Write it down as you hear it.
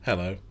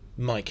Hello,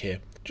 Mike here.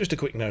 Just a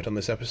quick note on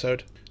this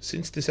episode.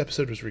 Since this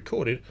episode was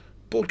recorded,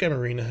 Board Game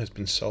Arena has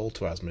been sold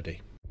to Asmodee.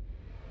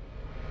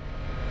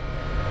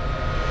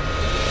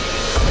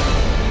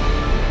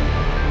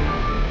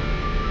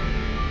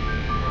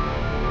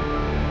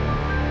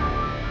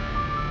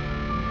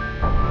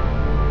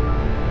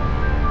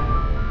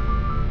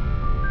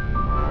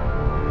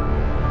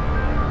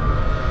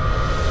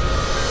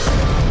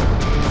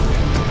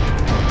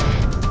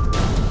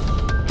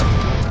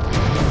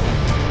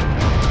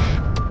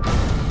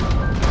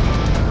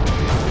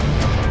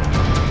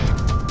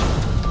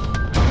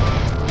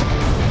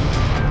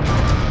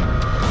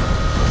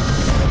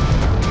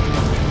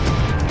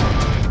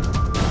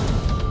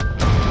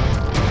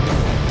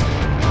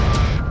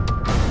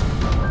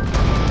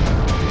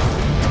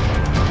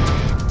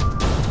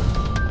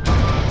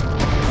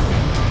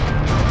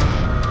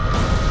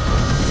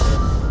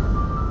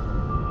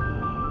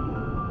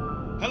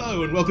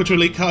 Welcome to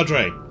Elite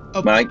Cadre.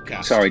 Mike,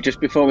 podcast. sorry,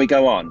 just before we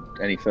go on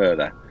any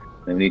further,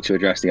 we need to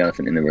address the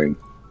elephant in the room.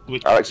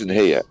 Alex isn't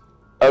here yet.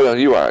 Oh, no,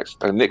 you are, Alex.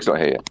 And Nick's not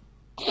here yet.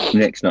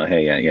 Nick's not here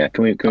yet, yeah.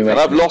 Can we And wait?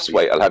 I've lost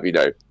weight, I'll have you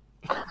know.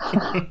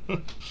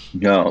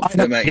 No,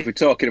 mate, if we're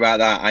talking about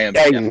that, I am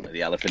definitely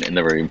the elephant in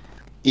the room.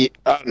 Yeah,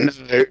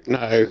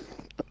 no.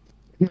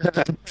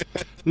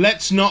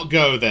 Let's not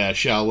go there,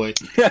 shall we?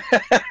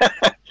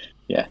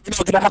 Yeah. We're not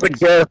going to have a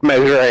girth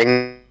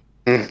measuring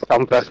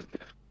contest.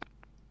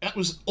 That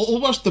was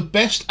almost the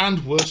best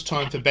and worst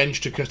time for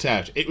Benj to cut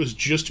out. It was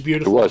just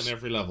beautiful It was. on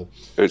every level.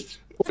 It was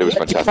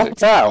fantastic.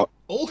 Cut out.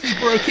 All he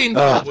broke in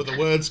were the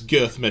words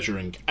girth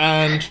measuring.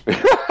 And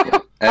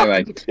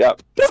Anyway, Yeah,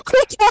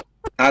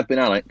 I've been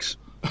Alex.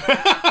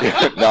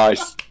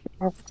 nice.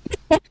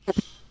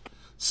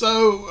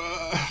 so,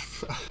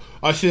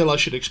 I feel I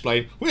should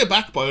explain. We're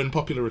back by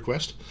unpopular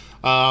request.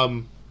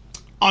 I'm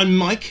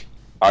Mike.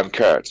 I'm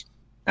Kurt.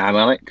 I'm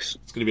Alex.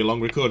 It's going to be a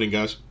long recording,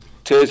 guys.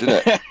 Cheers,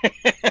 isn't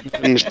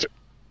it?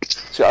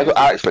 See, I thought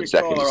Alex went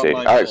second, you see.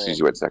 Alex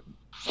usually went second.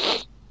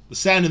 The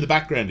sound in the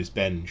background is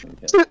Benj.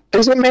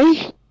 Is it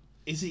me?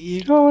 Is it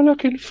you? You're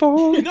looking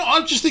for... No,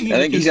 I'm just thinking... I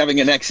think he's because- having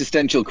an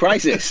existential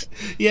crisis.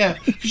 Yeah,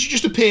 because you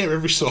just appear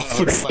every so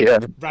often, like Yeah.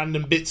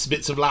 random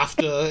bits of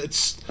laughter.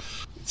 It's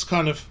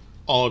kind of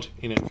odd,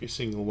 if you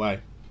sing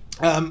away.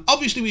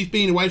 Obviously, we've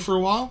been away for a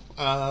while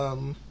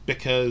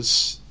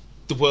because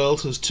the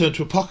world has turned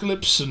to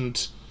apocalypse,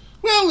 and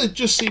well, it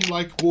just seemed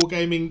like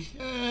wargaming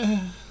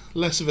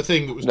less of a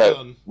thing that was No,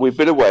 done. we've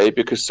been away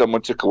because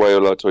someone took away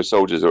all our toy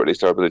soldiers, or at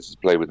least our ability to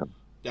play with them.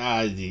 That's,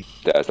 I think,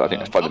 that's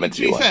To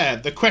fundamentally be why. fair,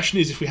 the question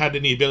is if we had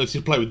any ability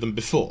to play with them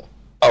before.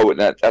 Oh,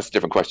 that's a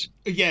different question.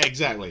 Yeah,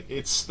 exactly.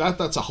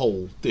 That's a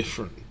whole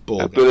different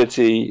ball.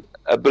 Ability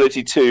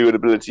to and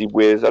ability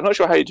with. I'm not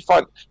sure how you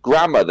define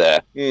grammar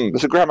there.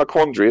 There's a grammar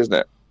quandary, isn't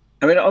it?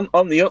 I mean,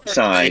 on the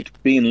upside,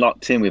 being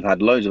locked in, we've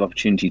had loads of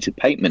opportunity to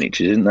paint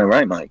miniatures, isn't that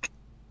right, Mike?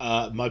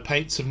 My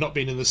paints have not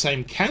been in the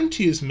same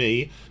county as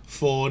me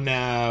for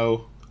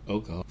now,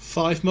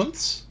 5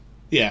 months?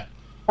 Yeah.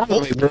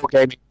 Probably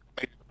wargaming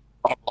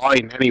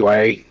online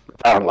anyway,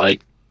 apparently.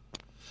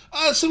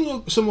 Some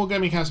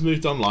Wargaming has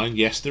moved online,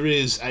 yes. There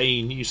is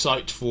a new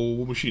site for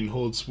War Machine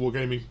Hordes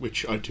Wargaming,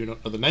 which I do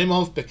not know the name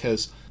of,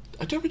 because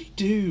I don't really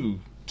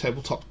do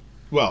tabletop,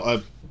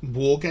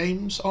 war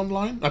games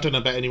online. I don't know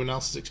about anyone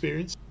else's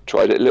experience.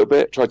 Tried it a little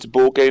bit. Tried to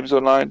board games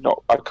online.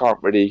 I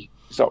can't really.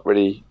 It's not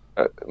really.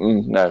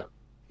 No.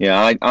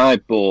 Yeah, I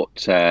bought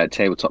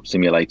Tabletop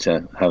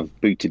Simulator, have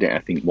booted it, I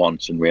think,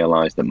 once, and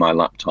realised that my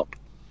laptop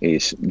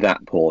is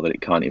that poor that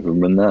it can't even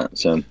run that,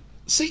 so...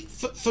 See,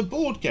 for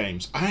board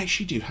games, I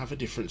actually do have a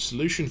different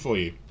solution for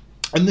you.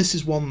 And this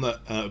is one that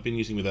I've been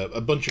using with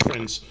a bunch of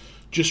friends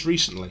just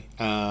recently.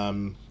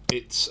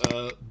 It's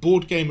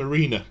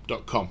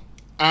boardgamearena.com.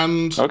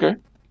 And Okay.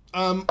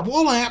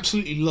 while I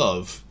absolutely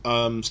love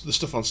the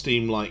stuff on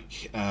Steam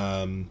like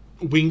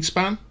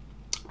Wingspan,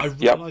 I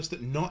realise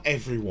that not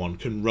everyone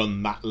can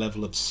run that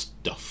level of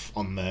stuff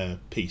on their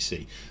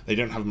PC. They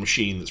don't have a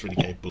machine that's really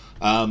capable.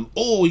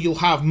 Or you'll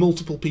have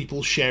multiple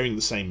people sharing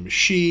the same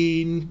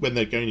machine when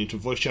they're going into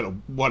voice chat or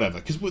whatever.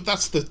 Because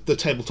that's the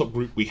tabletop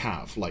group we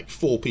have. Like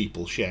 4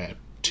 people share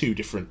 2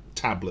 different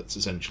tablets,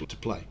 essentially, to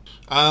play.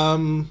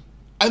 And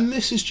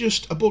this is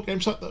just a board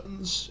game site that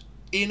runs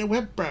in a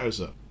web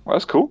browser. Well,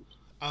 that's cool.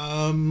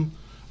 And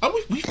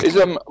we've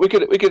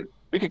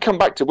We could come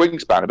back to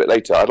Wingspan a bit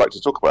later. I'd like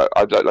to talk about.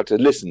 I'd like to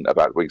listen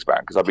about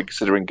Wingspan because I've been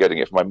considering getting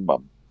it for my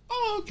mum.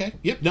 Oh, okay.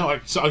 Yep. No, I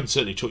can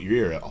certainly talk your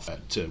ear off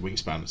at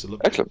Wingspan. It's a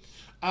little. Excellent.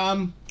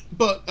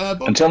 But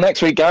Until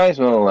next week, guys,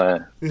 we'll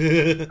hope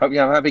you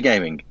have happy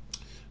gaming.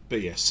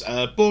 But yes,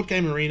 Board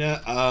Game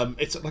Arena.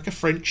 It's like a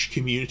French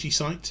community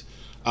site.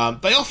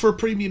 They offer a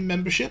premium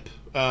membership,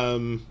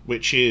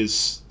 which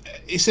is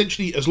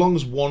essentially as long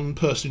as one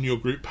person in your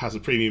group has a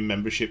premium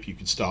membership, you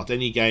can start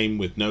any game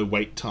with no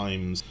wait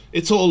times.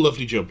 It's all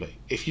lovely jubbly.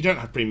 If you don't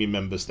have premium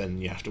members, then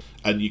you have to,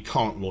 and you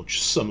can't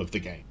launch some of the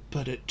game.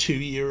 but at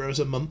 €2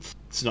 a month.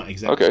 It's not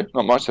exactly. Okay,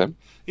 not much then.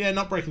 Yeah,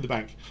 not breaking the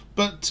bank.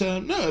 But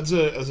no, as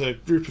a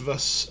group of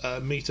us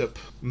meet up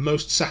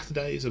most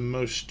Saturdays and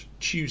most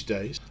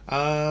Tuesdays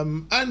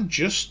and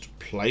just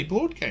play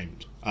board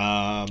games.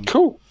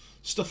 Cool.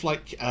 Stuff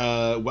like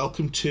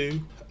Welcome to,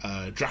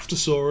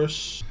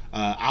 Draftosaurus,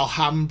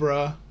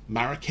 Alhambra,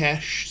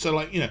 Marrakesh. So,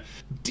 like,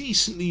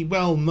 decently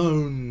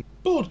well-known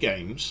board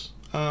games.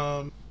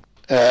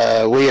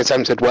 We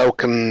attempted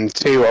Welcome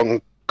to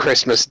on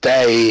Christmas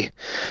Day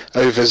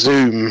over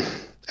Zoom,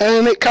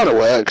 and it kind of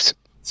worked.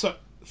 So,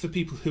 for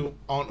people who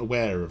aren't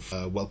aware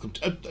of Welcome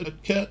to...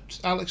 Kurt,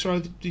 Alex, or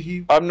did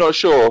you... I'm not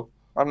sure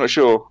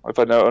if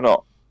I know it or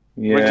not.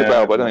 Yeah, Rings a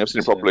bell, but I don't think I've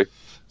seen it properly.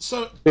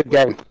 So, Good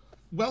game.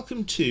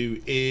 Welcome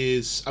to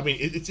is... I mean,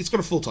 it's got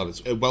a full title.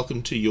 It's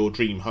Welcome to Your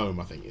Dream Home,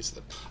 I think, is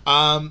the...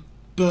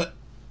 but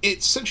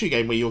it's essentially a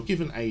game where you're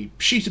given a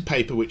sheet of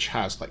paper which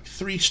has, like,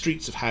 3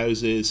 streets of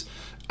houses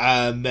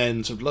and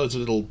then sort of loads of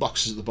little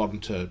boxes at the bottom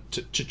to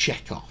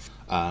check off.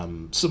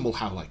 Some will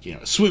have, like,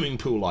 a swimming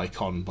pool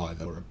icon by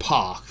them, or a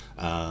park,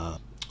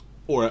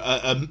 or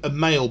a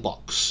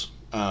mailbox.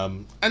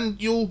 And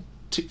you'll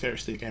tick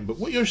various things again. But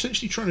what you're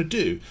essentially trying to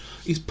do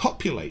is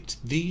populate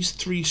these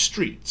 3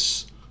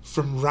 streets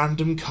from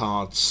random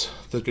cards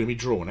that are going to be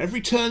drawn.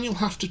 Every turn you'll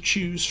have to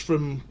choose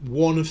from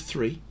one of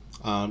 3.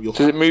 Does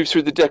it move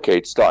through the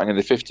decade starting in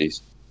the 50s?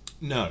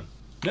 No.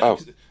 Oh.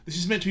 This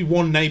is meant to be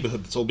one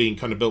neighbourhood that's all being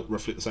kind of built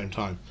roughly at the same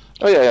time.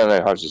 Oh, yeah, no.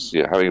 I was just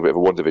having a bit of a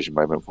One Division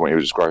moment from what you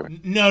were describing.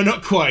 No,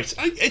 not quite.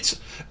 It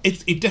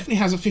definitely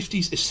has a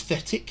 50s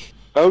aesthetic.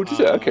 Oh,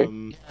 did it? Okay.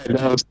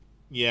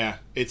 Yeah,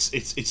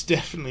 it's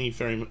definitely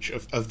very much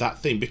of that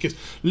thing, because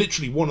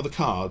literally one of the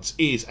cards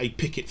is a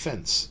picket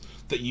fence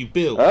that you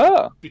build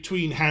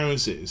between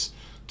houses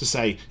to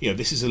say,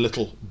 this is a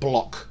little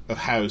block of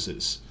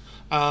houses.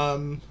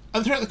 And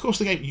throughout the course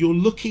of the game, you're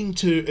looking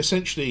to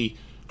essentially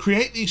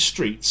create these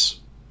streets,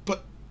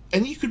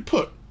 and you could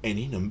put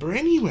any number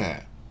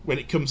anywhere when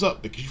it comes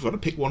up, because you've got to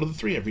pick one of the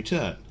 3 every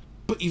turn.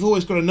 But you've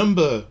always got a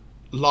number,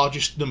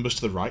 largest numbers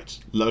to the right,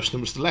 lowest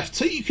numbers to the left.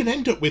 So you can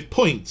end up with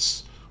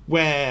points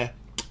where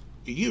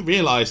you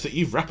realise that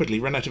you've rapidly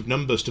run out of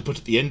numbers to put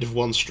at the end of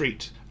one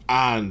street,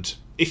 and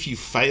if you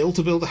fail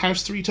to build a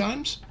house 3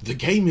 times, the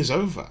game is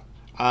over.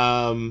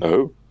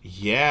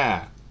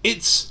 Yeah.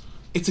 It's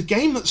a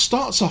game that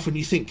starts off and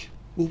you think,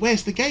 well,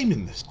 where's the game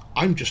in this?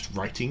 I'm just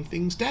writing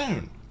things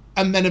down.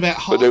 And then about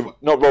half... But they're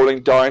not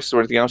rolling dice or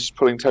anything else, just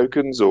pulling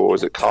tokens, or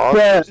is it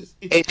cards?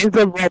 Yeah, it is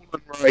a roll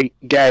and write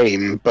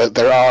game, but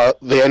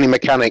the only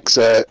mechanics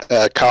are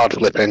card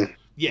flipping.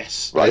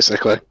 Yes.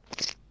 Basically.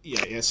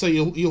 Yeah. So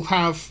you'll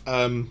have...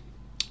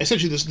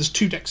 essentially, there's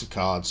 2 decks of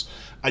cards,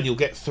 and you'll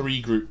get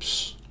 3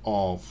 groups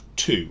of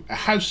 2. A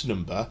house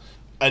number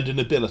and an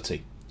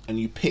ability. And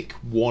you pick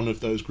one of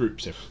those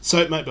groups. So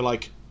it might be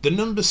like the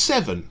number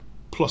 7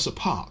 plus a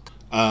park.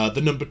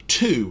 The number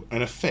 2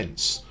 and a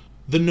fence.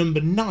 The number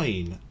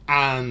 9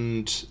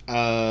 and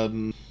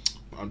I'm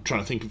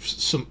trying to think of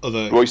some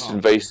other...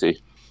 Royston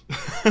Vasey.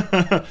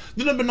 The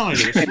number 9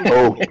 is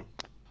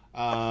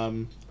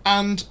a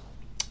and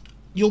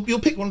you'll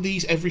pick one of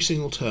these every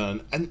single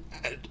turn,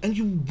 and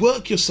you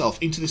work yourself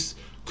into this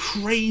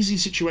crazy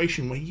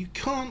situation where you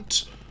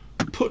can't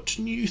put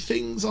new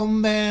things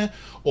on there,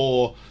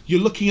 or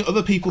you're looking at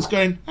other people's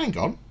going, hang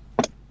on,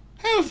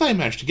 how have they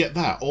managed to get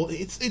that? Or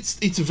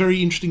it's a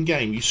very interesting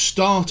game. You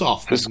start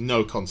off with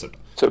no concept.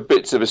 So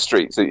bits of a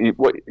street. So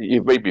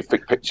you made me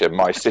picture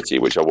My City,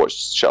 which I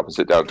watched Shut Up and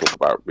Sit Down talk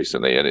about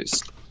recently, and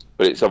it's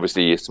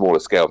obviously a smaller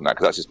scale than that,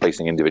 because that's just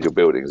placing individual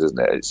buildings, isn't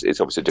it? It's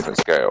obviously a different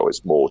scale.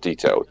 It's more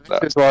detailed than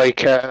that. It's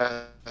like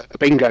a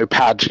bingo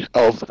pad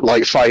of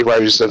like 5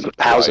 rows of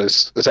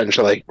houses,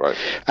 essentially. Right.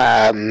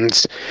 And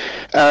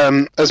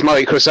as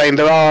Mike was saying,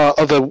 there are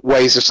other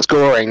ways of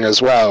scoring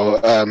as well,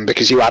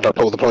 because you add up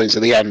all the points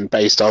at the end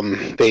based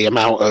on the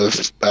amount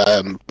of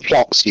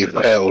plots you've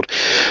filled.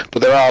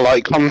 But there are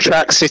like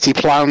contract city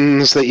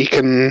plans that you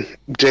can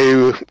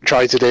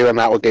try to do, and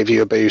that will give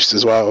you a boost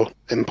as well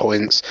in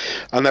points.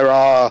 And there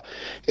are,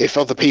 if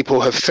other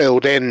people have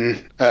filled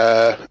in,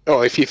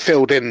 or if you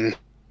filled in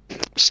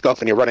stuff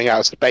and you're running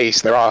out of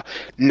space, there are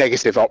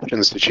negative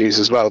options to choose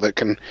as well that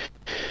can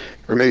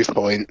remove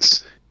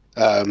points,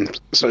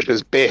 such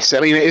as BIS. I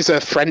mean, it is a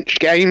French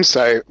game,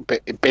 so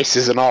BIS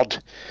is an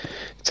odd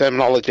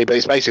terminology, but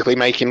it's basically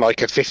making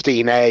like a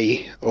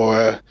 15A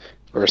or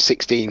a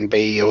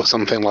 16B or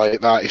something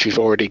like that if you've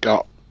already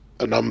got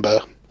a number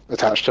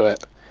attached to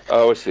it.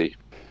 Oh, I see.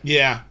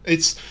 Yeah,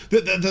 there's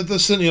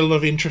certainly a lot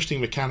of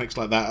interesting mechanics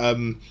like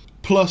that.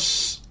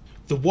 Plus,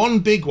 the one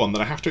big one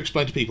that I have to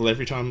explain to people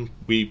every time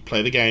we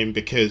play the game,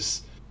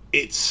 because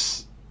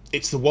it's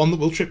the one that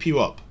will trip you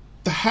up.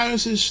 The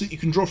houses that you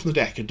can draw from the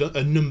deck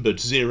are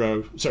numbered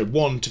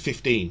 1 to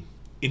 15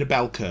 in a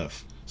bell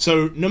curve.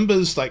 So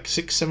numbers like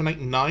 6, 7, 8,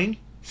 and 9,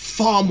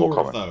 far more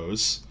of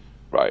those.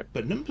 Right.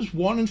 But numbers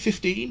 1 and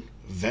 15,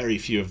 very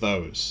few of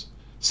those.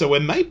 So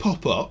when they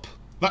pop up,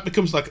 that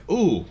becomes like,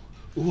 ooh,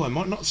 I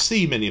might not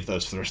see many of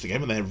those for the rest of the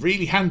game, and they're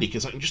really handy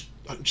because I can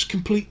just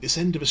complete this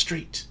end of a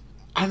street.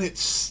 And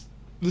it's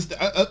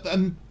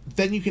And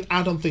then you can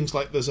add on things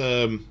like there's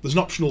an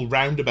optional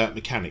roundabout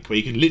mechanic where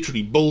you can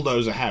literally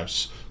bulldoze a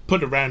house,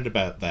 put a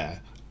roundabout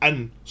there,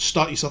 and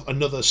start yourself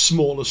another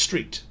smaller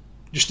street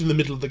just in the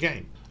middle of the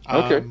game.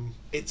 Okay.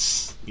 It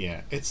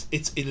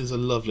is a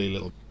lovely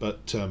little,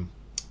 but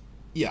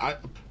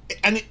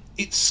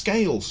it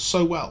scales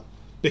so well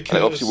because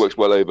And it obviously works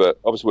well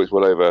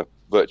over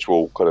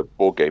virtual kind of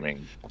board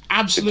gaming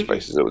absolutely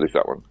interfaces, at least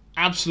that one.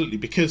 Absolutely,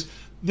 because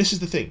this is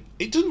the thing.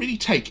 It doesn't really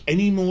take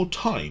any more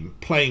time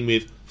playing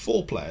with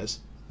 4 players.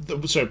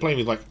 Playing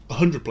with like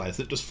 100 players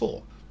that does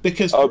 4.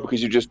 Because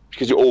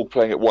because you're all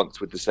playing at once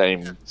with the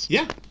same.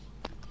 Yeah.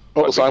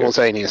 All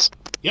simultaneous.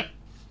 Yep.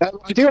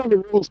 I do have a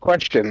rules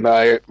question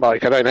though,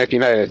 Mike. I don't know if you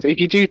know this. If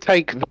you do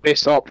take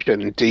this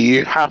option, do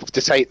you have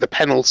to take the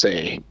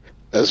penalty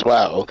as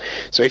well?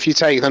 So if you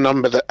take the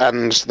number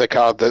and the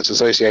card that's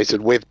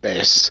associated with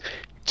this,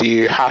 do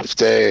you have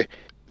to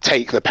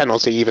take the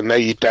penalty even though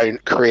you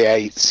don't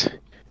create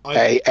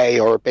a A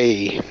or a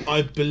B?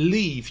 I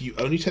believe you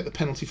only take the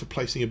penalty for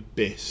placing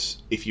Abyss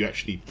if you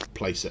actually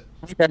place it.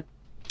 Okay.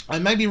 I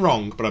may be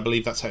wrong, but I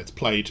believe that's how it's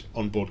played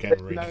on Board Game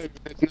Arena.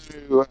 There's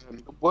no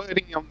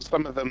wording on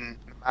some of them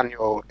in the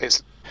manual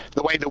is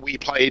the way that we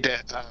played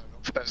it.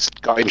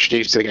 First got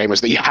introduced to the game was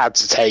that you had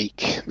to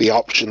take the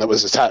option that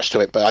was attached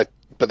to it, but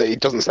it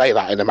doesn't say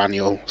that in the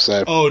manual.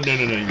 So no.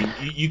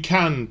 You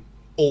can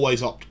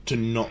always opt to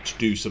not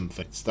do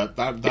something.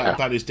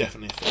 That is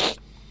definitely a thing.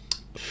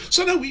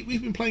 So no, we've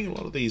been playing a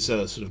lot of these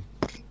sort of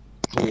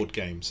board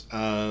games,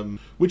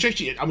 which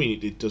actually, I mean,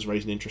 it does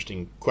raise an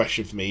interesting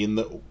question for me in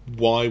that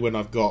why when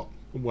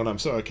I'm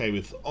so okay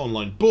with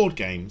online board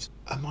games,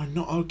 am I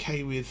not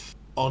okay with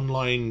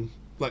online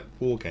like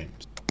war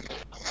games?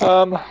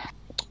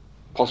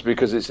 Possibly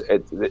because it's a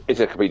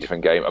completely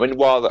different game. I mean,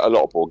 while a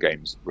lot of board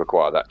games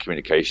require that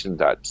communication,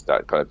 that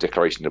kind of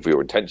declaration of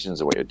your intentions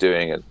and what you're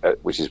doing, and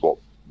which is what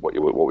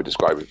we're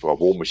describing from a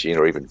War Machine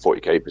or even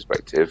 40k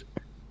perspective,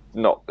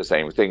 not the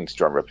same thing to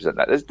try and represent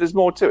that. There's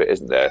more to it,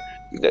 isn't there?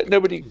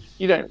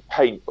 You don't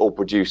paint or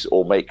produce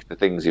or make the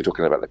things you're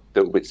talking about, the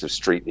little bits of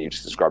street that you're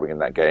just describing in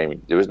that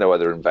game. There is no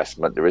other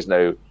investment. There is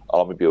no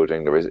army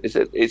building. There's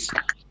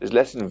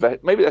less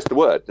maybe that's the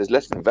word. There's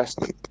less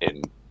investment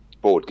in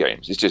board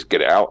games. It's just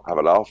get it out, have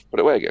a laugh, put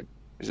it away again.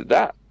 Is it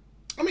that?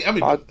 I mean,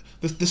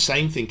 the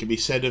same thing can be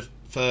said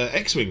for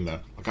X-Wing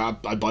though. Like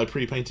I buy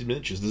pre-painted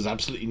miniatures. There's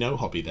absolutely no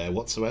hobby there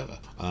whatsoever.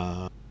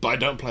 But I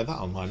don't play that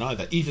online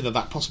either, even though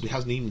that possibly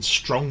has an even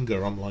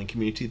stronger online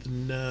community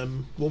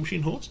than War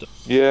Machine Horde does.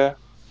 Yeah.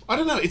 I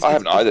don't know. I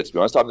haven't either, to be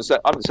honest. I'm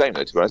the same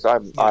though, to be honest.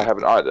 I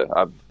haven't either.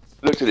 I've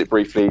looked at it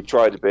briefly,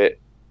 tried a bit,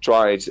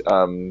 was it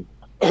on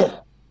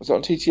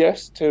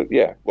TTS too?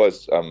 Yeah,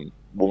 was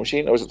War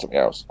Machine, or was it something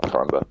else? I can't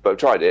remember. But I've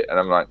tried it, and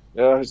I'm like,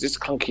 it's just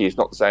clunky, it's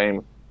not the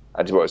same.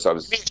 And to be honest,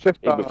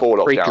 even before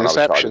lockdown, I was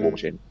trying War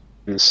Machine.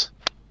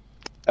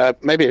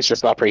 Maybe it's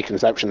just our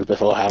preconceptions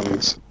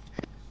beforehand.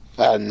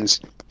 And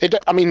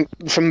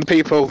from the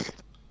people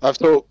I've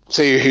talked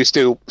to who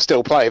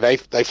still play,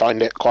 they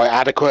find it quite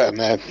adequate and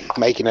they're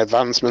making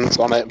advancements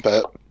on it,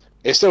 but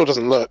it still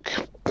doesn't look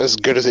as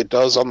good as it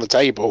does on the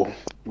table,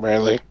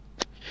 really.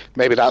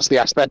 Maybe that's the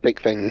aesthetic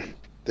thing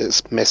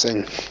that's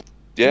missing.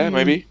 Yeah,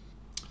 maybe.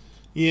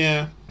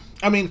 Yeah.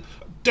 I mean,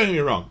 don't get me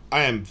wrong,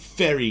 I am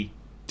very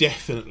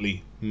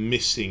definitely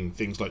missing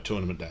things like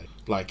Tournament Day.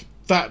 Like,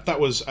 that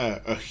was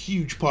a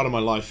huge part of my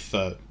life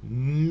for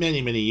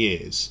many, many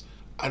years.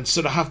 And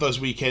so to have those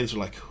weekends were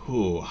like,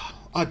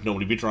 I'd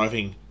normally be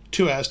driving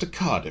 2 hours to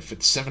Cardiff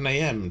at 7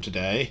 a.m.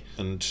 today,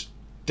 and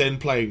then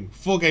playing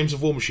 4 games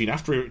of War Machine,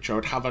 after which I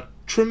would have a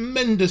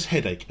tremendous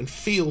headache and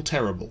feel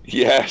terrible.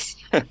 Yes,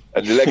 and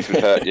your legs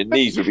would hurt, your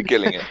knees would be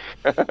killing you.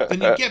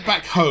 Then you'd get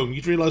back home,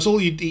 you'd realise all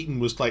you'd eaten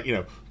was like,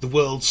 the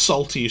world's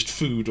saltiest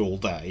food all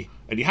day,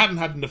 and you hadn't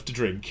had enough to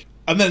drink.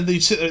 And then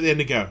you'd sit there at the end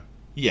and go,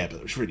 yeah, but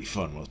it was really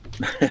fun,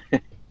 wasn't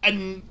it?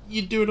 And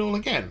you'd do it all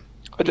again.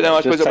 I don't know.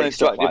 I suppose I'm in a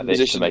slightly different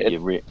position.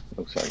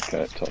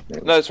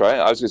 No, that's right.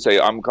 I was going to say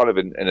I'm kind of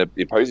in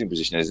the opposing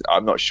position. Is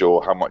I'm not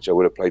sure how much I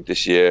would have played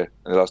this year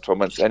in the last 12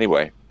 months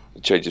anyway.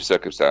 A change of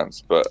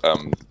circumstance, but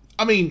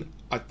I mean,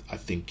 I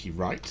think you're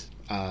right.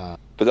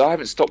 But I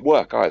haven't stopped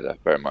work either.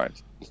 Bear in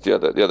mind, the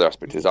other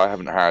aspect is I've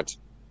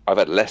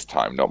had less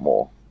time, not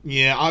more.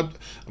 Yeah,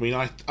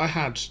 I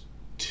had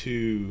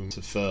 2 months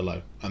of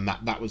furlough, and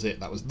that was it.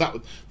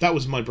 That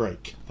was my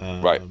break.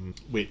 Right.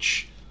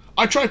 Which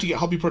I tried to get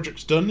hobby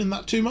projects done in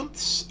that 2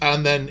 months,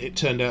 and then it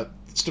turned out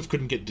stuff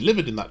couldn't get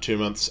delivered in that 2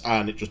 months,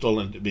 and it just all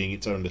ended up being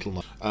its own little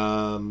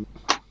night.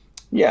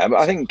 Yeah, but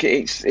I think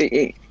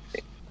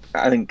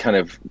I think kind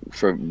of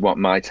for what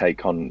my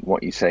take on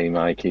what you say,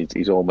 Mike,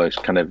 is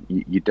almost kind of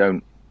you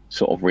don't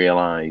sort of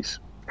realise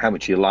how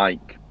much you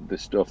like the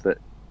stuff that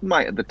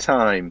might at the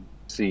time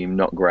seem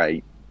not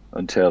great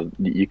until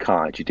you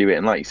can't. You do it,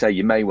 and like you say,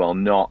 you may well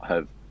not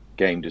have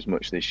gamed as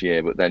much this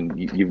year, but then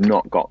you've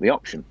not got the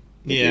option.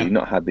 Yeah. You've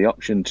not had the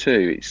option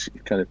to. It's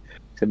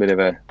a bit of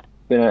a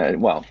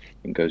well,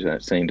 it goes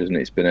without saying, doesn't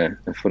it? It's been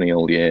a funny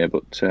old year,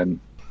 but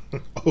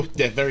oh,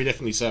 yeah, very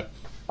definitely so.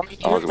 I mean,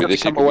 you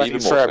come away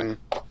from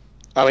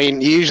I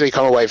mean, you usually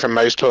come away from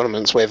most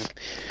tournaments with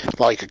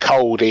like a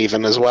cold,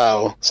 even as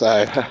well.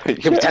 So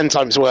it can be 10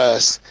 times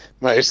worse.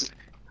 Most.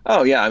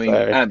 Oh yeah, I mean,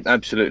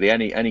 absolutely.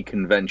 Any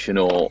convention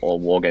or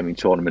wargaming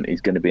tournament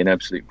is going to be an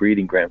absolute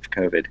breeding ground for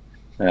COVID.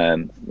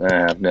 I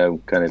have no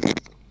kind of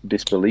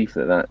disbelief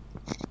that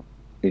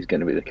is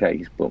going to be the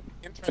case. But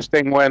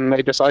interesting when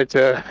they decide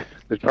to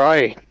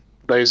try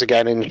those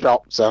again in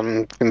shops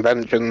and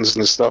conventions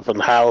and stuff,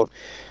 and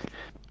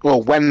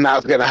when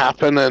that's going to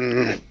happen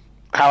and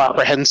how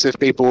apprehensive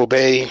people will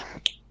be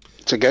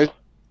to go.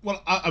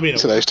 Well, I mean,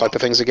 to those type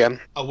of things again.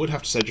 I would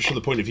have to say, just from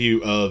the point of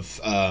view of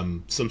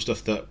some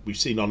stuff that we've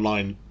seen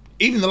online,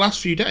 even the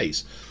last few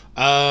days,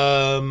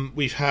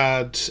 we've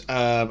had,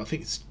 I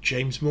think it's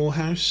James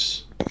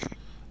Morehouse,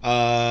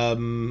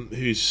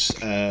 who's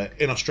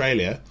in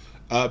Australia,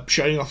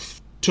 showing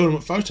off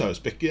tournament photos,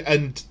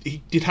 and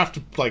he did have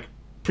to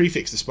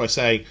prefix this by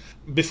saying,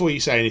 before you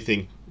say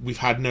anything, we've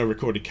had no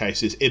recorded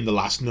cases in the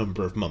last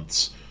number of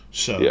months,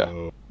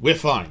 so we're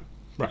fine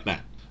right now.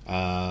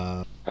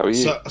 How are you?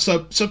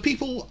 So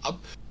people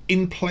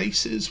in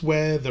places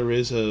where there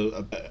is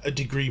a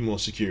degree more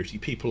security,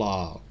 people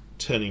are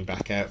turning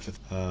back out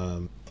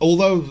for.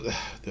 Although,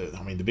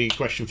 the big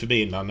question for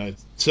me, and I know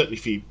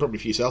certainly probably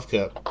for yourself,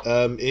 Kurt,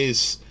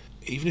 is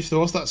even if there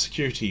was that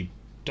security,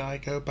 do I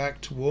go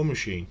back to War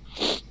Machine?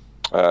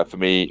 For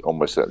me,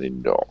 almost certainly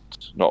not.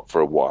 Not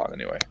for a while,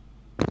 anyway.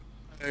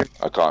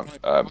 I can't.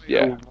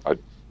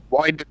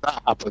 Why did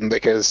that happen?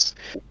 Because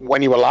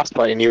when you were last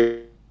playing,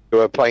 you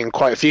were playing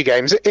quite a few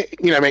games,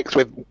 mixed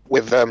with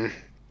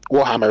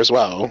Warhammer as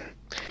well.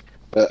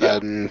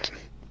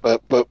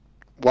 But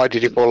why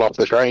did you fall off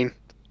the train?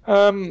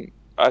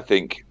 I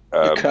think.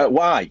 Kurt,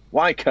 why?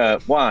 Why,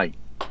 Kurt? Why?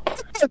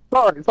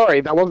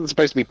 Sorry, that wasn't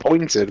supposed to be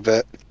pointed,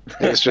 but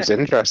it's just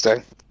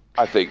interesting.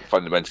 I think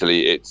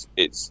fundamentally, it's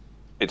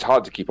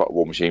hard to keep up with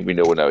War Machine. We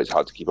all know it's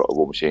hard to keep up with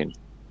War Machine,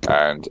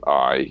 and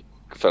I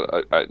felt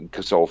I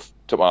sort of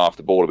took my eye off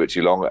the ball a bit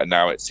too long, and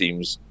now it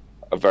seems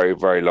a very,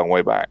 very long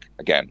way back.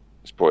 Again,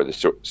 it's probably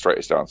the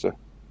straightest answer.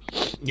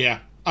 Yeah,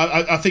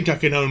 I think I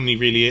can only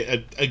really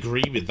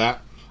agree with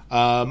that.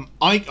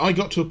 I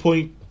got to a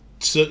point,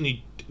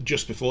 certainly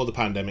just before the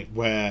pandemic,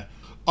 where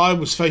I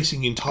was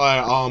facing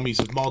entire armies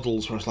of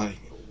models where I was like,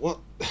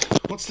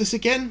 what's this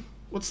again?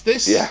 What's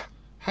this? Yeah.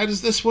 How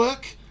does this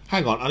work?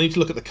 Hang on, I need to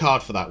look at the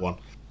card for that one.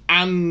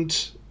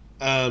 And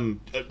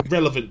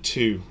relevant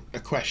to a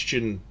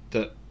question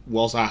that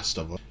was asked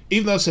of us,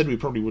 even though I said we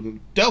probably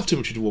wouldn't delve too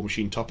much into War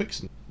Machine topics,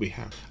 and we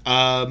have,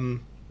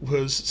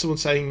 was someone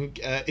saying,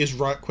 is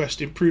Riot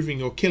Quest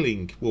improving or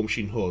killing War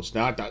Machine hordes?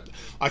 Now,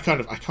 I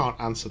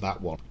can't answer that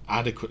one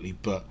adequately,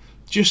 but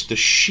just the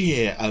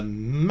sheer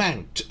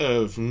amount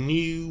of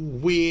new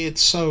weird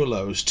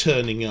solos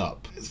turning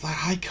up, it's like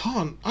I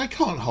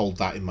can't hold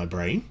that in my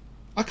brain.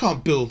 I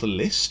can't build a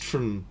list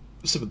from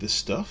some of this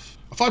stuff.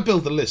 If I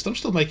build the list, I'm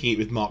still making it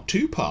with Mark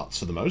II parts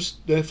for the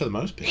most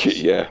picks.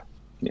 Yeah.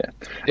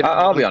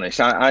 I'll be honest.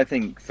 I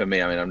think for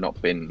me, I've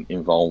not been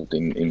involved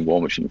in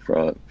War Machine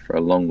for a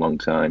long, long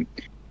time.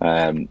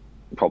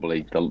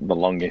 Probably the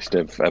longest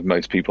of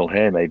most people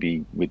here,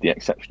 maybe with the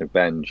exception of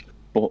Benj.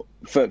 But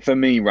for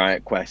me,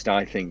 Riot Quest,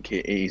 I think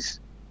it is,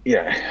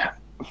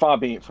 far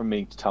be it from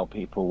me to tell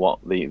people what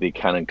they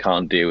can and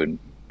can't do and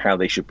how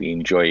they should be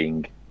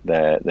enjoying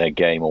their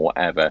game or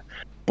whatever.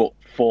 But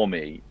for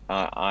me,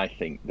 I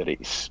think that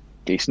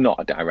it's not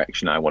a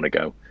direction I want to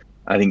go.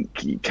 I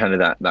think kind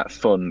of that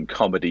fun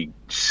comedy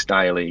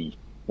styley,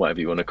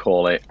 whatever you want to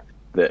call it,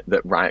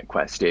 that Riot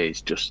Quest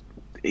is just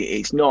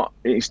it's not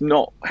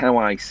how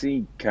I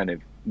see kind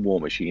of War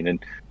Machine, and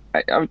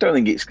I don't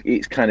think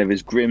it's kind of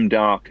as grim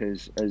dark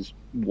as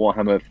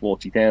Warhammer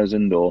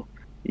 40,000 or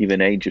even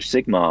Age of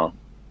Sigmar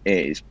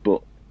is.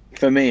 But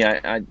for me,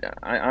 I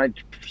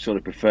sort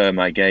of prefer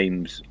my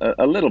games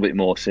a little bit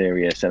more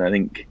serious, and I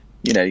think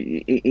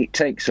it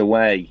takes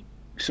away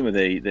some of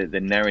the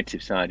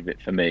narrative side of it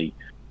for me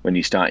when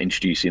you start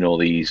introducing all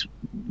these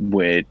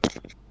weird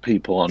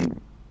people on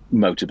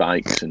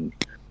motorbikes and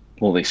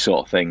all this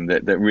sort of thing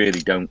that really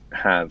don't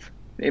have,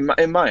 in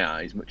my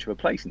eyes, much of a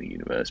place in the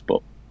universe.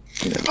 But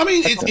I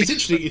mean, it's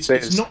interesting.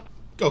 It's not.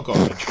 Oh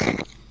God.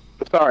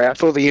 Sorry, I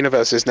thought the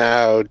universe is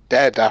now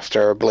dead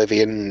after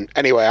Oblivion.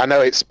 Anyway, I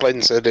know it's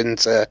splintered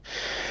into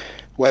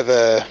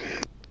whether,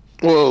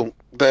 the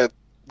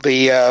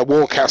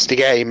Warcaster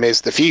game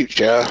is the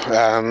future,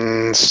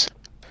 and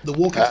the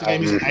Warcaster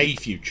game is a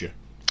future.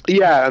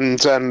 Yeah, and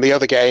the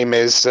other game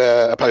is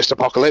a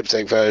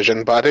post-apocalyptic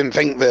version, but I didn't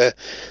think the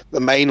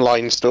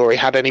mainline story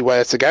had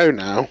anywhere to go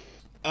now.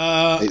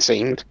 It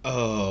seemed.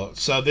 Oh,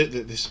 so this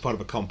is part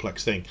of a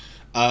complex thing.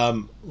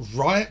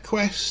 Riot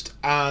Quest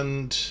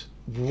and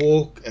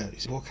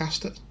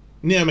Warcaster?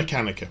 Neo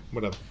Mechanica,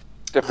 whatever.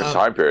 Different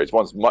time periods.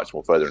 One's much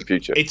more further in the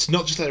future. It's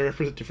not just that they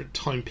represent different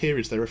time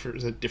periods, they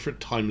represent different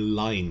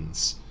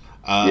timelines.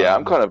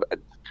 I'm kind of...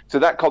 So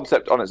that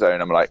concept on its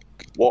own, I'm like,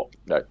 what?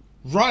 No.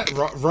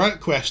 Riot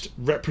Quest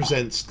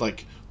represents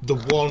the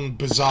one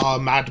bizarre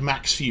Mad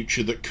Max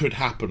future that could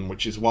happen,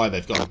 which is why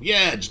they've gone,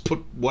 just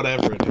put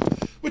whatever in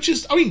it. Which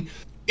is,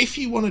 if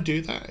you want to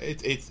do that,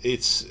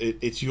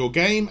 it's your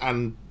game,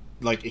 and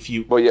like if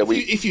you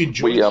if you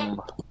enjoy that,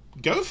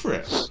 go for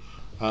it.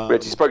 We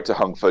actually spoke to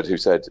Hungford, who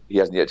said he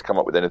hasn't yet come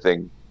up with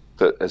anything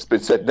that has been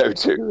said no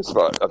to, as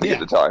far I think at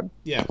the time.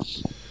 Yeah.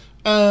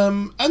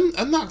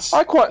 And that's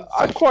I quite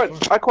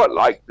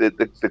like the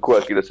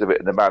quirkiness of it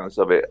and the madness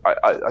of it.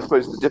 I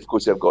suppose the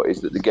difficulty I've got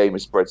is that the game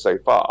is spread so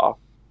far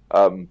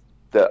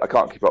that I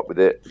can't keep up with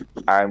it.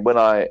 And when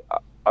I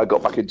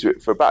got back into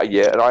it for about a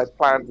year, and I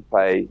planned to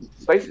play.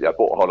 Basically, I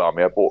bought a whole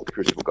army. I bought the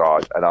Crucible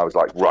Guard, and I was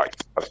like, right,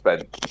 I've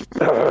spent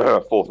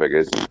 4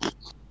 figures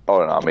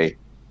on an army.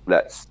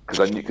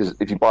 Because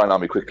if you buy an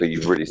army quickly, you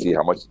really see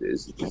how much it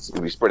is.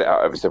 If you spread it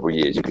out over several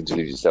years, you can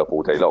delude yourself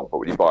all day long. But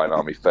when you buy an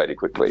army fairly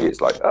quickly, it's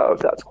like, oh,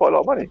 that's quite a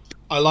lot of money.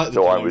 I like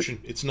the delusion.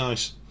 It's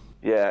nice.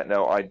 Yeah,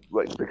 no,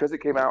 because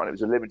it came out and it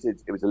was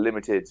a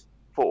limited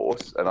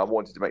force, and I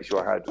wanted to make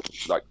sure I had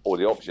like all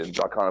the options.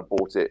 I kind of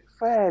bought it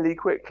fairly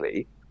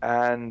quickly,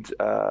 and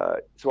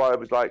so I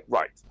was like,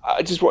 right,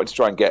 I just wanted to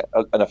try and get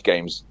enough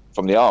games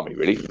from the army,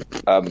 really.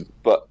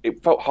 But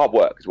it felt hard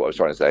work, is what I was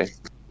trying to say.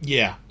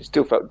 Yeah, it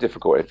still felt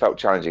difficult. It felt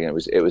challenging. I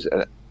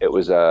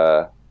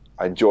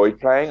enjoyed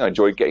playing. I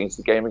enjoyed getting into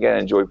the game again. I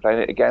enjoyed playing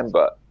it again,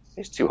 but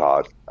it's too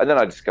hard. And then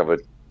I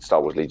discovered Star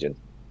Wars Legion.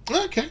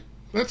 Okay,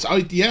 that's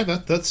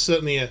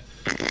certainly a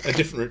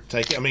different route to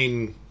take it. I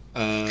mean,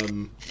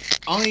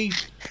 I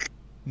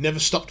never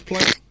stopped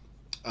playing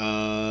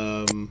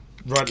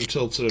right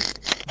until sort of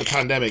the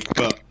pandemic.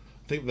 But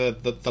I think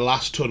the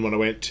last tournament I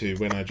went to,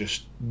 when I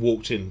just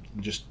walked in,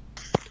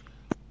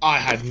 I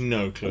had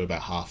no clue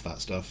about half that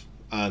stuff.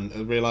 And I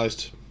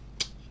realised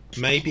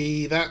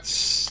maybe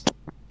that's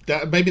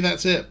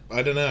it.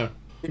 I don't know.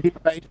 Did you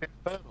face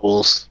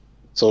Infernals?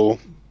 So,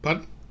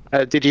 pardon?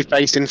 Did you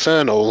face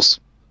Infernals?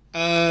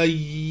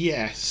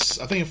 Yes.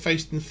 I think I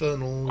faced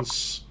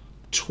Infernals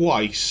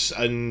twice,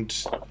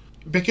 and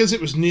because it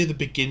was near the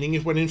beginning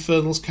of when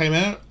Infernals came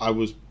out,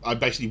 I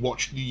basically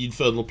watched the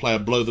Infernal player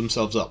blow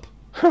themselves up.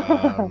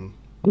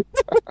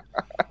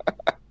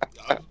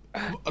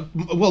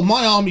 Well,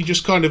 my army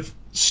just kind of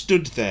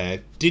stood there,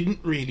 didn't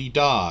really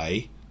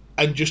die,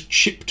 and just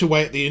chipped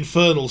away at the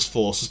Infernals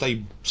force as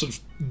they sort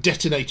of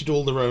detonated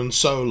all their own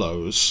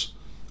solos.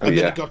 And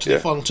then it got to the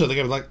final turn,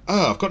 they were like,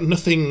 oh, I've got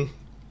nothing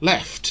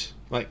left.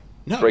 Like,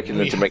 no. Breaking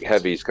them to make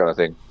heavies kind of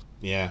thing.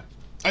 Yeah.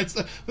 It's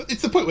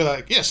the point where,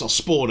 like, yes, I'll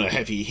spawn a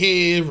heavy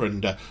here,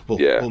 and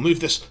we'll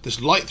move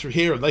this light through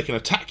here, and they can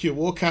attack your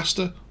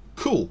Warcaster.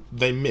 Cool.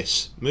 They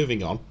miss.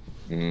 Moving on.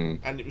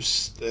 And it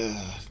was,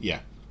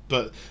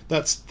 But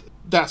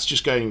that's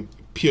just going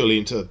purely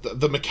into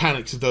the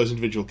mechanics of those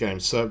individual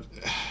games. So,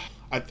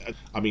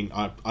 I mean,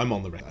 I'm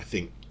on the record. I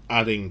think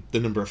adding the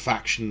number of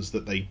factions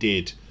that they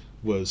did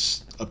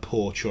was a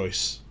poor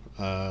choice.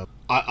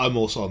 I'm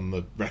also on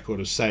the record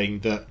as saying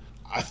that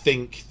I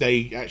think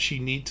they actually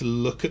need to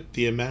look at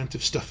the amount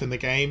of stuff in the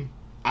game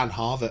and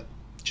halve it.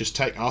 Just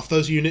take half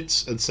those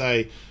units and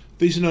say,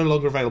 these are no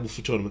longer available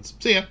for tournaments.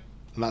 See ya.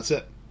 And that's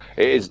it.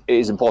 It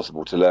is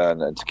impossible to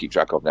learn and to keep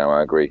track of now,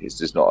 I agree. It's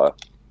just not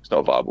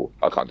viable.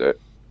 I can't do it.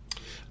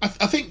 I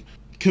think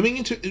coming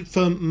into it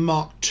for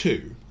Mark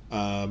II,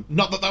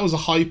 not that was a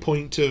high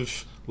point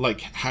of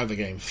like how the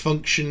game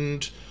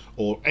functioned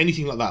or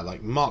anything like that.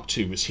 Like Mark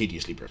II was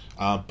hideously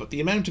brilliant, but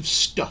the amount of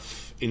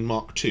stuff in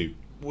Mark II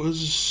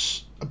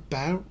was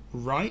about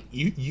right.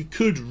 You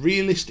could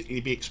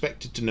realistically be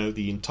expected to know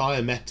the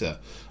entire meta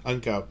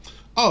and go,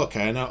 oh,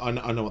 okay,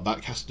 I know what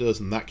that caster does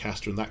and that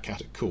caster and that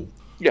caster. Cool.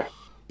 Yeah.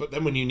 But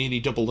then when you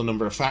nearly double the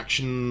number of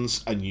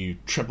factions and you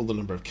treble the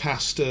number of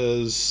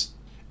casters,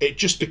 it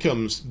just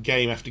becomes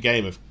game after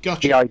game of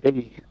gotcha.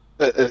 CID.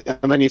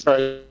 And then you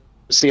throw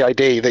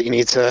CID that you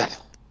need to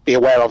be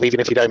aware of even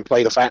if you don't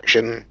play the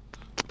faction,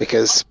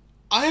 because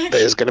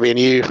there's going to be a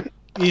new...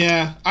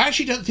 Yeah, I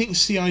actually don't think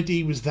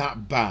CID was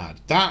that bad.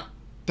 That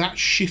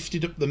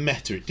shifted up the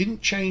meta. It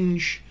didn't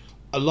change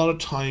a lot of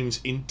times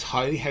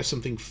entirely how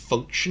something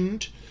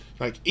functioned.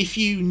 Like, if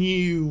you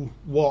knew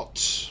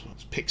what...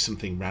 Let's pick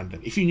something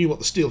random. If you knew what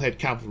the Steelhead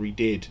Cavalry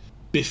did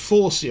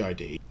before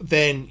CID,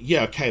 then,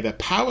 yeah, okay, their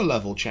power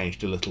level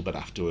changed a little bit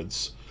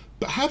afterwards.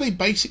 But how they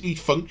basically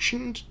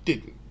functioned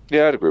didn't.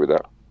 Yeah, I'd agree with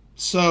that.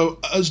 So,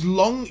 as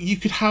long as you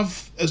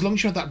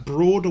had that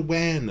broad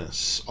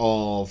awareness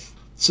of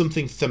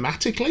something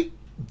thematically,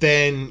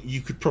 then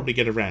you could probably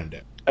get around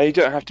it. And you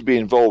don't have to be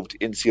involved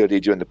in COD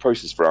during the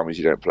process for armies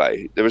you don't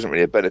play. There isn't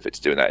really a benefit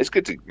to doing that. It's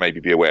good to maybe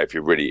be aware if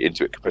you're really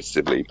into it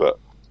competitively, but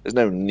there's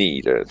no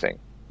need, I don't think.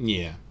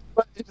 Yeah.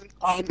 But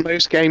aren't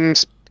most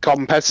games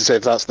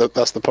competitive? That's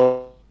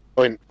the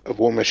point of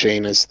War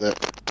Machine, is that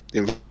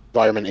the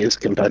environment is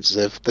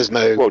competitive. There's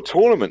no... Well,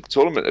 tournament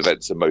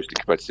events are mostly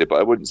competitive, but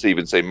I wouldn't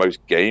even say most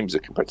games are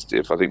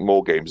competitive. I think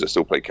more games are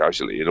still played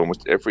casually in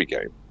almost every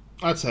game.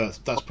 That's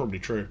probably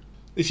true.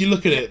 If you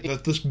look at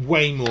it, there's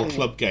way more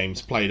club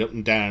games played up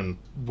and down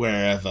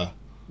wherever.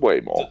 Way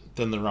more.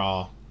 Than there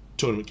are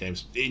tournament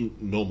games in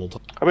normal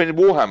time. I mean, in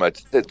Warhammer,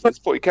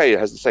 40k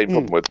has the same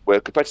problem where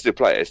competitive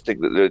players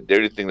think that the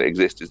only thing that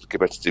exists is the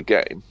competitive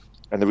game.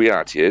 And the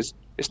reality is,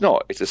 it's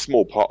not. It's a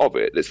small part of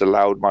it. It's a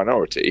loud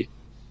minority.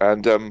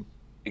 and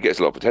it gets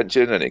a lot of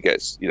attention, and it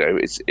gets,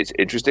 it's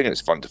interesting and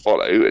it's fun to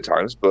follow at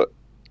times, but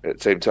at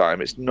the same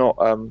time, it's not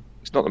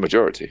the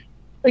majority.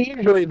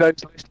 Usually,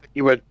 those lists that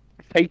you were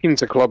taking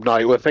to club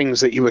night were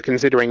things that you were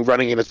considering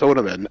running in a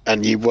tournament,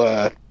 and you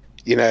were,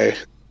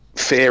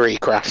 theory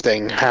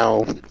crafting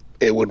how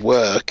it would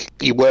work.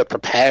 You were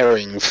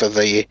preparing for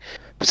the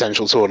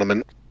potential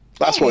tournament.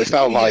 That's what it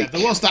felt like.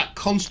 There was that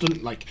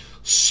constant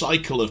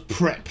cycle of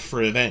prep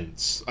for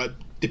events,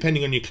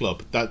 depending on your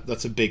club.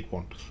 That's a big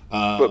one.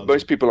 But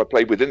most people I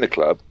played within the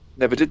club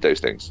never did those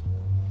things.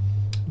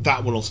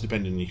 That one also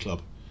depended on your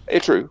club.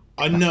 It's true.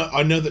 I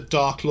know that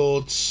Dark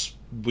Lords,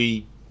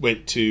 we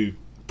went to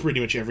pretty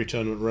much every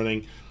tournament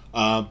running.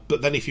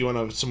 But then if you went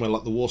over somewhere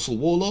like the Warsaw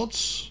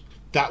Warlords,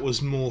 that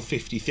was more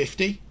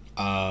 50-50.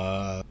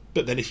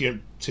 But then if you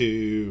went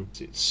to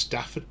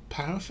Stafford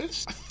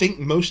Powerfest, I think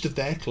most of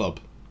their club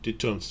did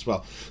tournaments as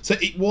well. So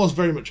it was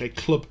very much a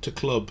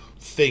club-to-club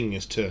thing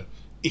as to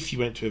if you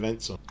went to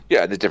events.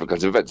 Yeah, and there's different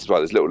kinds of events as well.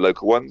 There's little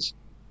local ones.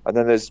 And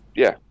then there's,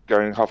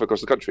 going halfway across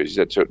the country. As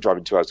you said,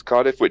 driving 2 hours to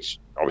Cardiff, which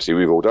obviously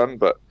we've all done,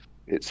 but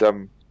it's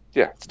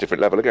it's a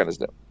different level again,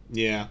 isn't it?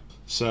 Yeah.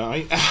 So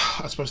I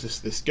suppose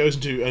this goes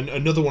into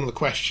another one of the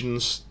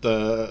questions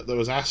that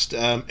was asked.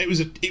 It was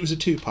a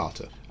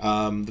two-parter.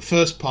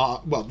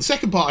 The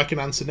second part I can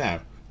answer now.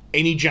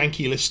 Any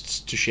janky lists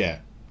to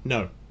share?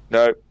 No.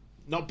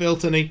 Not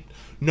built any.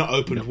 Not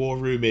opened War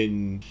Room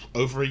in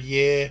over a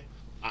year.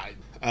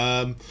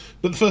 But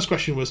the first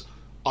question was,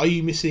 are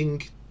you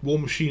missing War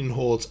Machine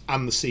Hordes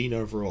and the scene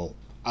overall?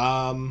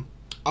 I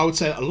would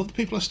say a lot of the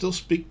people I still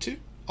speak to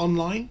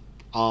online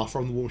are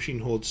from the War Machine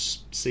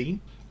Hordes scene.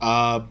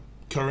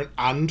 Current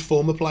and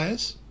former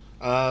players.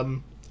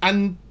 And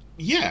I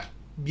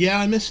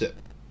miss it.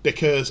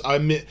 Because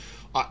I've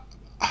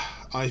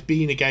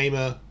been a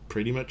gamer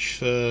pretty much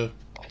for,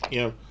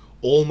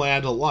 all my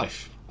adult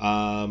life.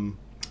 And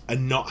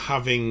not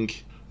having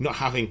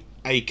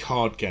a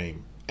card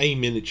game, a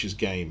miniatures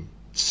game,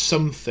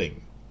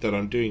 something that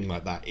I'm doing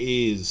like that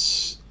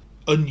is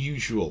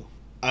unusual.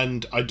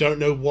 And I don't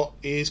know what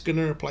is going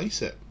to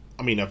replace it.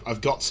 I mean,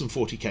 I've got some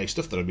 40k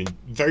stuff that I've been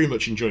very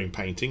much enjoying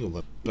painting.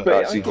 But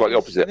actually, quite the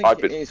opposite.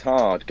 It is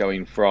hard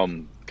going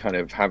from kind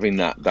of having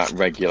that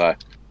regular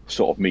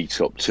sort of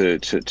meet-up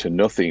to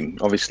nothing.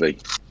 Obviously,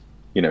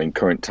 in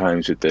current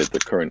times with the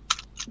current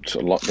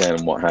sort of lockdown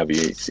and what have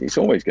you, it's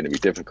always going to be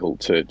difficult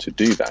to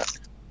do that.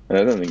 And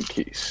I don't think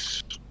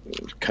it's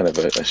kind of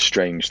a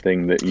strange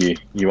thing that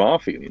you are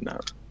feeling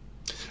that.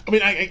 I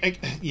mean, I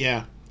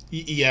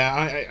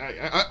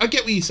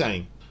get what you're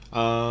saying.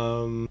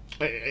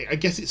 I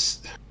guess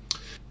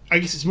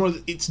it's more.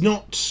 It's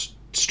not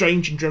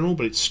strange in general,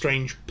 but it's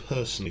strange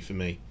personally for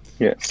me.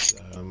 Yes.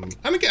 And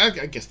I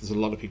guess there's a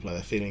lot of people out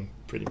there feeling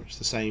pretty much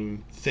the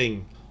same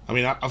thing. I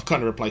mean, I've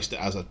kind of replaced it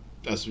as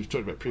we've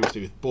talked about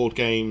previously with board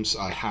games.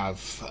 I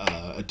have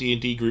a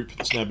D&D group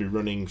that's now been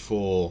running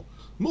for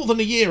more than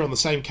a year on the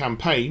same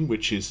campaign,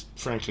 which is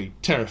frankly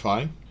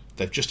terrifying.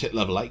 They've just hit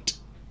level 8.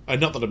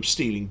 Not that I'm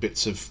stealing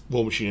bits of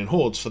War Machine and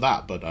Hordes for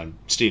that, but I'm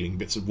stealing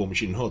bits of War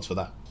Machine and Hordes for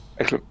that.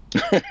 Excellent.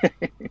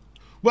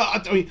 Well,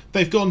 I mean,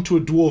 they've gone to a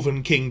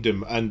dwarven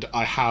kingdom, and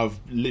I have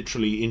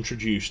literally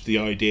introduced the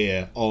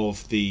idea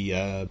of the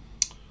I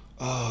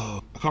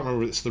can't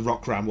remember if it's the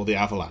Rock Ram or the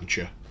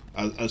Avalancher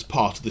as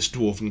part of this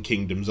dwarven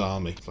kingdom's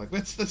army. It's like,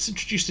 let's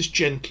introduce this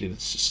gently.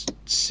 Let's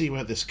just see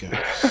where this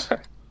goes.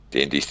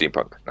 D&D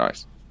steampunk,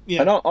 nice.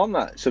 Yeah. And on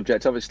that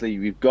subject, obviously,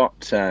 we've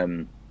got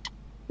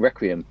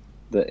Requiem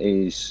that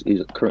is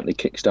currently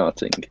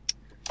kickstarting.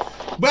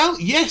 Well,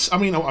 yes. I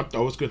mean, I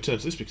was going to turn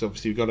to this because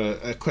obviously we've got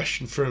a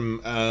question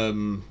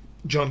from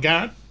John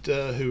Garrett,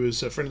 who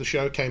is a friend of the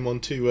show, came on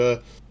to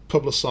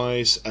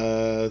publicise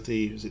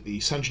the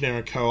San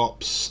Gennaro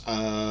Co-op's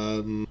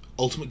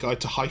Ultimate Guide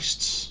to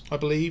Heists, I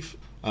believe.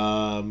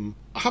 I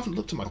haven't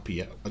looked at my copy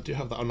yet. I do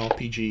have that on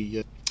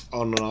RPG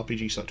on an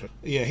RPG site.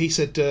 Yeah, he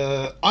said,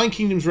 Iron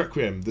Kingdom's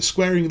Requiem, the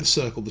squaring of the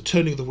circle, the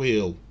turning of the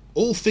wheel,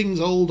 all things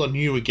old are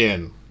new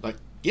again. Like,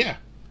 yeah,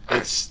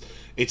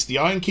 it's the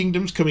Iron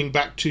Kingdoms coming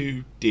back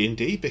to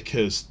D&D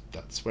because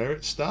that's where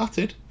it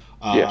started.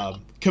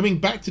 Coming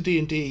back to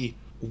D&D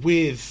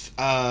with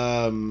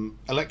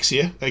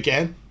Alexia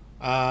again.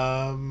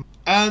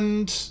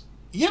 And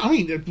yeah, I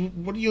mean,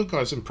 what are your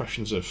guys'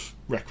 impressions of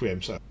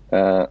Requiem? So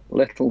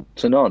little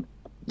to none.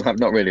 I've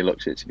not really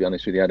looked at it, to be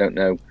honest with you. I don't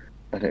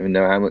even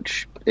know how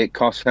much it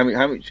costs. How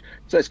much?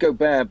 So let's go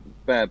bare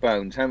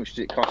bones. How much does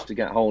it cost to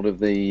get hold of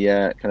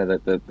the kind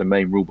of the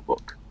main rule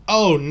book?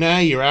 Oh, now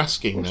you're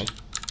asking me.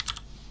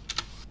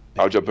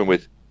 I'll jump in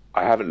with,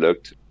 I haven't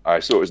looked. I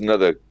saw it was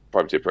another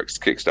Privateer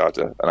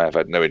Kickstarter, and I have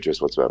had no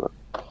interest whatsoever.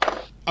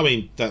 I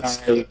mean,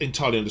 that's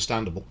entirely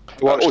understandable.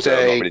 Also,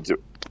 I'm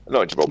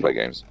not into role-play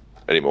games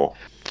anymore.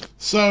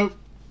 So,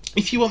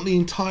 if you want the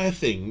entire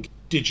thing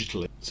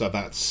digitally, so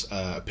that's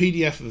a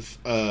PDF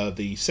of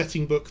the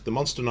setting book, the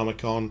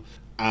Monsternomicon,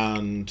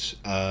 and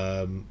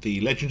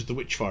the Legend of the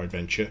Witchfire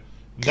Adventure,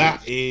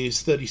 that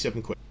is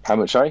 37 quid. How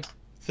much, sorry?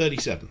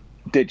 37.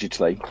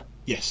 Digitally?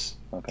 Yes.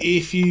 Okay.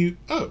 If you...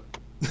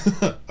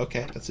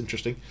 Okay, that's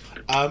interesting.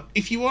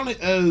 If you want it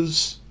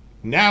as...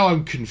 Now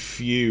I'm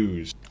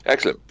confused.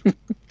 Excellent.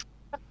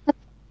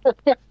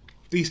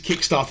 These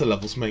Kickstarter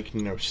levels make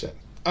no sense.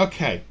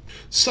 Okay,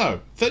 so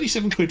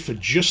 37 quid for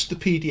just the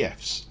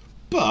PDFs.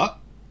 But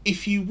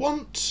if you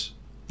want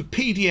the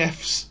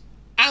PDFs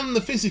and the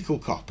physical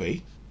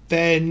copy,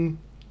 then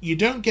you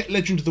don't get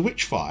Legend of the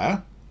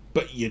Witchfire,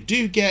 but you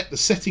do get the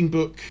setting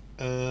book.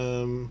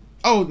 Oh,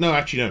 no,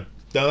 actually, no.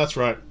 No, that's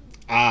right.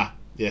 Ah,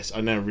 yes,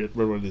 I know what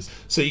it is.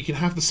 So you can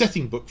have the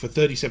setting book for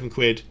 37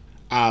 quid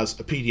as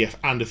a PDF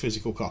and a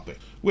physical copy,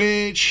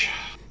 which,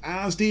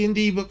 as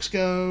D&D books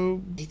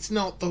go, it's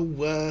not the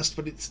worst,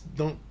 but it's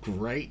not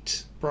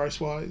great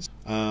price-wise.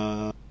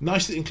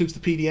 Nice that it includes the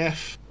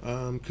PDF,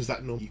 because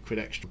that normally quid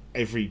extra.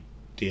 Every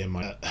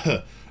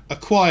DM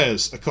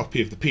acquires a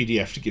copy of the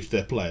PDF to give to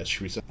their players,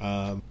 should we say.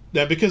 Now,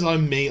 because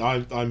I'm me,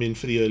 I'm in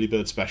for the early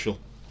bird special,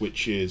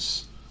 which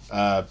is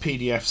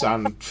PDFs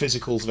and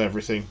physicals of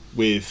everything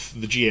with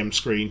the GM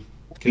screen.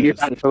 You've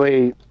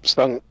actually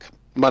sunk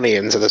money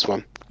into this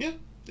one. Yeah,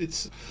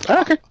 it's...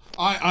 Okay.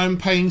 I'm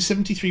paying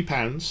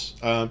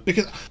 £73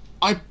 because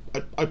I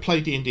play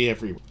D&D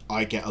every week.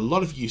 I get a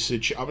lot of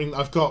usage. I mean,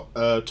 I've got,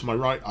 to my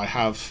right, I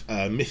have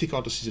Mythic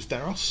Odysseys of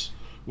Theros,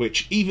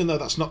 which, even though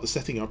that's not the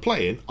setting I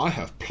play in, I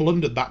have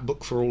plundered that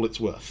book for all it's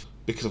worth.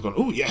 Because I've gone,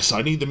 oh yes,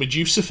 I need the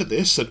Medusa for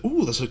this, and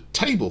oh, there's a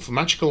table for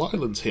magical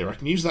islands here, I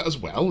can use that as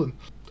well, and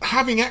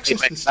having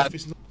access to this stuff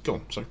is not... Go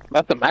on, sorry.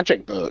 That's a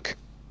magic book.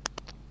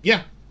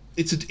 Yeah,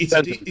 it's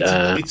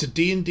a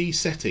D&D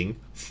setting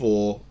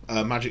for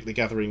Magic the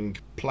Gathering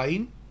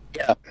plane.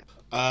 Yeah.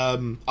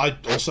 I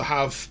also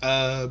have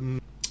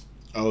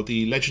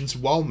the Legends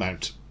of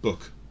Wildmount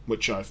book,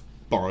 which I've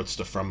borrowed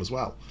stuff from as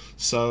well.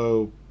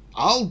 So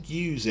I'll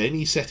use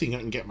any setting I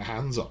can get my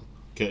hands on.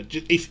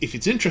 If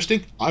it's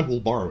interesting, I will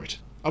borrow it.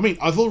 I mean,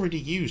 I've already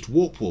used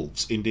Warp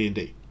Wolves in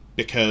D&D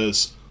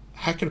because,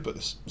 how can I put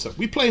this? So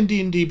we play in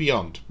D&D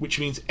Beyond, which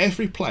means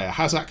every player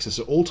has access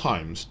at all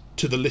times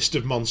to the list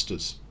of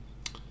monsters.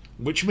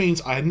 Which means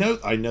I know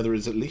there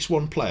is at least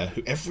one player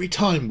who every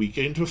time we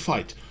get into a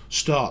fight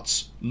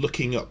starts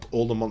looking up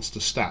all the monster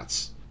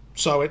stats.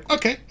 So I went,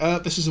 okay,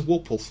 this is a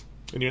Warp Wolf.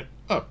 And you went,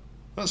 oh,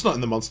 that's not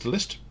in the monster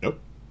list. Nope.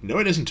 No,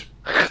 it isn't.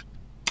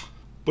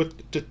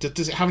 But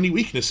does it have any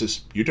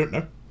weaknesses? You don't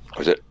know.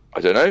 I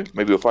don't know.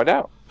 Maybe we'll find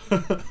out.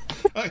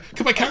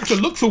 Can my character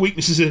look for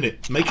weaknesses in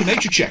it? Make a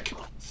nature check.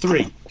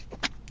 3.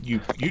 You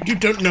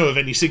don't know of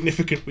any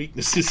significant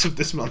weaknesses of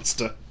this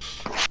monster.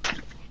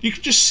 You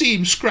could just see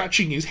him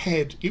scratching his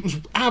head. It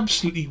was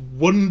absolutely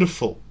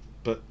wonderful.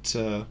 But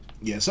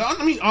yeah, so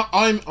I mean,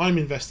 I'm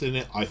invested in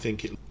it. I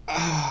think it.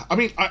 I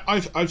mean,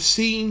 I've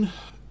seen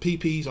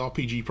PP's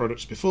RPG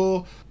products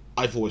before.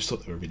 I've always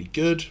thought they were really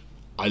good.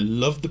 I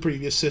loved the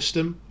previous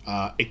system.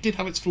 It did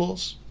have its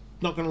flaws.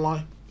 Not going to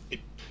lie.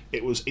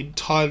 It was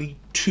entirely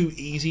too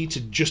easy to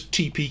just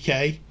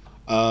TPK.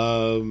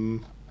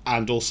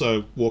 And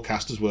also,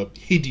 Warcasters were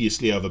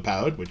hideously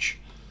overpowered, which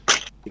I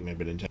think may have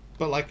been intended.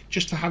 But, like,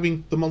 just for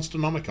having the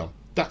Monsternomicon,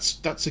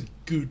 that's a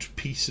good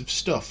piece of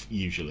stuff,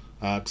 usually.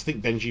 Because I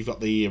think, Benji, you've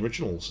got the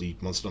originals, the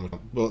Monsternomicon.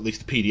 Well, at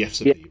least the PDFs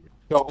of the...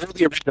 Got all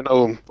the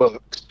original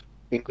books,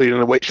 including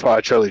the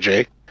Witchfire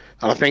trilogy.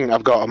 And I think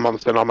I've got a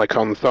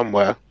Monsternomicon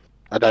somewhere.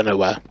 I don't know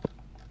where.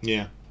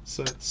 Yeah,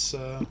 so it's...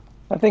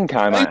 I think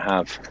I might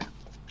have.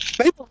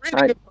 They were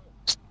really good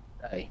books.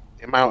 The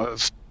amount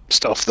of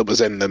stuff that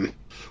was in them.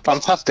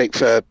 Fantastic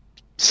for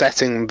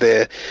setting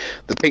the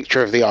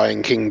picture of the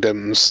Iron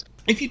Kingdoms.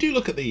 If you do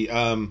look at the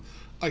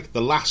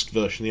the last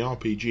version, the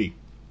RPG,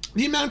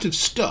 the amount of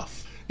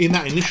stuff in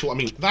that initial... I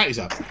mean, that is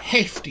a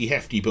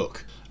hefty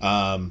book.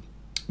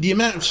 The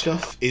amount of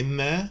stuff in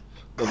there...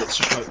 that's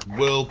just like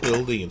world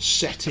building and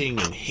setting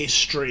and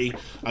history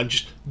and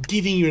just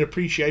giving you an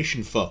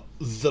appreciation for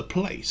the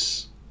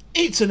place.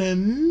 It's an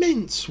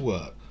immense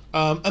work.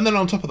 And then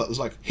on top of that, there's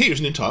like, here's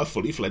an entire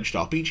fully fledged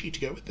RPG to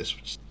go with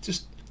this.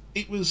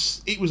 It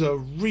was a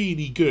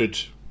really good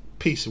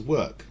piece of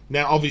work.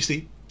 Now,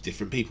 obviously,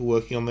 different people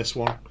working on this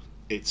one.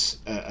 It's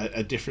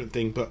a different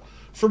thing, but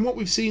from what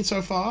we've seen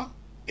so far,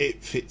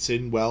 it fits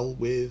in well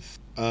with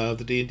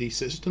the D&D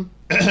system.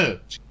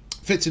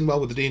 Fits in well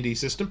with the D&D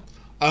system.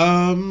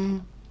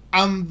 And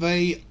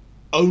they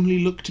only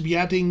look to be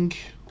adding,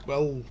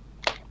 well,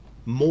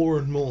 more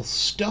and more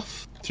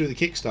stuff through the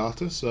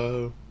Kickstarter,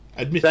 so...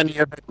 Is any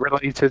of it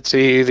related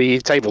to the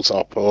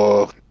tabletop,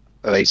 or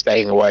are they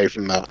staying away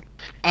from that?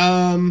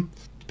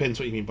 Depends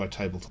what you mean by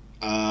tabletop.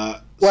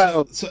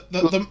 So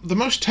the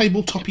most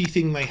tabletop-y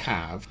thing they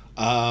have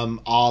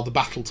are the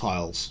battle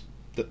tiles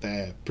that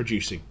they're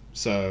producing.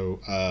 So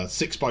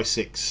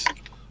 6x6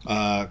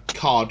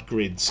 card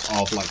grids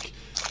of, like,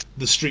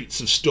 the streets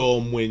of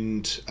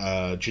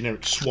Stormwind,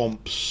 generic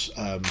swamps,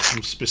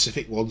 some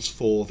specific ones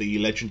for the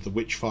Legend of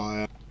the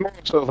Witchfire.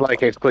 Sort of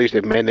like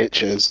exclusive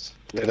miniatures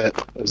with it,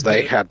 as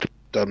they had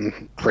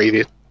done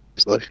previously.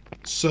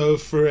 So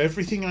for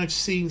everything I've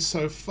seen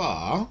so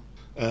far,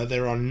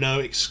 there are no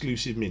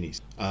exclusive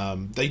minis.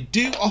 They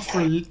do offer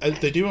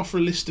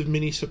a list of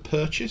minis for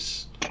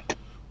purchase,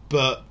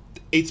 but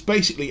it's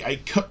basically a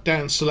cut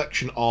down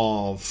selection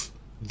of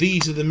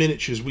these are the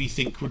miniatures we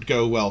think would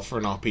go well for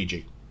an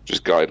RPG.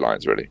 Just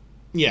guidelines, really.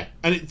 Yeah,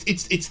 and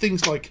it's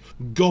things like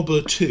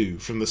Gobber 2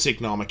 from the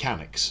Signar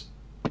Mechanics.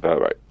 Oh,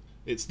 right.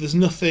 There's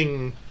no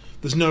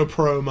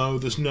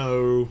promo, there's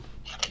no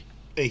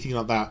anything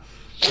like that.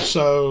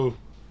 So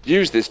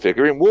Use this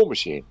figure in War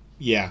Machine.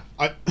 yeah,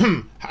 how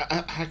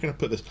can I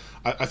put this?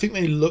 I think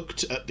they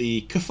looked at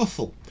the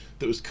kerfuffle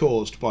that was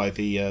caused by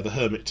the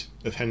Hermit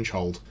of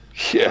Henchhold,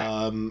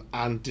 Yeah.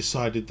 and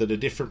decided that a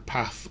different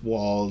path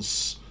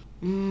was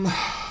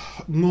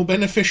more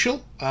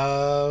beneficial.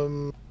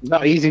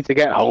 Not easy to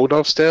get hold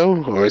of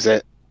still, or is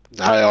it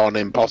nigh on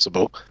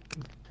impossible?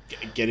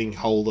 Getting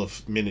hold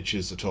of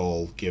miniatures at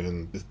all,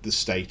 given the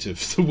state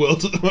of the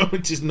world at the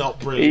moment, is not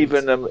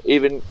brilliant.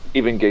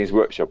 Even Games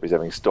Workshop is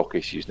having stock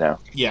issues now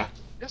Yeah,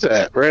 Is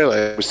it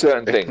really? with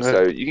certain things.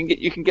 So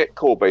you can get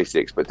core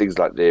basics, but things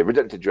like the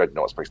Redempted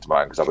Dreadnought springs to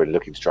mind because I've been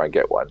looking to try and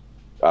get one.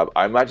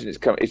 I imagine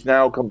it's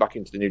now come back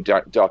into the new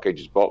Dark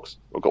Ages box.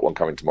 I've got one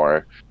coming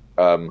tomorrow.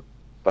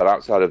 But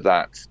outside of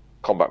that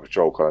Combat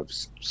Patrol kind of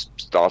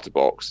starter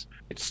box,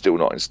 it's still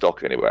not in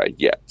stock anywhere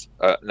yet.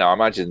 Now, I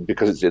imagine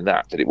because it's in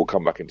that it will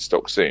come back into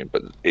stock soon,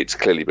 but it's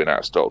clearly been out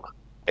of stock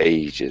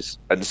ages.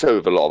 And so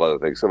have a lot of other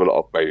things. So have a lot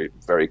of very,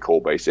 very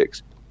core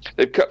basics.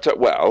 They've kept up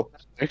well,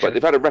 but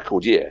they've had a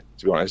record year,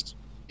 to be honest.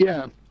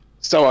 Yeah.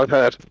 So I've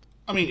heard.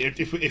 I mean,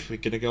 if we're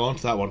going to go on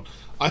to that one,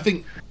 I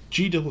think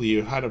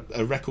GW had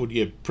a record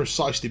year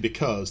precisely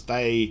because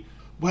they're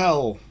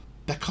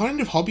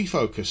kind of hobby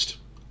focused,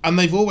 and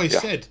they've always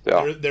said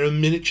they're a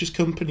miniatures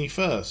company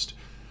first.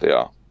 They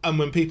are. And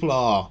when people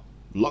are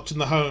locked in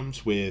their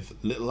homes with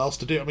little else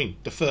to do, I mean,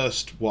 the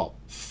first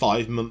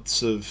 5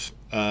 months of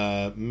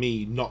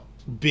me not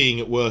being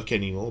at work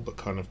anymore, but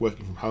kind of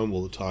working from home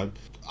all the time,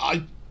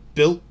 I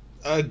built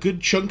a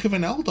good chunk of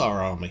an Eldar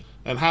army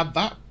and had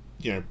that,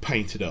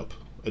 painted up.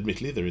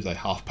 Admittedly, there is a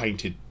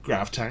half-painted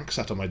grav tank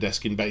sat on my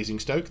desk in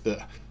Basingstoke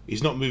that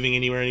is not moving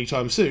anywhere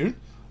anytime soon.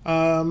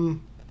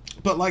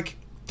 But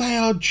they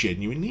are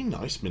genuinely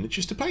nice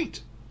miniatures to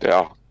paint. They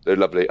are. They're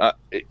lovely.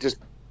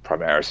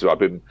 Primaris. So I've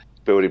been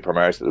building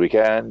Primaris at the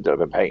weekend. I've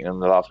been painting them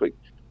the last week.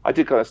 I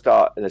did kind of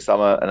start in the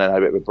summer and then had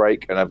a bit of a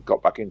break, and I've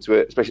got back into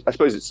it. Especially, I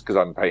suppose it's because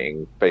I'm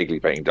vaguely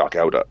painting Dark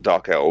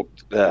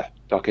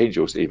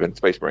Angels, even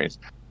Space Marines,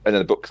 and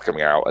then the book's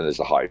coming out, and there's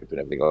a hype and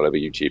everything all over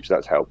YouTube, so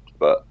that's helped.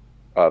 But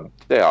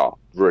they are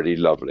really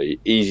lovely,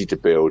 easy to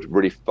build,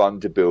 really fun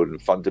to build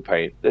and fun to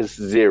paint. There's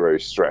zero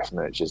stress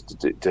miniatures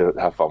to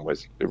have fun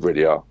with. They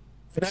really are.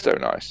 So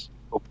nice.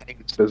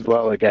 Paints as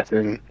well are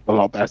getting a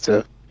lot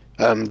better.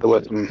 There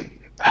was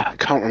I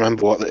can't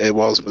remember what it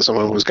was, but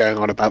someone was going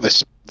on about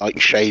this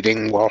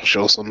shading wash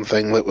or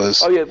something that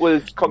was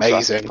it's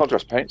amazing.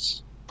 Contrast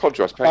paints.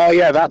 Oh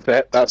yeah, that's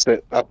it. That's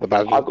the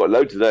bad one. I've got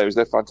loads of those.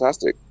 They're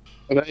fantastic.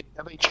 Are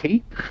they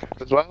cheap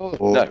as well?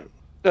 Or? No,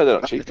 they're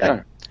not cheap. Okay.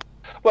 No.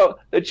 Well,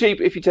 they're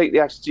cheap if you take the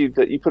attitude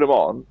that you put them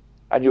on,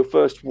 and your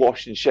first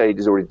wash and shade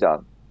is already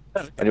done,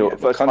 and your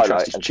first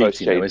contrast is highlight and first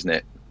cheating, shade, though, isn't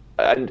it?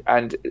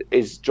 And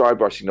is dry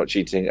brushing not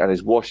cheating, and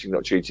is washing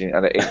not cheating,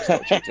 and ink's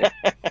not cheating.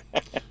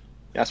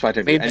 That's why I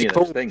don't do any of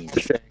those things.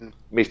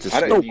 I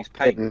don't use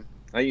paint.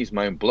 I use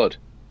my own blood.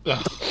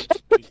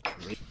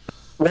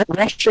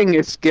 Washing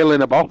is skill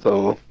in a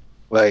bottle.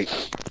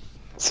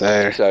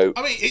 So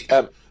I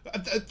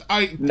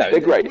mean, they're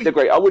great. They're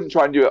great. I wouldn't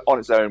try and do it on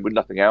its own with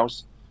nothing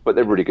else, but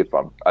they're really good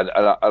fun, and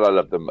I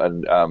love them.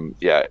 And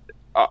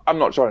I'm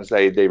not trying to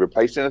say they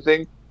replace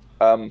anything,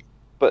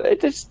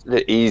 but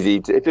they're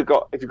easy. If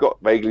you've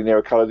got vaguely near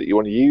a colour that you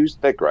want to use,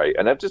 they're great,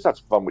 and they've just had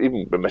fun.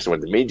 Even messing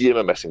with the medium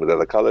and messing with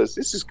other colours,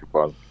 it's just good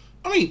fun.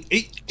 I mean,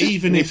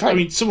 even if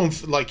someone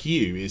like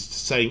you is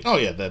saying, "Oh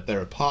yeah,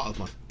 they're a part of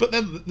my," but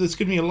then there's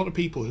going to be a lot of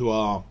people who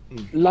are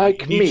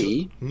like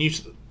new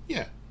to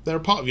they're a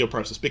part of your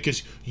process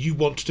because you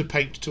want to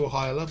paint to a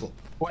higher level.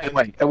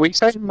 Wait, are we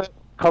saying that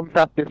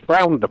contrast is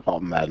frowned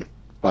upon then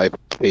by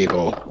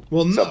people?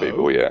 Well, no. Some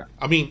people, yeah.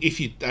 I mean, if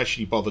you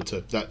actually bother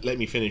to let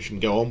me finish and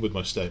go on with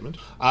my statement.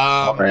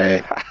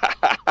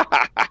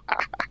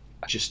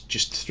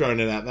 Just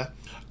throwing it out there.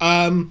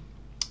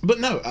 But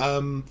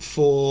no,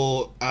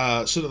 for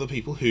some of the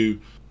people who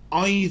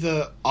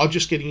either are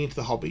just getting into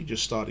the hobby,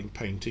 just starting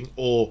painting,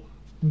 or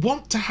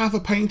want to have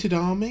a painted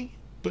army,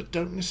 but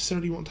don't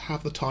necessarily want to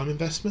have the time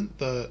investment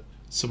that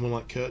someone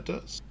like Kurt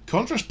does.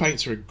 Contrast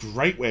paints are a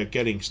great way of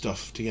getting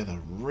stuff together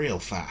real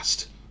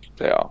fast.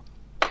 They are.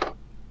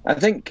 I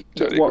think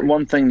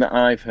one thing that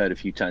I've heard a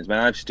few times,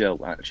 I've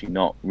still actually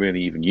not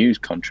really even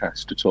used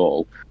contrast at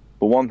all,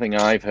 but one thing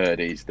I've heard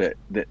is that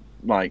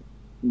like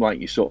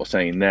you're sort of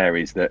saying there,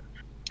 is that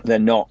they're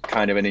not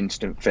kind of an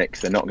instant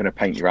fix. They're not going to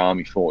paint your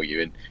army for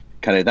you, and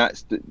kind of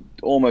that's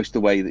almost the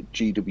way that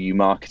GW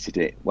marketed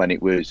it when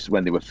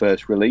they were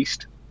first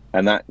released,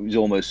 and that was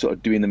almost sort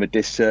of doing them a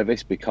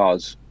disservice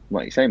because,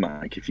 like you say,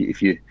 Mike, if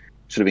you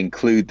sort of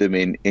include them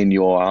in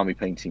your army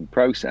painting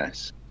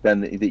process, then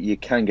that you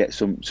can get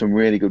some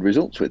really good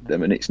results with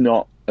them, and it's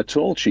not at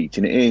all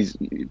cheating. It is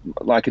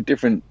like a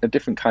different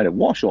kind of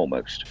wash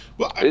almost.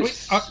 Well,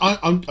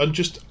 I'm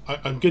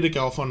going to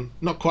go off on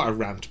not quite a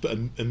rant, but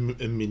a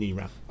mini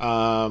rant.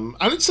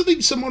 And it's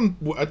something someone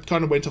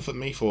kind of went off at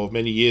me for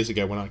many years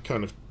ago when I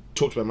kind of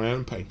talked about my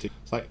own painting.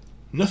 It's like,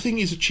 nothing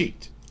is a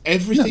cheat.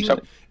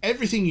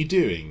 Everything you're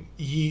doing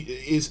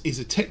is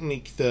a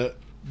technique that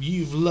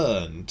you've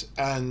learned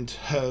and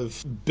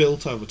have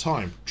built over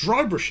time.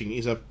 Dry brushing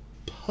is a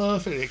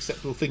perfectly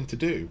acceptable thing to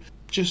do.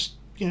 Just,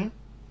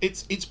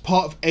 it's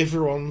part of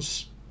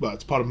everyone's, well,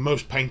 it's part of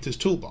most painters'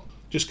 toolbox.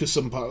 Just because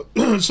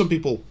some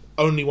people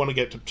only want to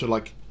get to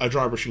like a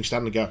dry brushing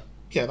stand and go,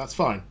 yeah, that's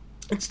fine.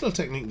 It's still a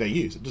technique they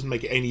use. It doesn't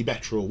make it any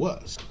better or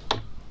worse.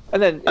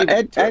 And then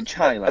edge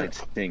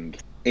highlighting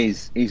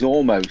is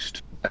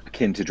almost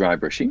akin to dry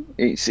brushing.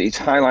 It's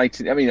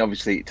highlighted. I mean,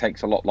 obviously, it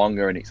takes a lot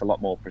longer and it's a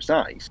lot more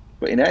precise.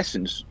 But in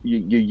essence,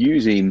 you're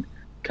using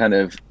kind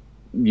of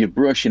your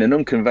brush in an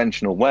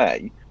unconventional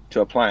way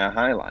to apply a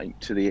highlight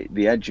to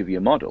the edge of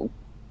your model.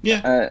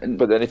 Yeah.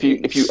 But then if you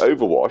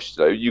overwash,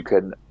 though, you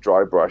can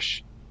dry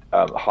brush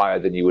higher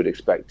than you would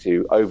expect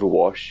to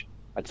overwash,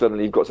 and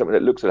suddenly you've got something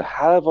that looks a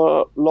hell of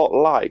a lot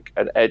like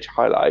an edge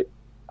highlight,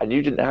 and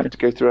you didn't have to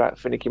go through that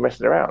finicky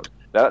messing around.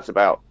 Now that's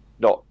about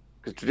not,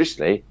 because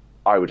traditionally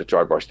I would have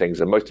dry brushed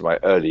things, and most of my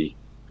early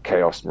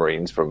Chaos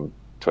Marines from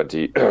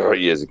 20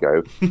 years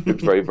ago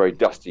looked very, very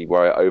dusty,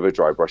 where I over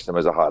dry brushed them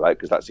as a highlight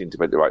because that seemed to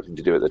be the right thing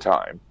to do at the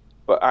time.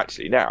 But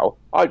actually now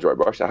I dry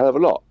brush a hell of a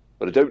lot,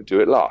 but I don't do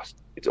it last.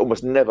 It's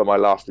almost never my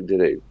last thing to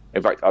do.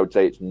 In fact, I would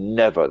say it's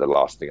never the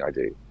last thing I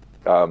do.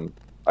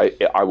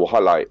 I will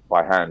highlight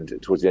by hand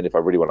towards the end if I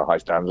really want a high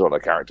standard on a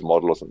character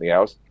model or something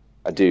else.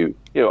 I do,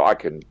 I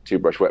can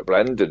two-brush wet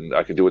blend, and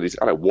I can do all these.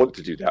 I don't want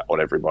to do that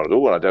on every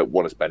model, and I don't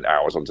want to spend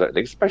hours on certain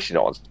things, especially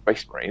not on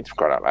Space Marines, for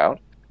crying out loud.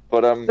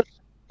 But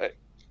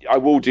I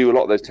will do a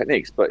lot of those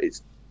techniques, but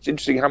it's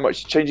interesting how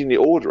much changing the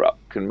order up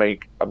can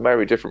make a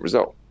very different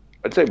result.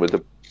 And same with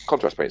the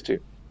contrast paints too.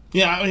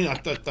 Yeah, I mean, I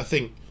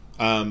think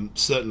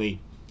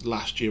certainly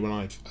last year when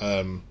I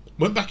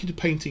went back into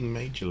painting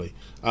majorly,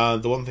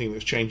 the one thing that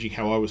was changing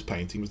how I was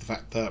painting was the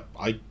fact that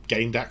I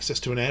gained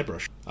access to an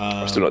airbrush.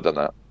 I've still not done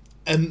that.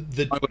 And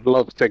I would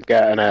love to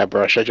get an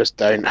airbrush. I just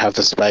don't have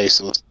the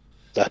space or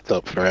set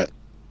up for it.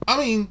 I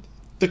mean,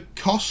 the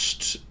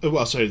cost,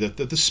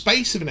 the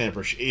space of an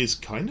airbrush is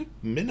kind of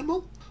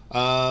minimal.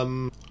 I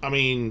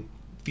mean,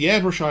 the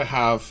airbrush I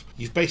have,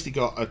 you've basically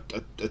got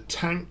a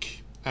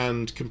tank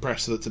and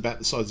compressor that's about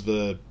the size of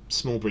a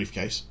small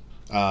briefcase.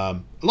 A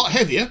lot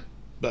heavier,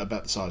 but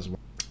about the size of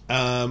one.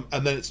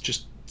 And then it's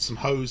just some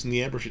hose and the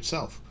airbrush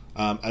itself,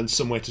 and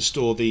somewhere to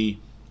store the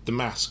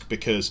mask,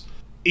 because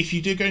if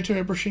you do go into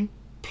airbrushing,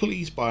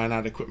 please buy an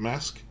adequate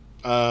mask.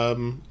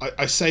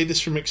 I say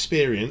this from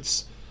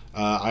experience.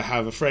 I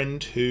have a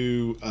friend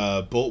who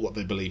bought what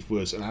they believe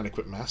was an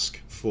adequate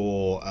mask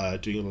for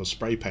doing a lot of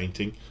spray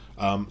painting.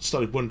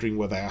 Started wondering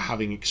whether they were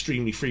having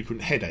extremely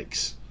frequent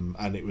headaches,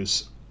 and it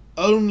was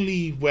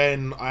only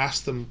when I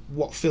asked them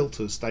what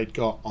filters they'd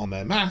got on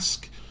their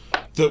mask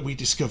that we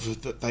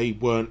discovered that they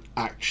weren't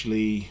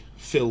actually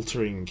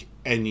filtering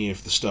any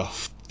of the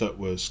stuff that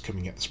was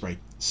coming at the spray.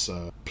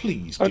 So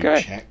please do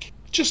check.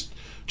 Just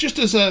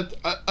as a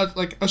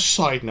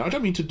side note. I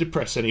don't mean to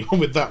depress anyone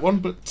with that one,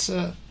 but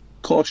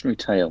cautionary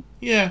tale.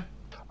 Yeah.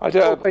 I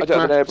don't have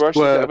an airbrush.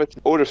 I don't have an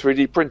order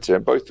 3D printer,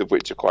 both of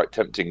which are quite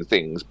tempting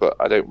things. But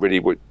I don't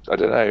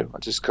know. I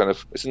just kind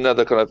of, it's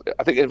another kind of,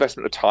 I think,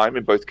 investment of time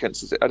in both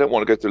cases. I don't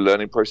want to go through the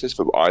learning process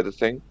for either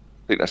thing.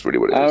 I think that's really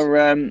what it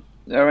is.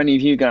 Are any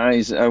of you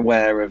guys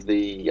aware of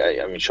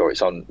I'm sure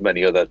it's on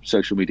many other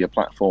social media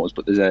platforms,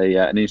 but there's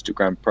an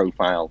Instagram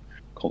profile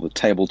called the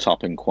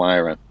Tabletop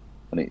Inquirer,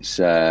 and it's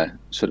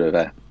sort of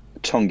a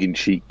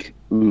tongue-in-cheek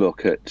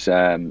look at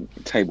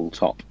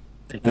tabletop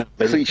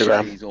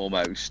cliches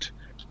almost.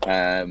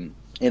 And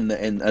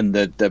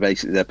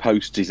basically their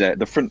post is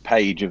the front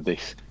page of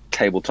this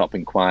Tabletop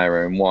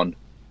Inquirer, and one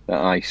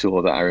that I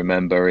saw that I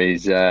remember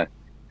is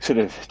sort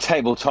of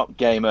tabletop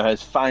gamer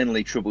has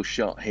finally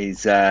troubleshot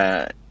his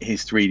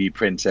 3D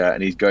printer,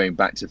 and he's going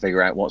back to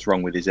figure out what's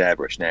wrong with his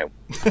airbrush now.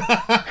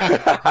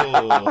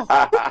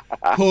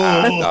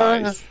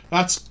 Nice.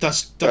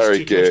 That's very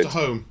too good. close to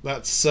home.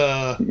 That's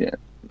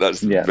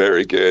That's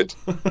very good.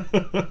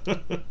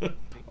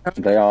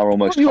 They are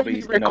almost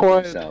hobbies in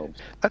themselves.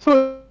 I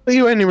thought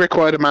you only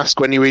required a mask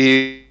when you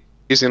were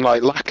using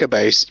like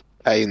lacquer-based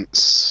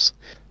paints,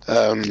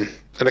 and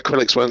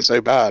acrylics weren't so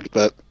bad,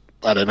 but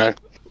I don't know.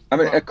 I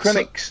mean,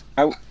 acrylics.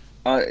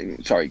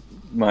 Sorry,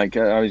 Mike.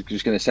 I was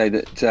just going to say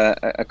that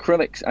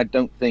acrylics, I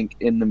don't think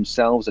in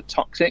themselves are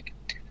toxic,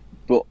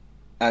 but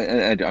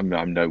I'm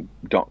no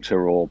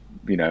doctor or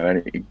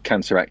any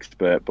cancer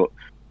expert, but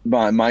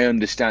my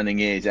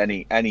understanding is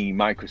any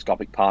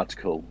microscopic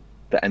particle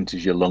that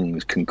enters your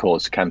lungs can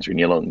cause cancer in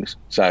your lungs.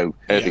 So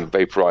anything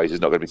vaporized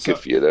is not going to be good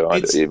for you, though,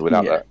 even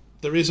without that.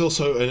 There is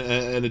also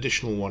an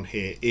additional one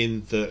here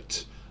in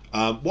that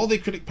while the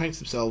acrylic paints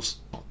themselves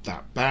not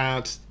that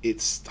bad,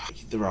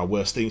 there are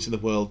worse things in the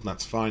world, and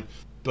that's fine.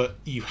 but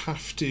you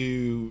have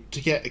to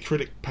get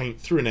acrylic paint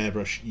through an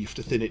airbrush, you have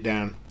to thin it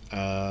down.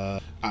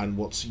 And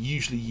what's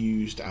usually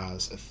used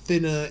as a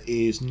thinner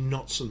is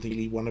not something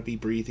you want to be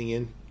breathing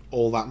in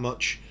all that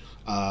much.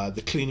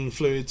 The cleaning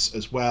fluids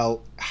as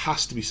well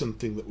has to be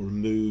something that will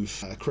remove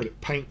acrylic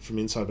paint from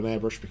inside an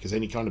airbrush, because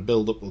any kind of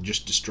build-up will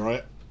just destroy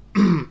it.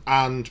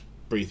 And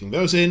breathing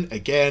those in,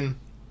 again,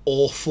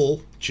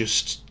 awful,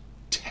 just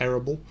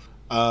terrible.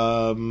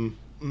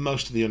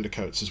 Most of the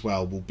undercoats as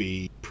well will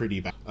be pretty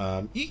bad.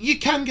 You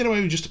can get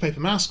away with just a paper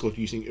mask or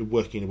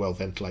working in a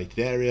well-ventilated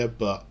area,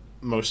 but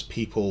most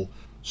people,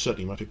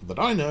 certainly most people that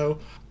I know,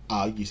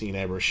 are using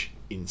an airbrush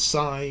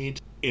inside,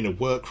 in a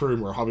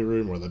workroom or a hobby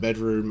room or the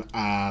bedroom,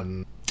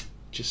 and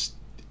just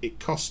it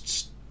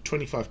costs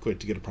 25 quid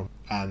to get a proper,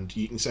 and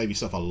you can save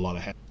yourself a lot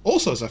of head.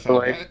 Also, as I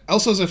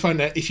found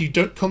out, if you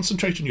don't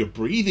concentrate on your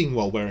breathing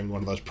while wearing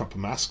one of those proper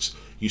masks,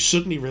 you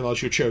suddenly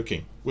realise you're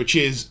choking, which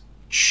is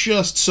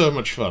just so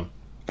much fun.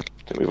 I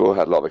think we've all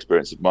had a lot of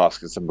experience with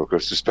masks in some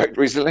respect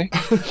recently.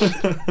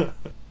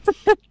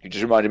 You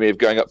just reminded me of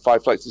going up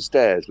 5 flights of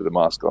stairs with a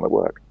mask on at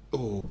work.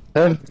 Oh,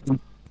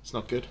 it's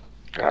not good.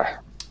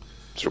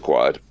 It's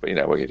required, but you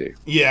know what you do.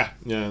 Yeah,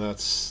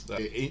 that's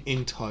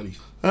entirely.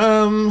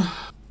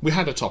 We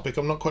had a topic.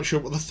 I'm not quite sure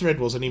what the thread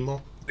was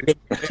anymore.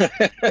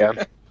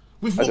 Yeah.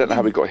 I don't know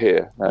how we got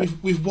here. No.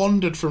 We've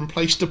wandered from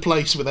place to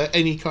place without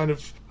any kind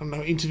of, I don't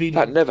know, intervening.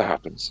 That never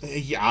happens.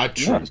 Yeah,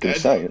 true. I was going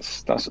to say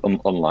that's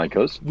unlike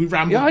us. We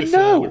rambled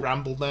before. We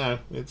rambled now.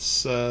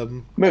 It's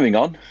moving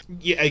on.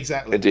 Yeah,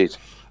 exactly. Indeed.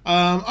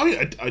 I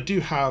mean, I do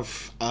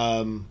have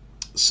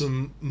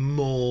some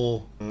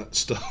more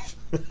stuff.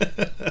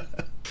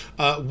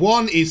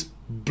 One is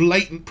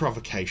blatant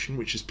provocation,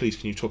 which is, please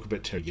can you talk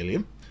about Terry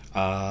Gilliam?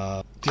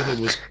 The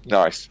other was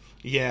nice.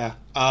 Yeah.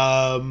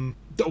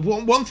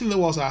 One thing that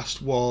was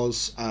asked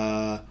was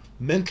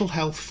mental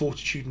health,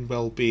 fortitude, and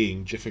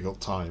well-being, difficult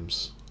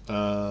times.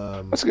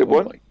 That's a good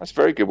one. That's a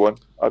very good one.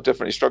 I've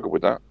definitely struggled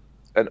with that,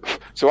 and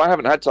so I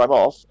haven't had time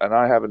off, and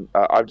I haven't.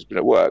 I've just been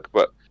at work,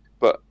 but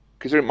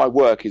considering my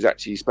work is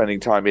actually spending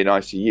time in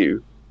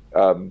ICU,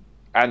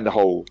 and the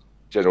whole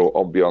general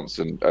ambience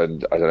and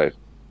I don't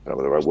know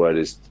what the right word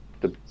is,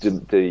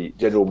 the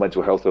general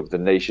mental health of the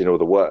nation or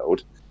the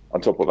world,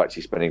 on top of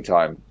actually spending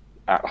time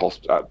at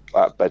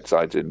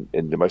bedsides in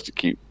the most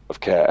acute of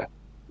care.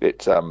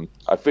 I'm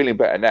feeling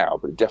better now,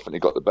 but it definitely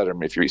got the better of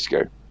me a few weeks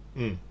ago.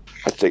 I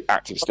had to take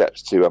active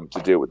steps to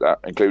deal with that,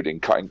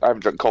 including cutting. I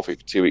haven't drunk coffee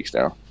for 2 weeks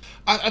now.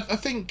 I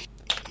think,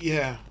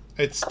 yeah,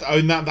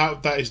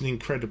 that is an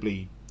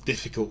incredibly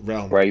difficult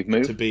realm brave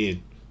move to be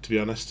in, to be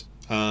honest.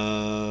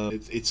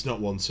 It's not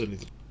one certainly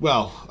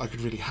I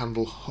could really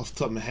handle off the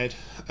top of my head.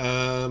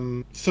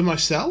 For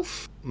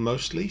myself,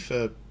 mostly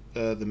for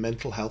the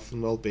mental health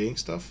and well-being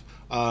stuff,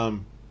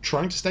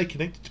 trying to stay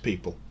connected to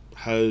people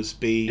has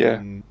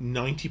been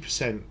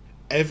 90%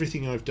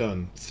 everything I've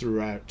done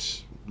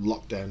throughout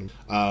lockdown.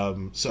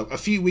 So a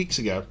few weeks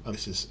ago, and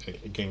this is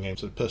again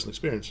sort of personal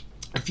experience,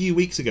 a few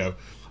weeks ago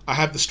I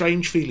had the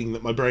strange feeling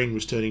that my brain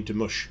was turning to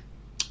mush.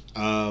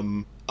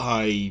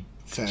 I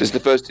found... Is the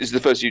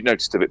first you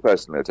noticed of it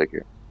personally, I take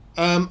it?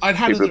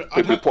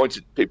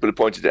 People have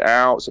pointed it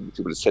out. Some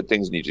people have said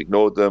things and you've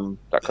ignored them.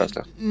 That kind of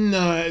stuff.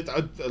 No,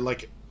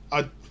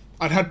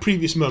 I'd had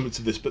previous moments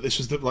of this, but this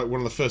was one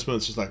of the first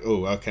moments. Was like,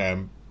 oh, okay,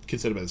 I'm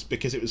concerned about this,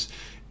 because it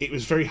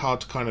was very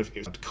hard to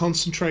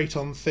concentrate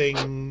on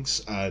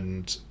things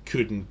and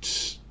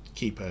couldn't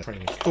keep a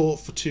train of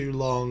thought for too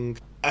long,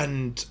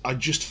 and I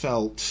just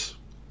felt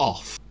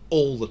off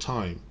all the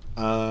time.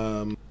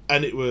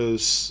 And it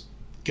was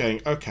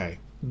going, okay,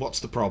 what's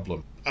the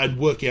problem? And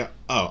working out,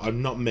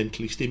 I'm not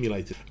mentally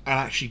stimulated. And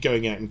actually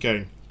going out and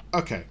going,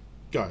 okay,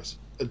 guys,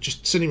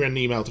 just sending around an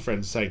email to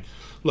friends saying,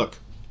 look,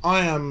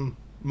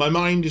 my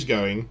mind is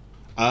going,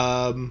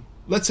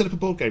 let's set up a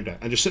board game day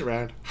and just sit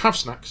around, have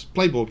snacks,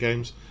 play board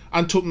games,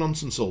 and talk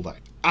nonsense all day.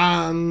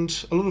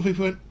 And a lot of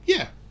people went,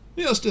 yeah,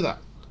 let's do that.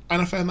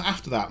 And I found that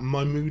after that,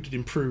 my mood had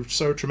improved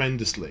so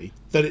tremendously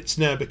that it's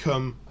now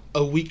become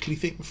a weekly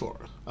thing for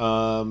us.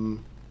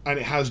 And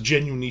it has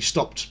genuinely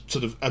stopped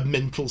sort of a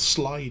mental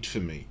slide for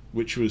me,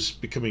 which was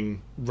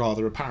becoming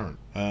rather apparent.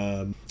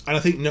 And I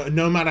think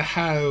no matter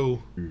how...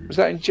 Was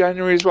that in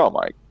January as well,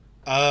 Mike?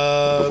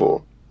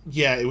 Before?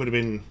 Yeah, it would have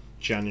been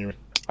January.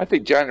 I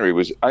think January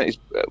was...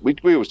 we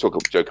always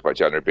joke about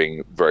January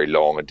being very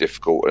long and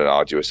difficult and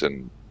arduous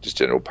and just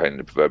general pain in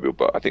the proverbial,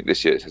 but I think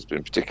this year it has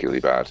been particularly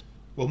bad.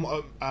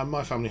 Well,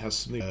 my family has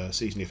something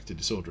seasonally affected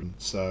disorder,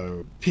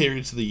 so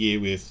periods of the year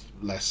with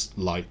less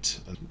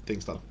light and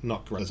things like that,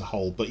 not great as a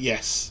whole. But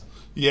yes,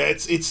 yeah,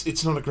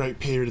 it's not a great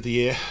period of the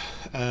year.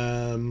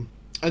 And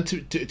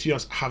to be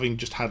honest, having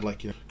just had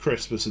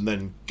Christmas and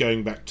then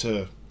going back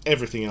to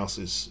everything else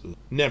is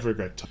never a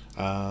great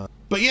time.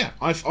 But yeah,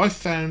 I've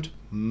found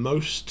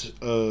most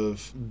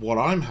of what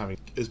I'm having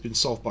has been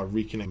solved by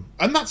reconnecting,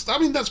 and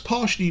that's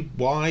partially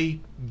why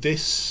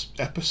this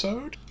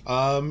episode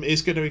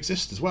is going to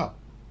exist as well,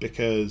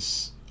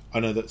 because I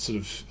know that sort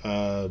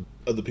of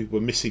other people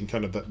were missing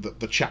kind of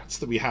the chats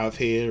that we have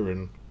here,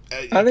 and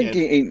I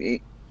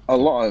think a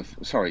lot of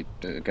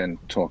again,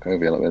 talk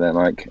over you a little bit there,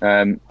 Mike.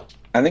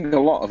 I think a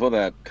lot of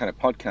other kind of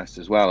podcasts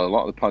as well. A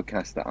lot of the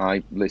podcasts that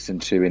I listen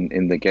to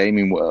in the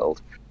gaming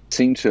world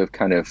seem to have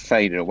kind of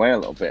faded away a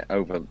little bit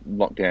over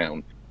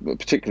lockdown,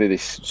 particularly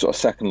this sort of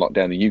second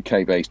lockdown, the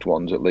UK-based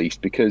ones at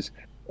least, because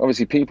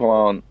obviously people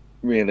aren't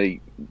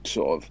really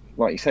sort of,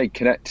 like you say,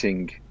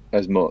 connecting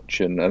as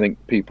much. And I think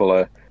people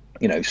are,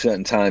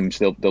 certain times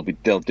they'll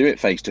do it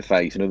face to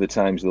face, and other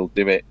times they'll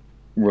do it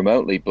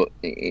remotely. But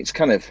it's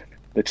kind of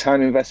the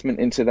time investment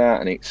into that,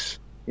 and it's,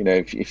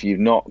 if you've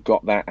not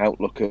got that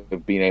outlook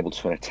of being able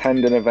to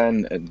attend an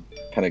event and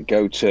kind of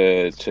go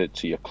to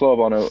your club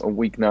on a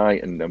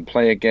weeknight and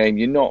play a game,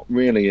 you're not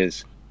really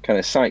as kind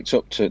of psyched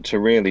up to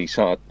really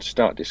start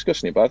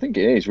discussing it. But I think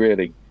it is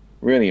really,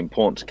 really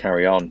important to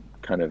carry on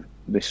kind of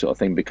this sort of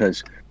thing,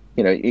 because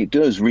it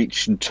does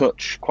reach and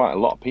touch quite a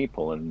lot of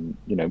people, and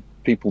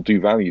people do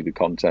value the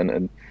content.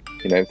 And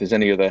if there's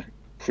any other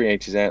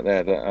creators out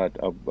there that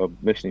are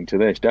listening to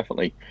this,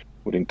 definitely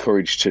would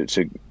encourage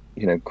to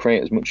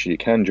create as much as you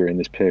can during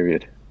this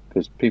period,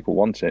 because people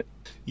want it.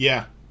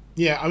 Yeah.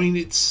 I mean,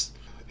 it's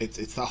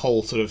that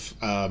whole sort of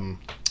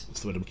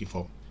what's the word I'm looking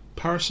for?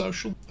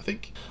 Parasocial, I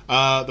think.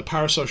 The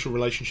parasocial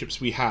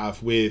relationships we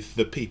have with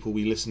the people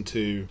we listen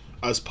to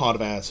as part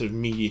of our sort of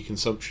media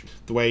consumption.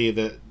 The way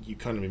that you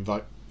kind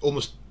of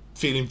almost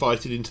feel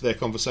invited into their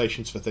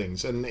conversations for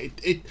things. And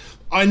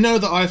I know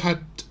that I've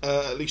had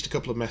at least a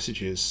couple of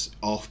messages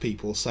of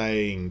people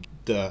saying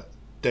that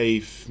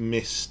they've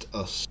missed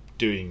us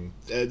doing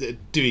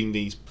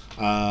these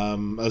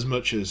as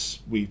much as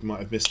we might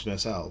have missed them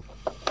ourselves.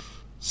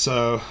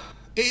 So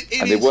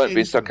they weren't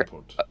being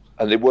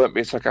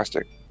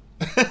sarcastic.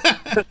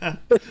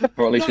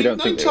 Or at least we don't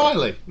not think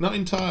entirely. Not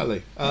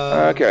entirely.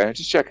 Okay,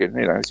 just checking.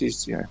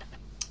 It's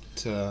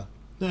no,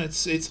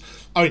 it's.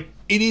 I mean,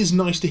 it is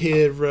nice to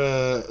hear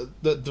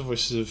the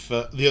voices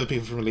of the other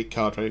people from Elite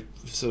Cadre.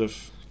 Sort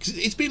of, because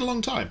it's been a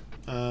long time.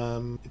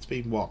 It's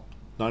been what,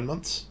 9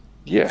 months?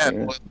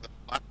 Yeah.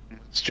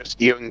 It's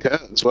just you and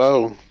Kurt as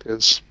well,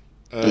 because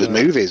it was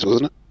movies,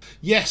 wasn't it?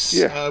 Yes.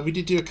 Yeah. We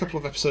did do a couple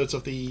of episodes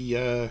of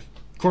the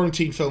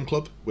Quarantine Film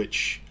Club,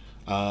 which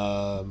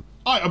I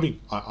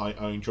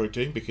enjoyed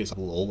doing, because I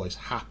will always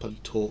happily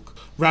talk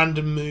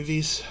random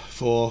movies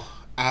for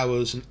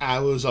hours and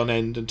hours on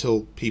end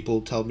until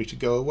people tell me to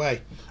go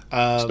away.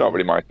 It's not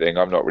really my thing.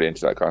 I'm not really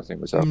into that kind of thing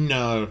myself.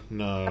 No.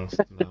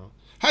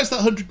 How's that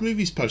 100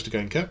 movies poster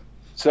going, Kurt?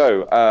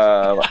 So,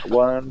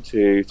 1,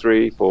 2,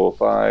 3, 4,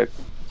 5,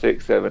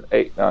 6, 7,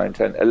 8, 9,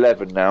 10,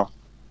 11 now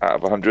out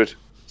of 100.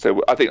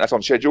 So I think that's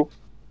on schedule.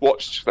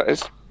 Watched, that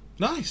is.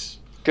 Nice.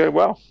 Going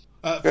well.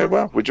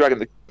 We're dragging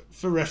the...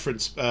 For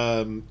reference,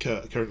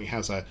 Kurt currently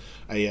has a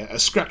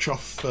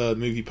scratch-off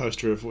movie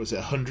poster of,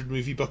 100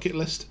 movie bucket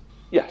list?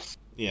 Yes.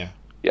 Yeah.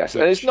 Yes,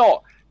 and it's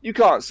not... You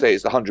can't say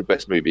it's the 100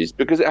 best movies,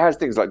 because it has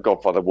things like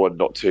Godfather 1,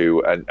 not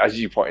 2, and as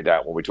you pointed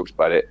out when we talked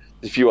about it,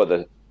 there's a few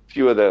other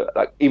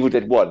like Evil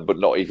Dead 1, but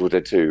not Evil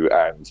Dead 2,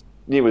 and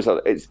numerous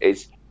other...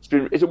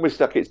 It's almost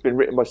like it's been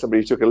written by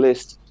somebody who took a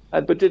list,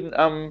 but didn't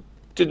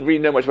really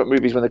know much about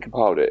movies when they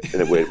compiled it,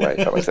 in a weird way, if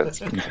that makes sense.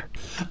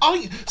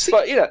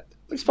 But,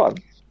 it's fun.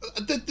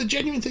 The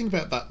genuine thing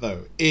about that,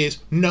 though, is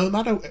no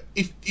matter...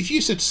 If you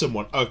said to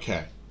someone,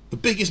 okay, the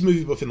biggest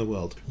movie buff in the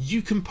world,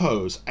 you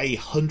compose a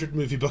 100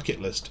 movie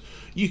bucket list,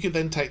 you could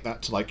then take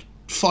that to, like,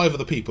 5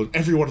 other people, and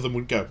every one of them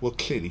would go, well,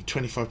 clearly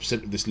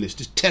 25% of this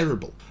list is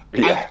terrible.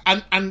 Yeah.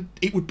 And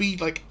it would be,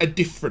 like, a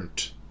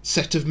different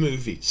set of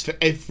movies for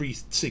every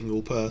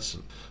single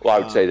person. Well, I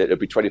would say that there'd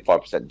be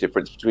 25%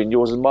 difference between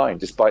yours and mine,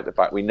 despite the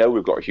fact we know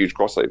we've got a huge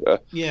crossover.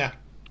 Yeah.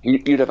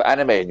 You'd have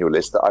anime in your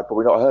list that I've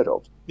probably not heard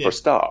of, for a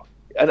start.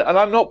 And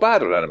I'm not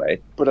bad at anime,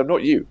 but I'm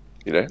not you,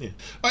 Yeah.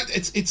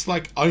 It's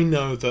like, I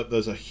know that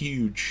there's a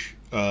huge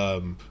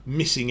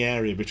missing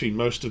area between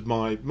most of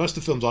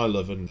the films I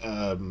love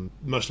and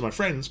most of my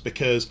friends,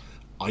 because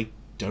I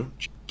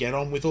don't get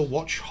on with or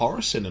watch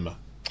horror cinema.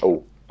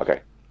 Oh,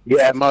 okay.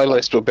 Yeah, my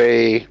list would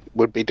be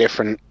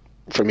different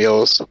from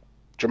yours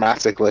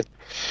dramatically.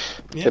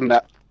 Yeah. In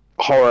that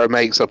horror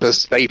makes up a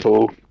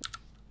staple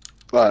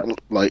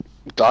like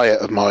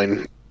diet of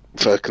mine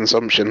for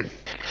consumption.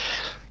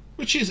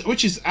 Which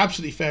is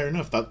absolutely fair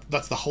enough.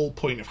 That's the whole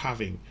point of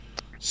having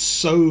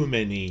so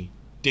many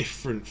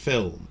different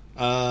films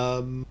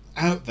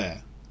out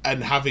there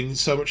and having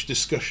so much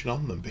discussion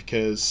on them,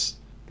 because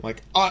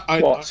like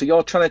so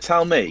you're trying to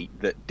tell me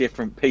that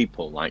different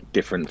people like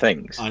different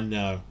things? I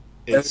know.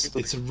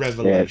 It's a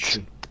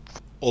revelation.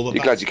 You're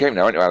glad you came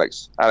now, aren't you,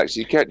 Alex? Alex,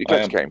 you glad you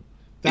came.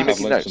 That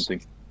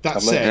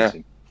I've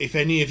said, if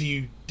any of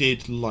you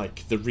did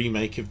like the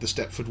remake of The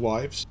Stepford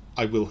Wives,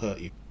 I will hurt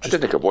you. I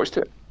don't think I've watched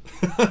it.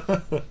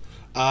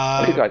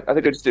 I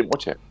think I just didn't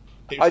watch it.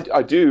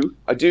 I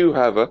do,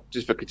 however,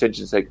 just for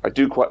contention's sake, I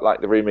do quite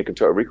like the remake of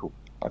Total Recall.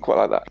 I quite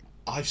like that.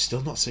 I've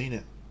still not seen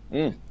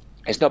it.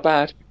 It's not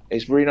bad.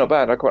 It's really not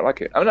bad. I quite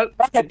like it. I'm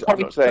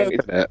not saying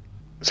it's...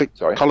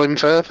 Sorry. Colin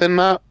Firth in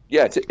that?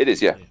 Yeah, it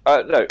is, yeah.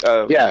 No.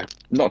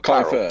 Not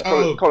Colin Firth.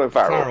 Colin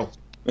Farrell.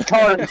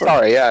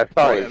 Sorry, yeah,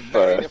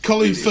 sorry.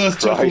 Colin Firth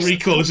Total Christ.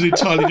 Recall is an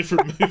entirely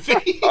different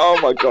movie. Oh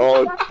my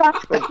god.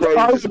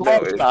 I would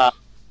watch that.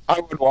 I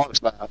would watch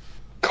that.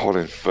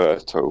 Colin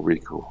Firth, Total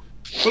Recall.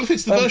 Well, if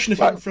it's the version of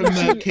him from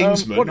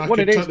Kingsman, I what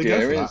could it is, totally go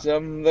dear, for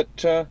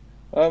that.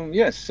 is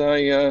yes,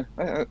 I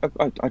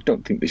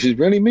don't think this is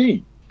really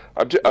me.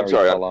 I'm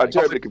sorry, I'm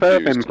terribly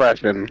First confused.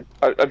 impression.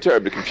 I'm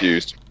terribly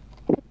confused.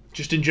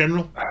 Just in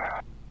general?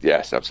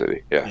 Yes,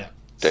 absolutely. Yeah. Yeah.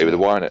 David the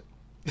Wine it.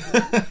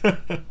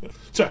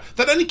 So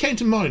that only came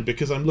to mind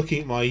because I'm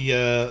looking at my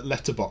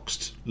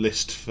letterboxed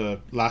list for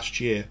last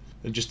year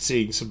and just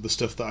seeing some of the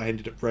stuff that I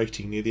ended up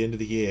rating near the end of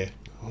the year.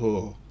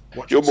 Oh,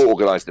 You're more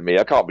organised than me.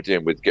 I can't be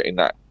doing with getting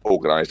that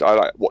organised. I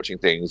like watching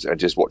things and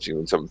just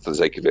watching them for the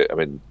sake of it. I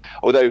mean,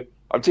 although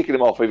I'm ticking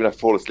them off, even if I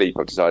fall asleep,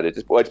 I've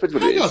decided. Well, it depends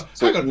what it is.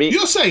 Hang on.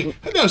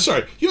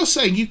 You're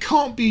saying you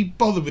can't be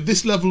bothered with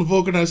this level of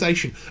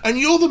organisation, and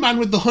you're the man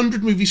with the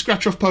 100 movie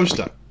scratch-off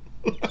poster.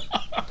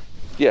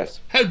 Yes.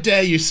 How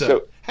dare you,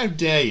 sir? How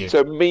dare you?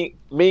 So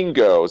Mean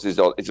Girls is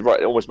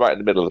right, almost right in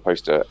the middle of the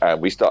poster, and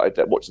we started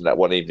watching that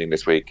one evening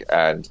this week,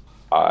 and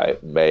I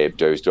may have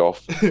dozed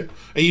off.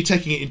 Are you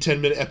taking it in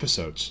 10-minute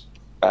episodes?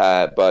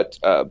 But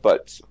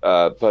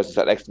the person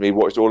sat next to me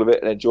watched all of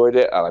it and enjoyed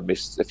it, and I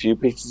missed a few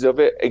pieces of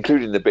it,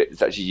 including the bit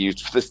that's actually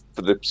used for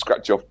the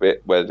scratch-off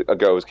bit where a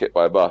girl was hit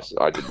by a bus.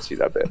 I didn't see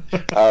that bit.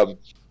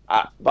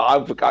 But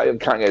I'm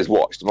counting it as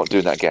watched. I'm not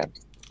doing that again.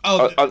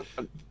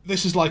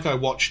 This is like I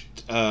watched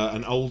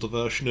an older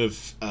version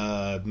of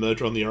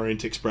Murder on the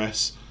Orient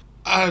Express,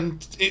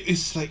 and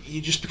it's like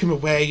you just become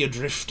aware you're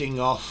drifting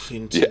off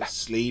into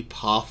sleep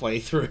halfway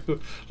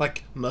through.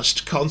 Like,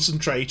 must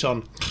concentrate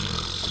on.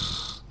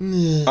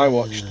 I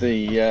watched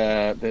the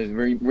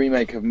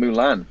remake of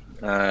Mulan,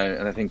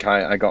 and I think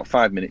I got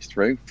 5 minutes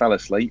through, fell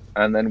asleep,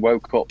 and then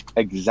woke up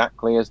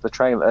exactly as the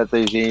trailer,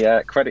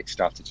 the credits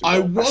started to roll. I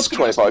was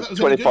going to say that was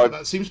really good, but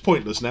that seems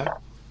pointless now.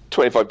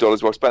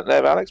 $25 well spent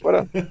there, Alex.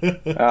 Well done.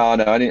 Oh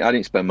no, I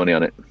didn't spend money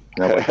on it.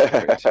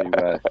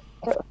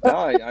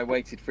 I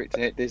waited for it to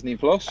hit Disney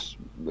Plus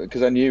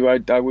because I knew I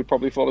would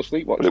probably fall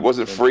asleep watching. But it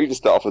wasn't free to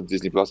start off with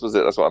Disney Plus, was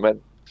it? That's what I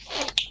meant.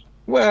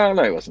 Well,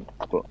 no, it wasn't.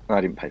 But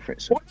I didn't pay for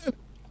it. So. One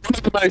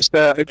of the most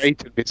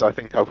animated bits I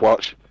think I've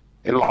watched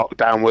in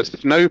lockdown was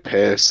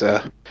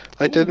Snowpiercer.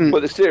 I didn't.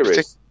 But the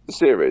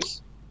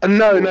series.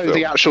 No,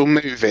 the actual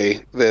movie,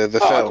 the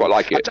film. I quite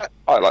like it.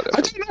 I like that.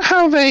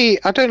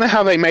 I don't know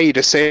how they made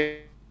a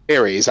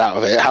series out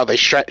of it. How they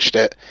stretched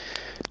it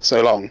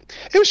so long.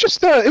 It was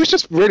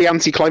just really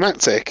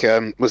anticlimactic.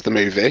 Was the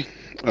movie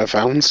I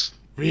found?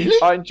 Really?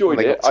 I enjoyed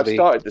it. I've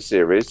started the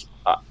series.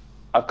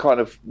 I've kind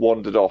of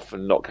wandered off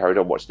and not carried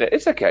on watching it.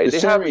 It's okay. The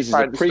series is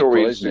a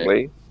prequel, isn't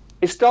it?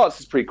 It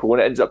starts as prequel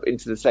and it ends up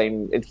into the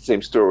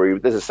same story.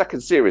 There's a second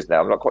series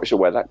now. I'm not quite sure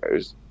where that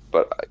goes,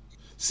 but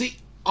see.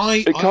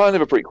 It's kind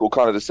of a prequel,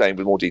 kind of the same,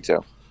 with more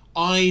detail.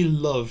 I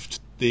loved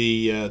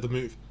the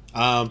movie.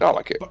 I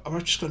like it. But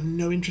I've just got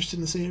no interest in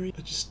the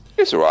series.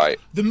 It's all right.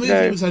 The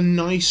movie was a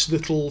nice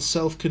little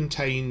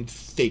self-contained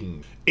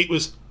thing. It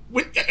was...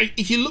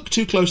 If you look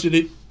too closely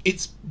at it,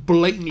 it's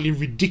blatantly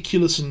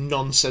ridiculous and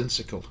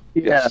nonsensical.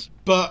 Yeah.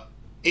 But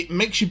it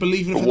makes you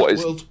believe in that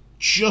world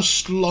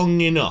just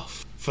long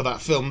enough for that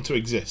film to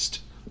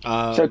exist.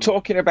 So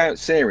talking about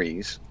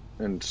series,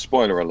 and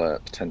spoiler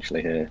alert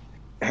potentially here,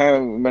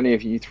 how many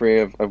of you three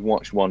have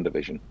watched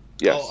WandaVision?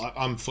 Yes. Oh,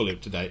 I'm fully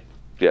up to date.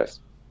 Yes.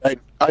 I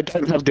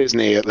don't have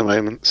Disney at the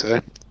moment, so.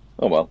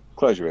 Oh well,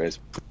 close your ears.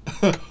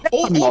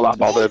 I'm not that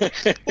bothered.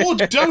 Or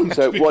don't.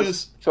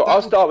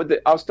 I'll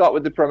start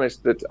with the premise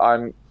that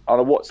I'm on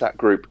a WhatsApp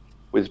group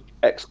with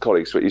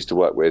ex-colleagues who I used to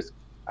work with,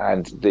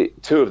 and the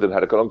two of them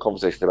had a long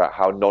conversation about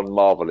how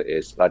non-Marvel it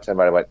is. And I turned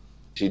around and went,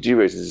 "Do you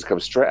realize this has come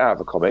straight out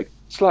of a comic,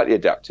 slightly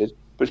adapted,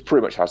 but it's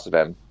pretty much House of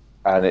M."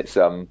 And it's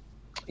and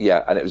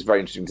it was very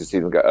interesting to see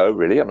them go, "Oh,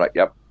 really?" I'm like,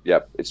 "Yep,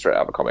 it's straight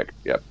out of a comic.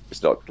 Yep,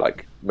 it's not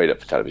like made up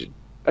for television,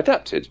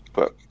 adapted,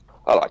 but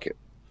I like it."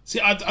 See,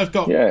 I've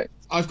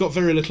got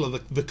very little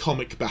of the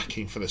comic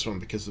backing for this one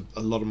because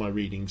a lot of my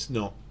readings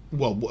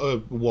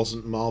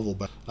wasn't Marvel,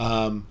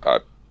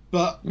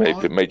 but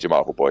major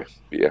Marvel boy,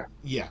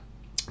 yeah,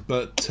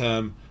 but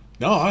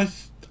no,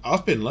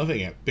 I've been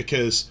loving it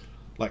because.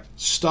 Like,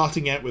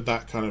 starting out with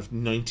that kind of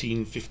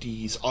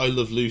 1950s I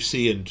Love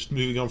Lucy and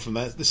moving on from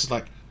there, this is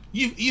like,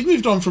 you've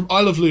moved on from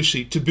I Love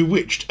Lucy to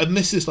Bewitched, and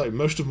this is like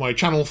most of my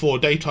Channel 4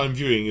 daytime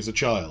viewing as a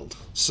child.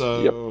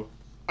 So...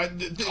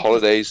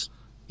 Holidays.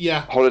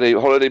 Yeah.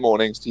 Holiday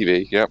mornings,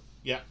 TV, yeah.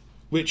 Yeah.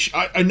 Which,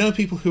 I know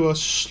people who are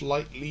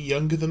slightly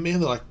younger than me,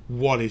 and they're like,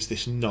 what is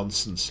this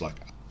nonsense? Like,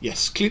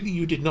 yes, clearly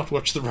you did not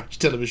watch the right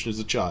television as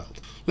a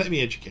child. Let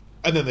me educate.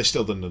 And then they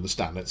still didn't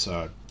understand it,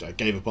 so I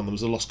gave up on them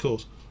as a lost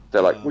cause.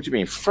 They're like, "What do you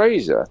mean,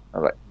 Frasier?"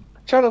 I'm like,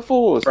 "Channel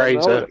 4."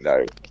 Frasier.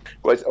 No,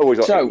 well, it's always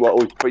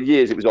on. For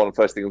years, it was on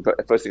first thing in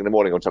the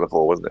morning on Channel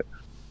 4, wasn't it?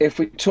 If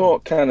we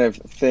talk kind of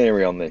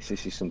theory on this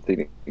is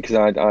something because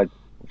I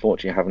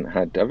unfortunately haven't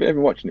had. I've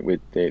been watching it with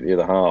the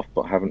other half,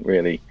 but haven't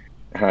really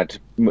had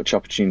much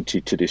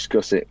opportunity to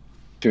discuss it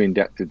too in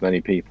depth with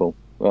many people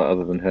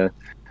other than her.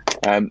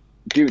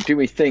 Do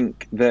we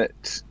think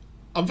that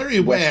I'm very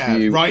aware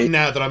Westview, right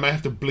now that I may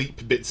have to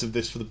bleep bits of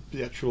this for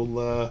the actual.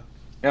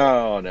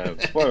 Oh no!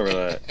 Spoiler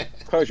alert!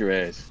 Close your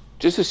ears.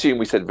 Just assume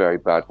we said very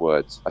bad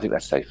words. I think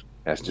that's safe.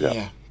 Let's do that.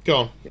 Yeah, go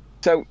on.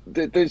 So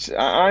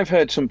I've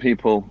heard some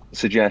people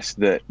suggest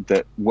that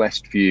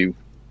Westview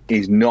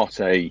is not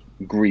a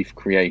grief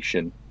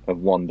creation of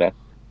Wanda,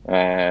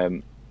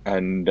 and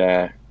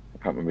I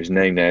can't remember his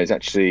name now. It's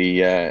actually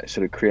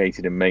sort of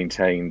created and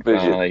maintained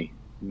Vision. by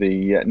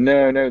the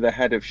the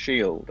head of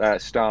Shield,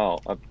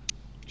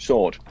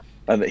 Sword,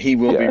 and that he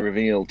will be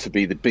revealed to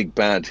be the big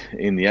bad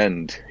in the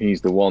end.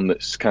 He's the one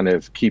that's kind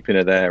of keeping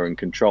her there and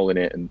controlling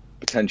it, and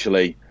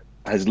potentially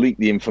has leaked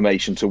the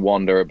information to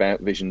Wanda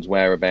about Vision's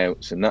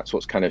whereabouts, and that's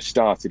what's kind of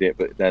started it.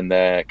 But then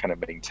they're kind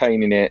of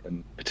maintaining it,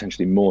 and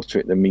potentially more to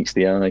it than meets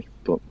the eye.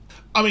 But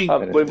I mean,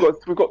 we've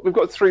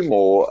got 3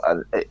 more,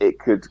 and it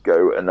could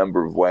go a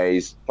number of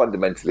ways.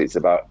 Fundamentally, it's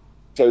about.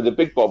 So the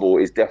big bubble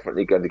is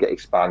definitely going to get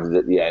expanded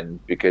at the end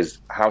because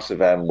House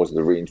of M was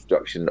the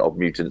reintroduction of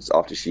mutants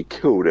after she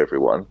killed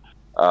everyone,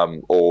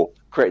 or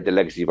created the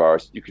legacy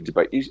virus. You can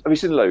debate. Have you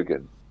seen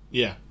Logan?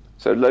 yeah.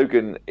 So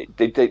Logan,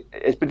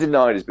 it's been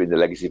denied as being the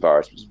legacy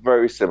virus, which is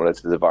very similar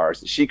to the virus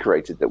that she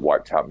created that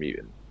wiped out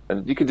mutants.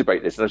 And you can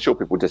debate this, and I'm sure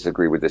people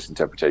disagree with this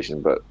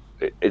interpretation, but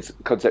it's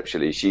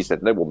conceptually, she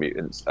said no more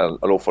mutants, and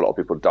an awful lot of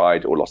people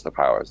died or lost their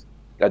powers.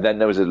 And then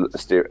there was a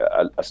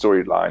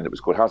storyline that was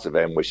called House of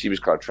M, where she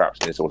was kind of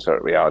trapped in this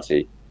alternate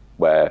reality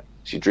where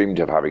she dreamed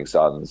of having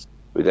sons,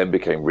 who then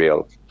became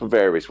real for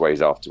various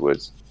ways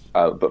afterwards.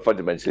 But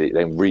fundamentally,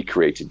 then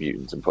recreated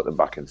mutants and put them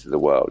back into the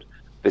world.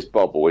 This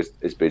bubble is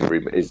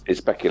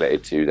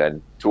speculated to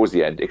then, towards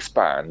the end,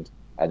 expand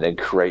and then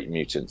create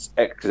mutants.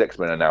 Because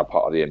X-Men are now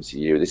part of the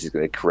MCU. This is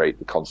going to create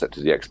the concept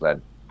of the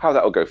X-Men. How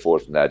that will go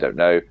forward from there, I don't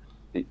know.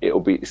 It'll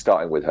be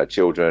starting with her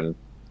children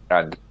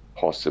and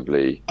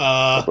possibly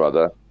her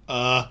brother.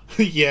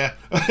 Yeah.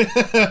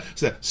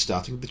 So,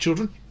 starting with the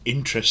children.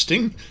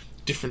 Interesting.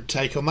 Different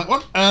take on that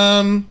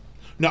one.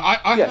 No,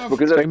 I yes, have...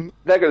 because they're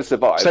going to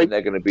survive, and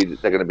they're going to be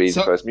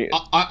the first mutant.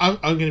 I'm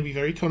going to be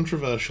very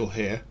controversial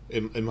here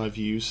in my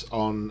views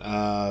on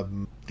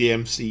the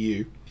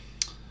MCU.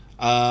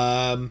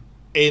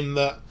 In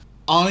that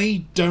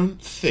I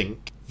don't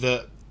think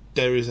that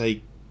there is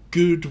a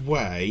good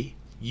way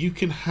you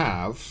can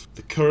have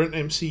the current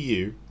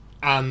MCU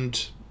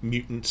and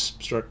mutants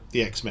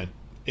the X-Men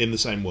in the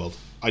same world.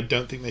 I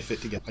don't think they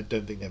fit together. I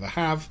don't think they ever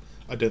have.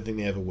 I don't think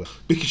they ever will.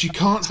 Because you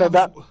can't have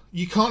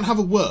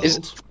a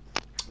world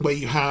where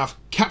you have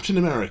Captain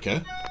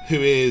America, who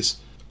is,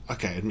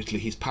 okay, admittedly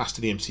he's passed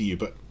to the MCU,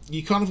 but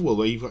you can't have a world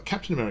where you've got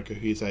Captain America,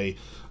 who is a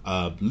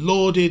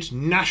lauded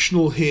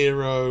national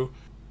hero,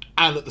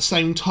 and at the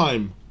same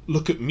time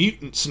look at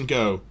mutants and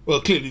go, well,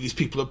 clearly these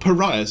people are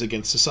pariahs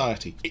against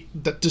society.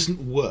 That doesn't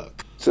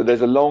work. So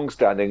there's a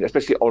long-standing,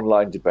 especially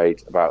online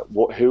debate about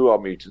who are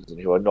mutants and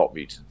who are not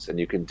mutants, and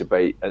you can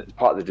debate. And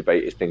part of the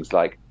debate is things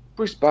like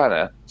Bruce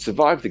Banner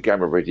survived the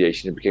gamma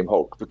radiation and became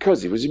Hulk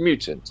because he was a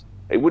mutant.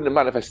 It wouldn't have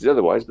manifested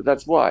otherwise, but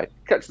that's why.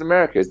 Captain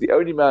America is the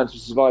only man who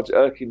survived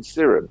Erskine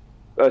Serum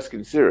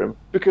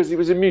because he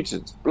was a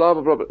mutant. Blah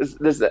blah blah.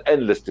 There's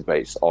endless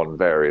debates on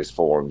various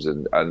forums,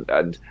 and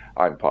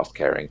I'm past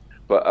caring.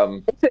 But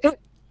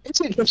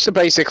is it just to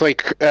basically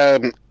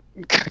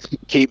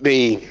keep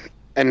the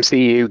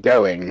MCU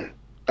going?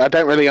 I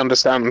don't really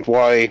understand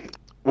why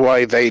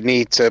they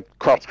need to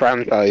cross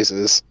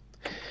franchises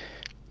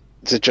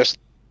to just.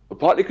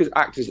 Partly because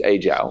actors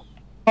age out.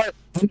 I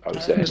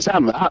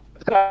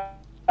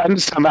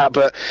understand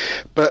that,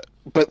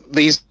 but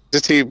these are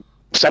 2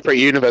 separate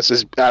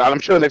universes, and I'm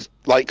sure they've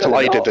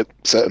collided at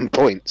certain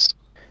points.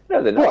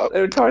 No, they're not.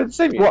 They're entirely the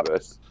same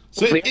universe.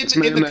 So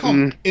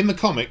in the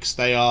comics,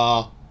 they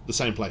are the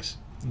same place.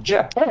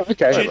 Yeah. Oh,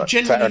 okay.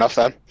 Fair enough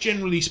then.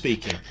 Generally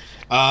speaking,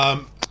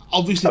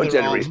 obviously,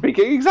 generally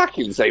speaking,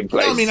 exactly the same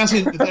place. No, I mean, as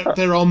in,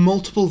 there are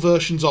multiple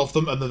versions of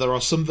them, and then there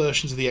are some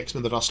versions of the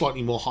X-Men that are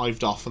slightly more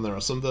hived off, and there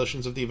are some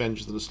versions of the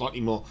Avengers that are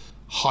slightly more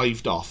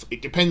hived off.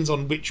 It depends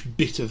on which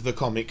bit of the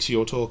comics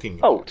you're talking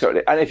about. Oh,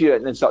 totally. And if you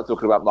then start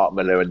talking about Mark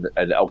Miller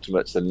and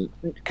Ultimates and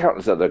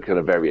countless other kind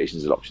of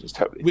variations and options,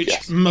 totally. Which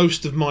yes.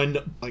 most of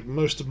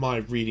my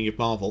reading of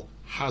Marvel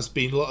has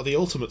been a lot of the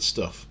Ultimate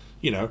stuff.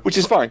 You know, which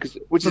is fine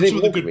which is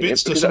even more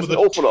convenient because that's an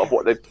awful lot of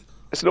what they've.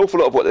 It's an awful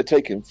lot of what they're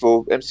taking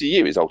for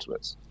MCU is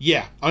Ultimates.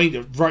 Yeah, I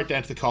mean, right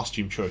down to the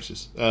costume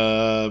choices.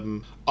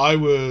 Iron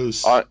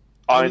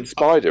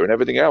Spider and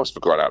everything else, for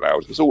crying out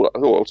loud. It's all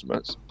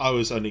Ultimates. I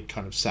was only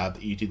kind of sad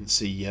that you didn't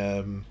see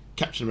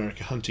Captain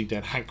America hunting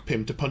down Hank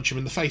Pym to punch him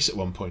in the face at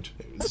one point.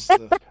 It was,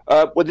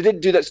 well, they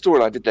didn't do that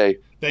storyline, did they?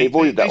 They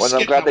avoided that one.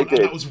 I'm glad they did.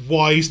 That was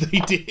wise they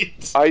did.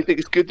 I think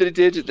it's good that it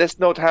did. Let's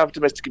not have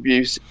domestic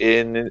abuse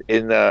in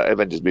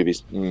Avengers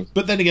movies.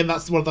 But then again,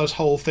 that's one of those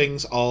whole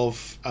things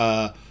of...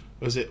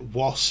 was it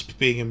Wasp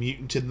being a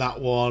mutant in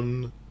that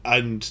one,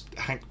 and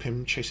Hank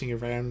Pym chasing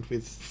around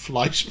with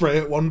fly spray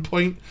at one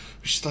point?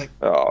 Which is like,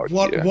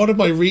 what am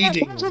I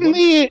reading?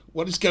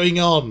 What is going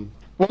on?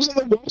 Wasn't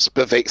the Wasp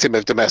a victim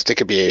of domestic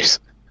abuse?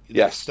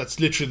 Yes. That's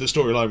literally the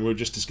storyline we were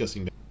just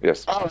discussing.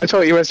 Yes. Oh, I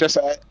thought you were just...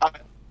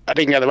 I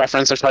didn't get the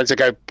reference. I was trying to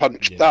go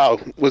punch. Yeah. Oh,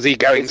 was he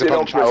going It's to in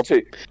punch Ultimates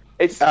Hal? 2.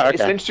 It's Oh, it's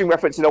an okay. interesting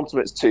reference in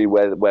Ultimates 2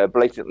 where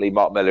blatantly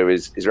Mark Millar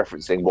is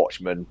referencing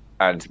Watchmen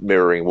and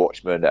mirroring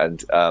Watchmen,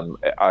 and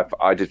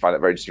I did find that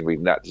very interesting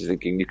reading that, just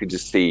thinking you can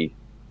just see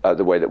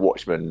the way that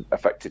Watchmen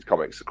affected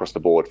comics across the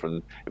board.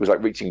 From it was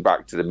like reaching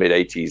back to the mid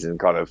 '80s and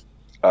kind of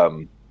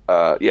and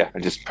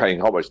just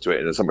paying homage to it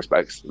in some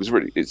respects. It was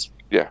really because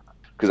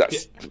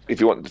that's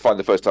if you want to find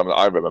the first time that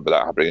I remember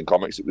that happening in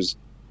comics,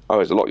 I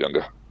was a lot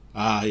younger.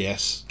 Ah,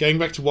 yes. Going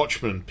back to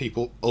Watchmen,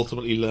 people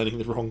ultimately learning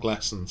the wrong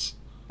lessons.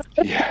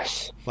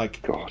 Yes,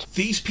 Like, God.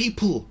 these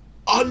people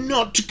are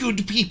not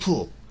good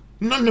people.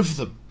 None of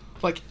them.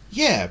 Like,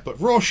 yeah, but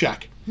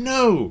Rorschach,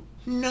 no.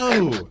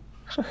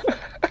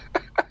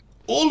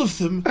 All of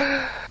them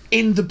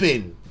in the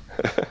bin.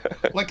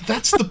 Like,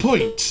 that's the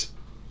point.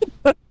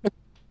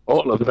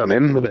 All of them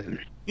in the bin.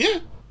 Yeah.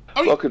 I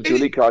mean, Welcome to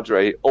Elite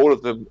Cadre. All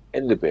of them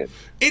in the bin.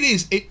 It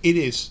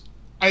is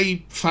a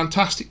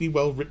fantastically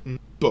well written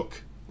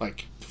book.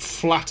 Like,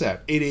 flat out.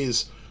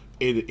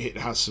 It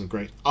has some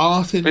great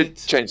art in It it.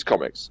 changed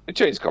comics. It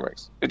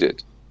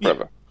did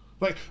forever.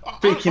 Like,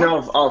 Speaking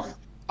of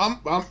I'm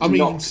not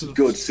even sort of,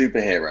 good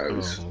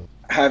superheroes, Oh.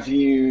 have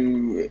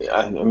you?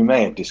 We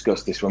may have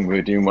discussed this when we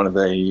were doing one of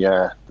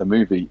the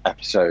movie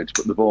episodes,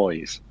 but The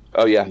Boys.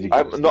 Oh yeah, You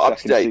got I'm the not up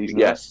to second date. season,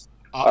 Yes,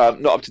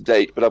 not up to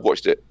date, but I've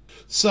watched it.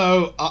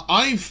 So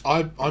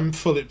I'm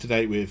fully up to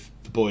date with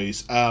The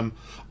Boys.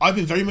 I've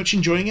been very much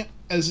enjoying it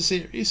as a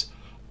series.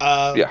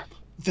 Yeah.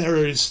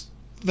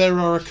 There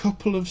are a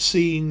couple of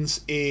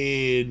scenes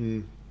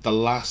in the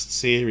last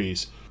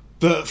series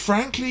that,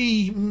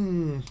 frankly,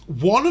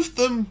 one of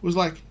them was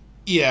like,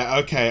 yeah,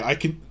 okay, I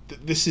can.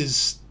 This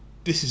is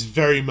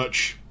very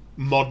much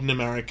modern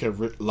America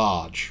writ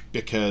large,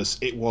 because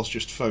it was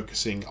just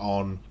focusing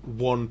on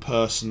one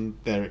person,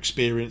 their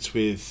experience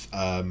with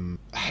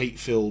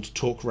hate-filled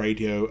talk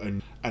radio,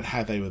 and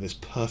how they were this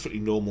perfectly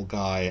normal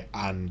guy,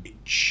 and it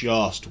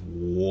just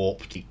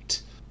warped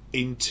it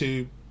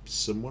into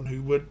someone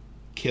who would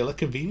kill a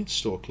convenience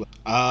store clerk.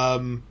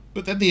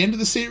 But then the end of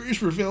the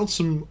series revealed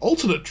some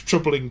alternate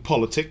troubling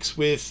politics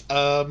with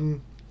how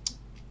can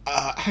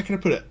I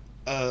put it?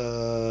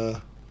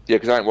 Yeah,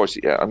 because I haven't watched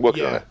it yet. I'm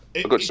working Yeah, on it. I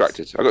it- got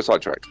distracted. I got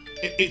sidetracked.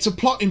 It's a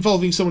plot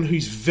involving someone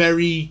who's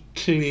very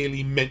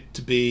clearly meant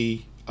to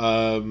be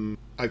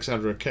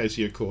Alexandra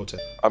Ocasio-Cortez.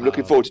 I'm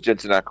looking forward to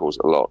Jensen Ackles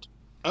a lot.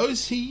 Oh,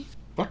 is he?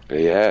 What?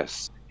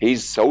 Yes,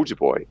 he's Soldier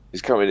Boy.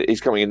 He's coming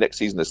in next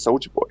season as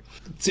Soldier Boy.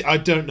 See, I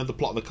don't know the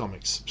plot of the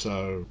comics,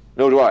 so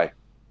Nor do I.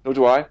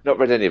 Not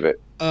read any of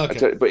it.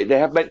 okay. But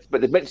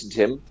they've mentioned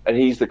him, and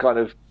he's the kind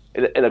of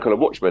in a kind of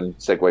Watchmen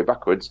segue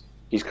backwards.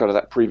 He's kind of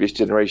that previous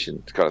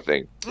generation kind of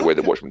thing, the way that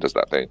Okay. Watchmen does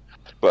that thing.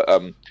 But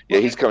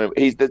he's coming.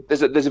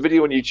 There's a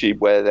video on YouTube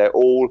where they're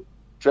all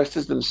dressed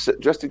in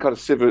kind of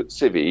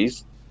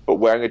civvies, but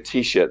wearing a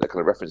T-shirt that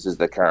kind of references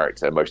their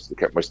character. Most of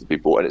the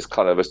people, and it's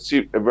kind of a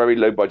very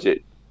low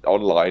budget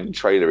online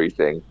trailery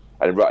thing.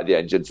 And right at the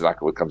end, Jensen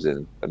Ackles comes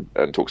in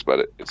and talks about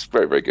it. It's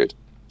very, very good.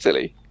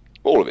 Silly,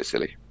 all of it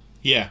silly.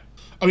 Yeah.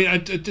 I mean,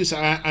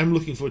 I'm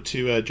looking forward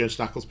to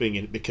Jensen Ackles being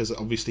in it, because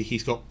obviously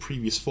he's got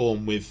previous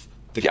form with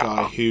the Yeah.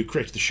 guy who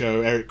created the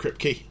show, Eric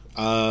Kripke,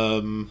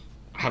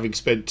 having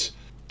spent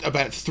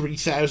about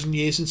 3,000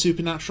 years in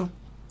Supernatural.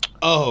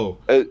 Oh,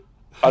 I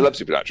love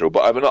Supernatural,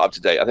 but I'm not up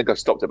to date. I think I've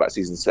stopped at about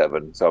season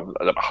 7, so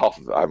about half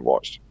of it I haven't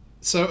watched.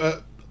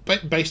 so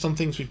based on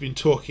things we've been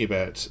talking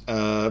about,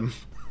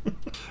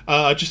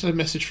 I just had a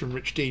message from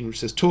Rich Dean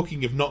which says,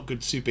 talking of not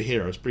good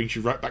superheroes brings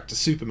you right back to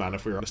Superman,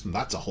 if we're honest, and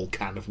that's a whole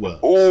can of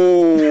worms.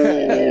 Oh,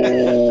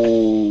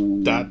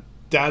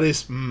 That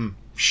is,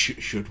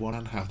 should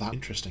one have that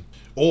interesting?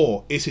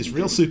 Or is his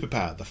real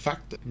superpower the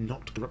fact that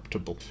not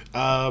corruptible?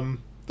 But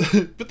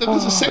then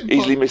there's a second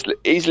part.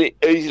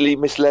 easily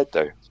misled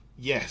though.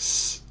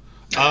 Yes.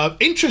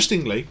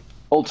 Interestingly,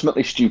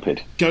 Ultimately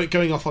stupid.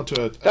 going off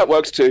onto That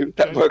works too.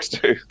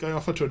 going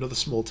off onto another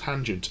small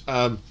tangent.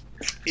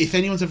 If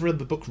anyone's ever read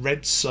the book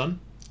Red Sun,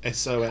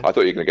 S-O-N. I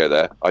thought you were going to go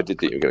there. I did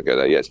think you were going to go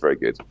there. Yeah, it's very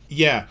good.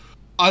 Yeah,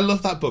 I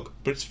love that book,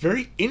 but it's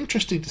very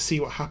interesting to see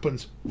what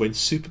happens when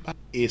Superman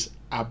is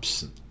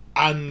absent,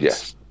 and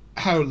Yes.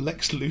 how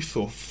Lex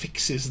Luthor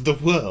fixes the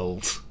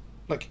world.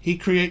 Like, he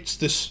creates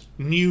this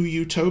new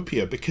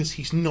utopia because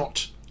he's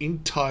not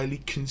entirely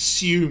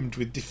consumed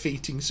with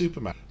defeating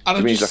Superman. And I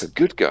mean, he's like a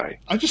good guy.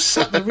 I just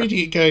sat there reading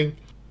it going,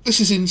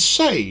 this is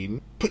insane,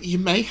 but you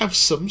may have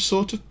some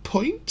sort of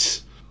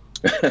point.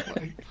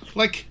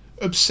 like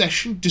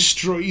obsession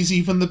destroys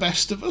even the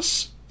best of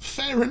us.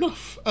 Fair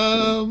enough.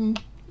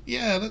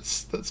 Yeah,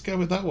 let's go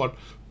with that one.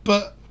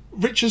 But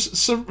Richard,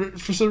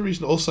 for some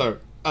reason, also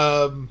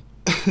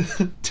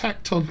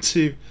tacked on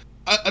to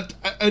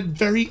a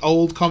very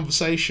old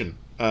conversation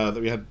that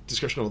we had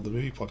discussion on the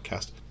movie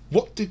podcast.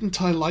 What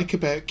didn't I like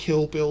about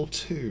Kill Bill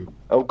 2?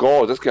 Oh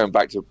God, that's going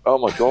back to. Oh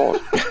my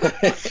God.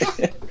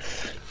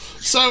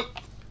 So,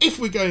 if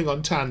we're going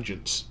on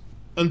tangents,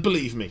 and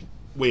believe me,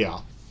 we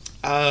are.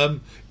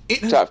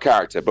 It's out of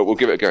character, but we'll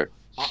give it a go.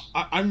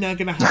 I'm now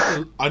gonna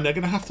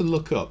have to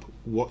look up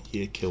what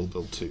year Kill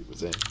Bill 2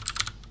 was in.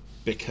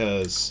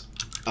 because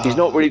he's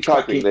not really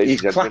typing.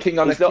 He's clacking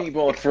on a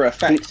keyboard for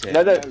effect.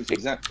 No,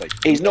 exactly.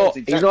 He's not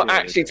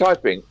actually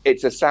typing.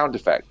 It's a sound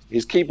effect.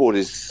 His keyboard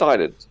is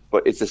silent,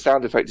 but it's a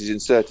sound effect is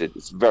inserted.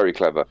 It's very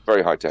clever,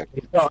 very high tech.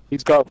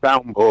 He's got a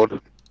soundboard.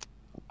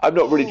 I'm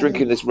not really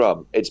drinking this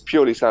rum. It's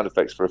purely sound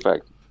effects for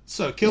effect.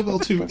 So Kill Bill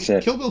 2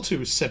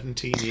 was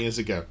 17 years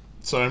ago.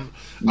 So I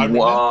remember.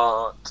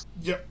 What?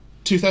 Yep,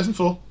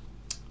 2004.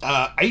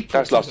 April.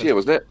 That's last year,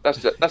 wasn't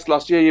it? That's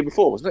last year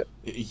before, wasn't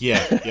it?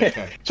 Yeah, okay.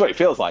 That's what it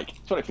feels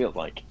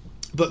like.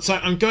 But so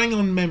I'm going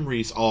on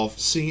memories of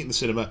seeing it in the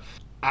cinema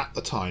at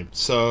the time,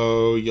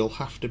 so you'll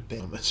have to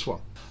bear on this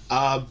one.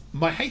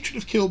 My hatred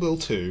of Kill Bill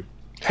 2.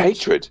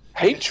 Hatred.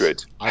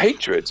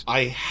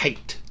 I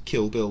hate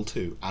Kill Bill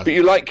 2. But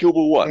you like Kill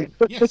Bill 1?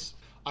 Yes,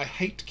 I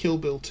hate Kill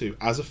Bill 2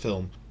 as a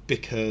film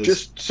because.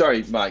 Just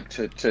sorry, Mike,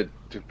 to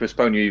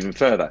postpone you even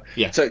further.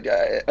 Yeah. So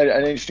an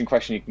interesting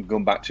question you can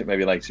come back to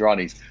maybe later on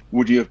is: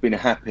 would you have been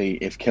happy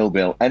if Kill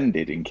Bill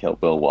ended in Kill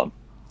Bill 1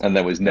 and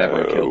there was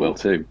never a Kill Bill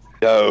 2?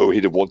 No,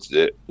 he'd have wanted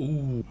it.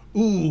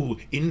 Ooh,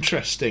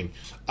 interesting.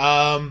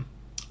 I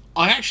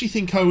actually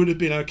think I would have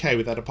been okay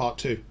with that a part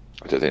 2.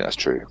 I don't think that's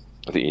true.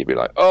 I think you'd be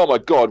like, "Oh my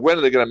god, when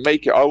are they going to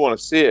make it? I want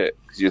to see it."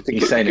 Because you think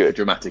he's saying it for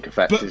dramatic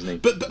effect, isn't he?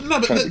 But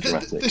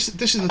this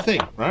is the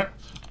thing, right?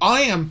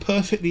 I am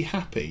perfectly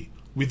happy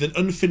with an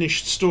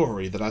unfinished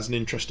story that has an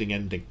interesting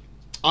ending.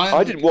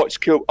 I didn't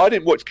watch Kill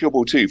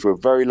Bill 2 for a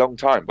very long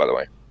time, by the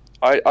way.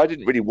 I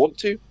didn't really want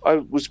to. I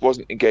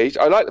wasn't engaged.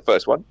 I like the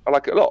first one. I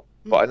like it a lot,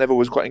 but I never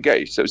was quite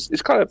engaged. So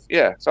it's kind of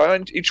So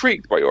I'm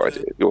intrigued by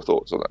your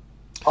thoughts on that.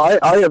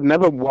 I have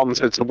never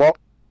wanted to watch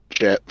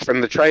it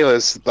from the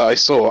trailers that I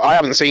saw. I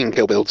haven't seen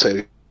Kill Bill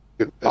 2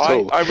 at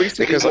all. I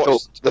recently because I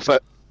thought the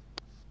first.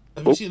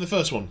 Have you seen the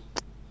first one?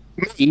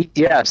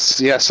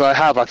 Yes, I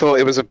have. I thought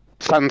it was a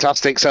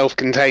fantastic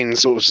self-contained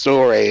sort of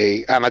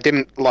story, and I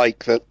didn't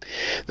like the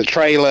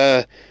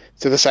trailer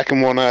to the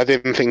second one. I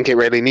didn't think it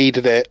really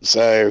needed it,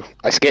 so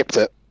I skipped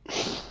it.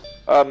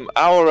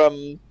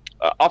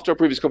 After our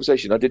previous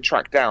conversation, I did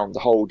track down the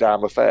whole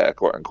damn affair,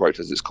 quote unquote,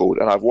 as it's called,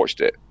 and I've watched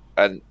it.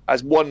 And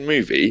as one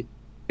movie,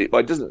 it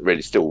doesn't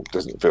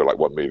feel like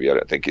one movie. I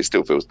don't think it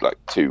still feels like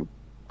two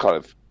kind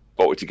of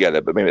bolted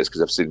together. But maybe it's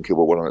because I've seen Kill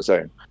Bill 1 on its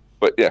own.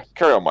 But yeah,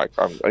 carry on, Mike.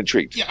 I'm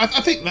intrigued. Yeah,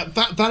 I think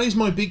that is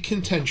my big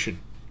contention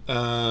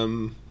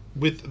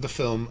with the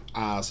film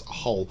as a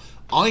whole.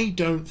 I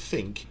don't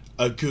think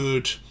a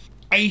good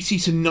 80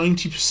 to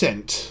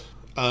 90%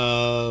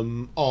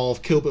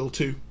 of Kill Bill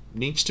 2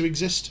 needs to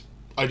exist.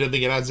 I don't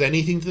think it adds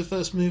anything to the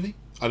first movie.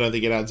 I don't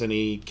think it adds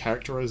any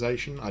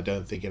characterization. I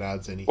don't think it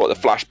adds any. Well, the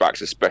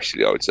flashbacks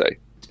especially, I would say.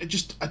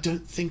 I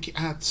don't think it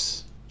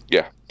adds.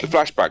 Yeah, the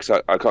flashbacks.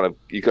 I kind of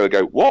you gotta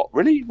go. What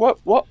really? What?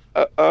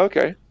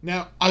 Okay.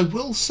 Now I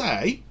will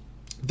say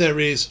there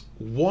is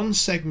one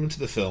segment of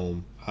the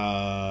film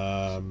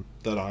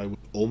that I would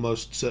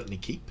almost certainly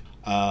keep,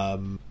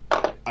 and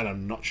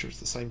I'm not sure it's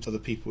the same as other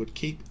people would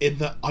keep. In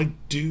that I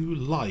do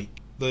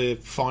like the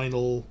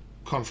final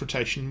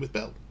confrontation with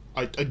Bill.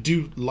 I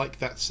do like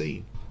that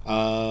scene.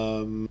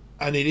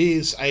 And it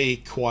is a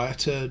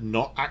quieter,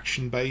 not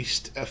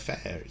action-based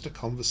affair. It's a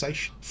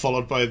conversation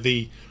followed by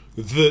the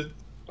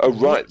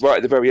right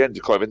at the very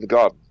end, kind of in the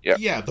garden.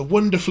 Yeah, the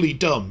wonderfully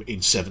dumb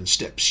 "in 7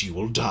 steps you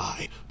will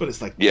die." But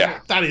it's like,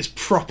 that is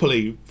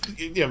properly,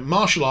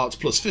 martial arts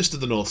plus Fist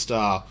of the North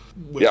Star.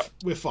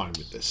 We're fine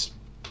with this.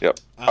 Yep,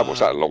 I've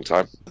watched that in a long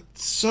time.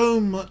 So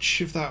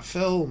much of that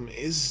film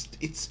is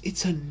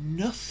it's a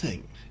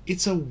nothing.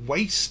 It's a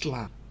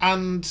wasteland,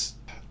 and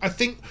I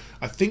think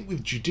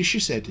with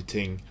judicious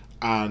editing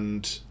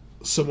and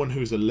someone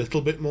who's a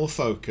little bit more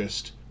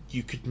focused,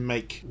 you could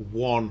make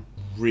one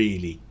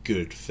really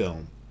good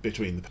film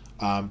between them.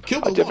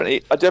 Kill Bill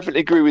I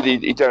definitely agree with you.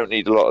 You don't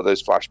need a lot of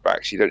those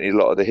flashbacks. You don't need a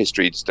lot of the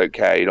history. You just don't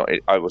care.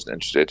 I wasn't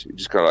interested. You're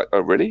just kind of like, oh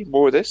really?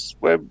 More of this?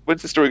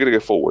 When's the story going to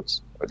go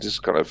forwards? I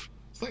just kind of.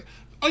 It's like,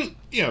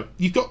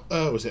 you've got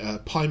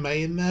Pai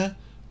Mei in there,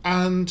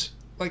 and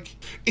like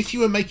if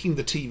you were making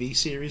the TV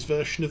series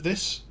version of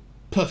this,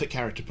 perfect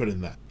character to put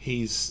in there.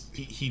 He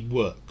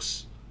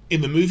works.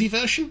 In the movie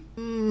version,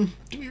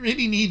 do we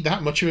really need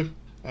that much of him?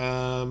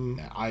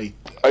 The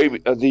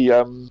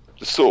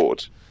sword.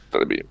 Is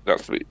that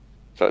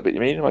the bit you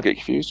mean? Am I getting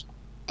confused?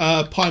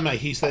 Pai Mei,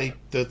 he's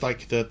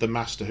the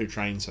master who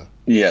trains her.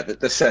 Yeah,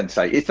 the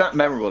sensei. It's that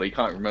memorable. He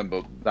can't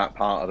remember that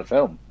part of the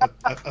film. I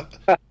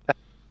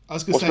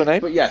was going to say, her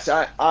name? But yes,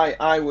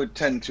 I would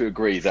tend to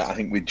agree that I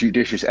think with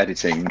judicious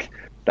editing,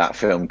 that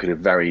film could have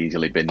very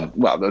easily been.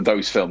 Well,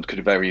 those films could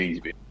have very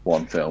easily been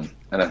one film,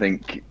 and I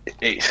think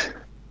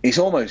it's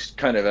almost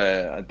kind of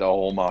a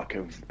hallmark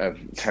of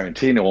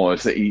Tarantino,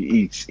 almost that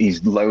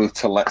he's loath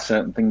to let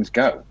certain things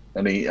go,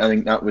 and I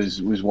think that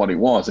was what it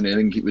was, and I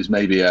think it was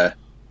maybe a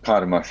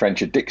part of my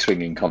French, a dick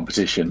swinging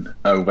competition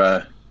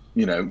over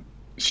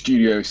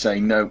studios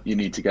saying no, you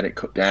need to get it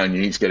cut down,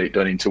 you need to get it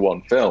done into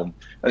one film,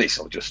 and it's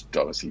all just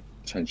obviously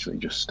potentially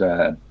just.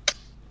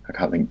 I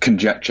can't think.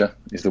 Conjecture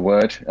is the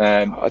word.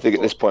 I think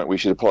at this point we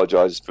should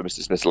apologise for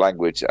Mr. Smith's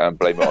language and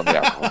blame it on the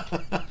alcohol.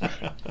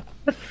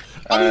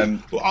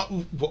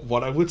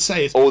 What I would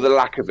say is, or the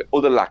lack of it,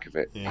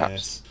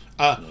 perhaps.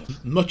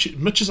 yes.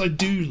 Much as I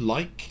do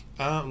like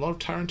a lot of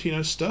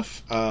Tarantino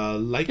stuff,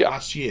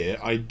 last year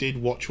I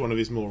did watch one of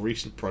his more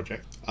recent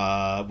projects,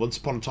 Once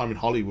Upon a Time in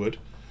Hollywood.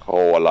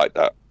 Oh, I like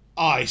that.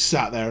 I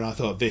sat there and I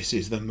thought, this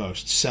is the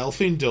most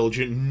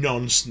self-indulgent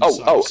nonsense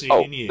I've seen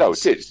in years. No,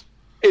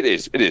 it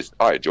is.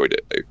 I enjoyed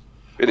it, though.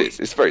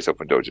 It's very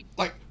self-indulgent.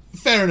 Like,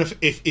 fair enough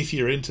if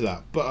you're into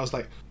that, but I was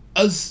like,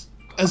 as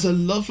a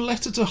love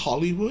letter to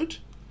Hollywood,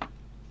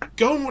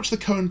 go and watch the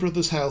Coen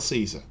Brothers' Hail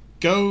Caesar.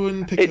 Go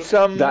and pick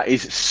up... That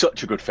is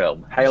such a good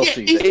film. Hail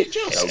Caesar is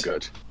so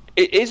good.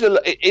 It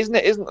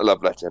isn't a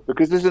love letter,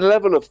 because there's a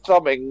level of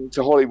thumbing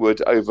to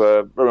Hollywood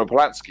over Roman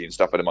Polanski and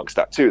stuff in amongst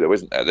that too, though,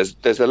 isn't there?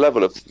 There's a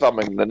level of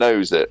thumbing the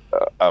nose at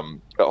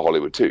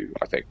Hollywood too,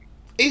 I think.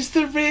 Is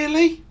there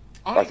really?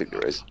 I think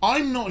there is.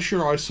 I'm not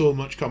sure I saw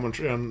much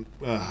commentary on...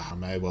 I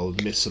may well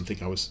have missed something.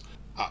 I was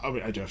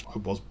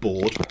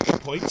bored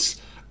at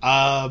points.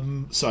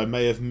 So I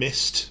may have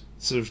missed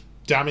sort of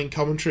damning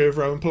commentary of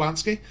Roman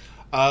Polanski.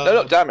 No,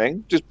 not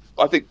damning. Just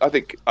I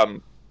think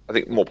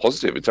more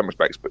positive in some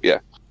respects, but yeah.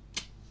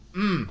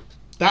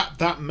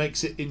 That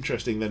makes it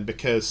interesting then,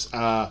 because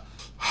I'm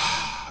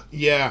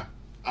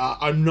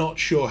not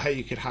sure how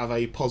you could have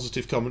a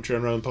positive commentary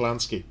on Roman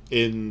Polanski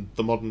in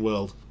the modern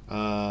world.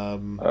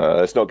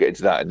 Let's not get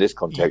into that in this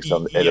context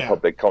in a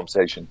public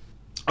conversation.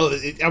 Oh,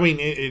 it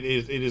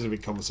is a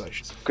big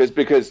conversation.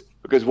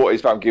 Because what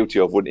he's found guilty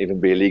of wouldn't even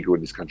be illegal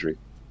in this country.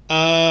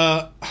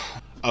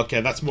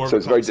 Okay, that's more. So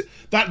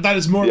that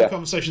is more of a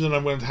conversation than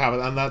I'm going to have,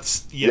 and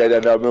that's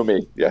no,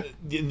 me, yeah.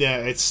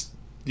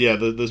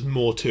 There's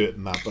more to it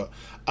than that, but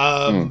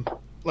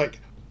like,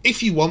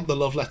 if you want the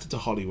love letter to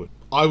Hollywood,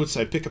 I would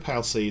say pick up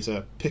Hail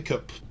Caesar, pick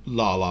up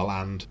La La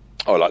Land.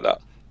 Oh, I like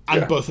that.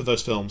 And both of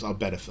those films are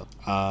better films.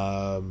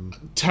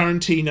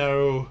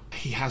 Tarantino,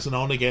 he has an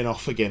on-again,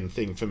 off-again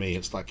thing for me.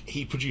 It's like,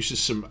 he produces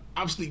some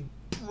absolutely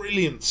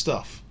brilliant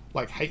stuff,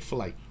 like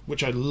Hateful Eight,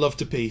 which I love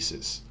to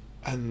pieces.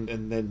 And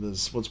then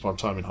there's Once Upon a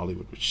Time in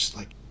Hollywood, which is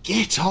like,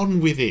 get on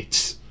with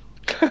it.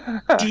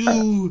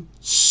 Do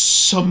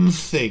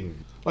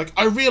something. Like,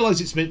 I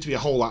realise it's meant to be a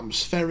whole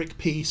atmospheric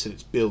piece, and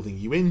it's building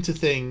you into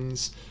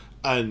things,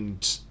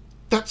 and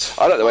that's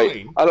fine. I like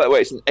the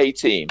way it's an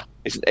 18.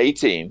 It's an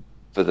 18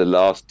 for the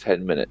last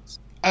 10 minutes.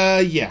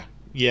 Yeah,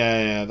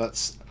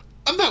 that's...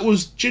 And that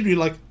was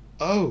genuinely like,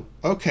 oh,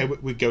 okay,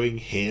 we're going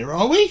here,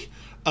 are we?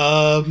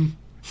 But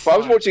I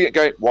was watching it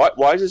going, why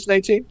is this an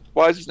 18?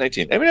 Why is this an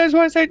 18? Everyone knows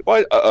why it's 18?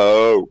 Why?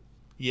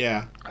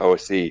 Yeah. Oh, I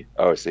see.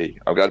 I'm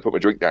glad to put my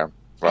drink down.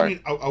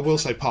 Right. I mean, I will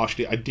say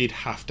partially, I did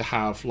have to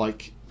have,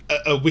 like,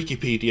 a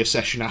Wikipedia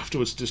session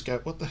afterwards to just go,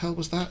 what the hell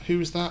was that? Who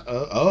was that?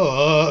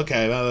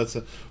 Okay,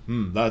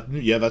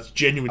 that's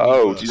genuinely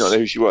worse. Do you not know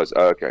who she was?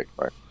 Oh, okay,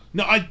 right.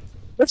 No,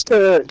 Just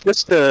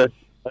to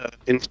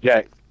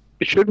interject,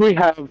 should we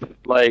have,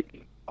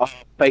 like,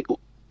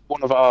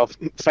 one of our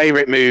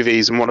favourite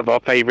movies and one of our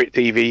favourite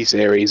TV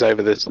series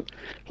over this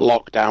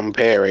lockdown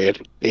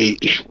period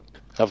each?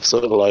 Have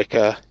sort of like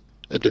a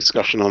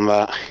discussion on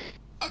that.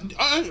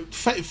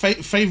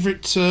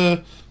 Favourite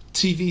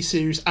TV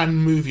series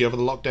and movie over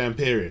the lockdown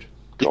period?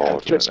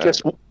 God,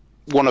 just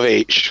one of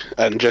each,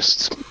 and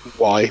just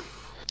why.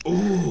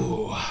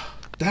 Ooh,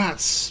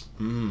 that's...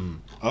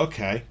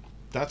 okay.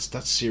 That's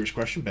a serious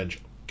question, Benj.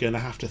 Gonna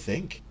have to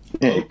think.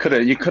 Yeah,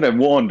 you could have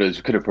warned us.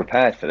 You could have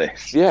prepared for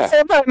this. Yeah.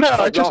 No.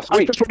 I just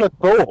would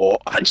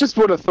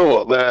have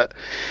thought that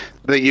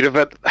you'd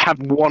have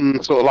had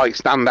one sort of like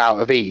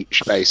standout of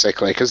each,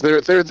 basically, because there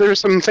are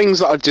some things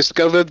that I've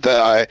discovered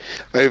that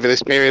over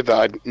this period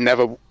that I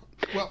never,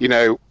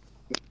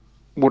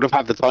 would have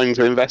had the time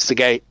to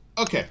investigate.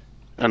 Okay.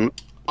 And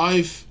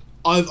I've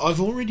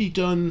already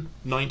done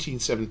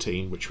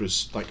 1917, which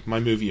was like my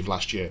movie of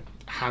last year.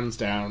 Hands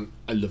down,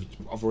 I love it.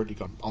 I've already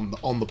gone on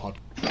the pod.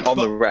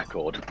 The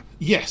record.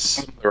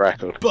 Yes. The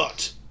record.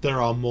 But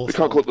there are more. We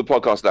can't call the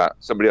podcast that.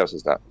 Somebody else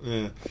is that.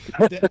 Yeah.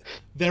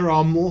 There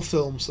are more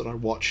films that I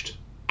watched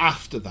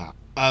after that.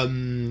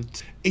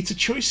 It's a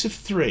choice of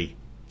three.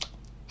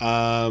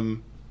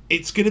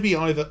 It's going to be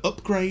either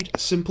Upgrade, A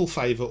Simple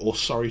Favour, or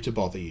Sorry to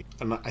Bother You.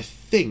 And I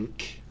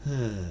think.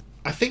 So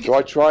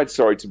I tried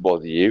Sorry to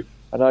Bother You,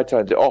 and I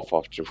turned it off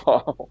after a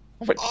while.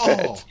 I went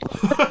to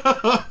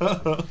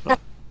bed.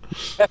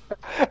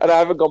 And I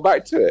haven't gone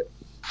back to it.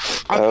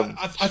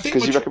 I think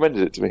because you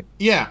recommended it to me.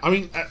 Yeah, I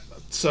mean,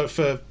 so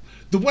for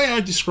the way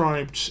I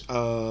described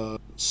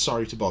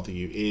Sorry to Bother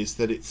You is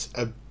that it's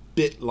a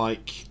bit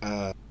like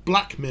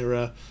Black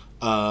Mirror,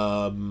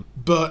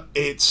 but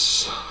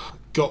it's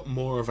got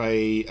more of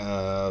a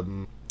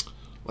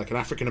like an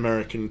African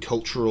American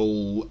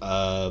cultural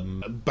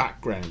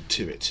background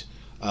to it,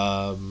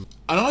 and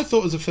I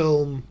thought as a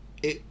film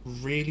it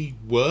really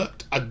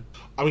worked.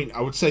 I mean,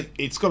 I would say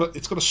it's got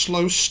a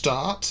slow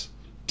start,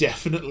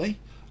 definitely,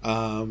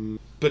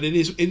 but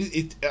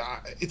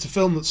it's a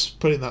film that's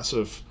put in that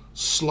sort of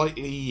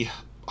slightly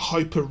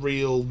hyper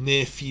real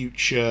near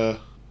future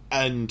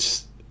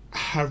and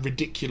how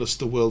ridiculous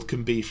the world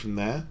can be from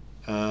there.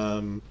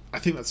 I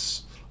think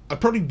that's I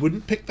probably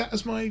wouldn't pick that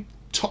as my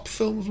top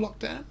film of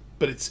lockdown,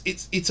 but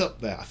it's up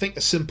there. I think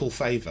A Simple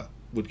Favor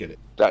would get it.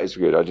 That is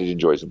good. I did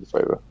enjoy Simple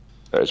Favor.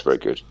 That is very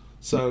good.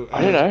 So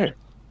I don't know.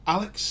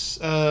 Alex,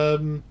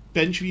 Ben,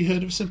 have you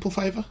heard of A Simple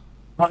Favor?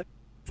 I've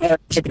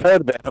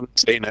heard of it, I haven't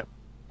seen it.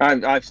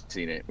 I've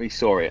seen it. We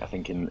saw it, I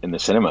think, in the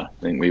cinema.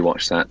 I think we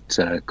watched that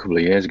a couple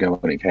of years ago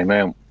when it came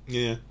out.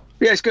 Yeah.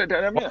 Yeah, it's good.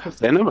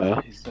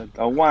 Cinema? It's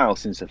a while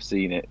since I've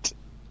seen it,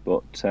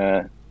 but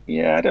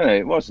yeah, I don't know.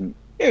 It wasn't.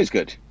 It was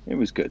good. It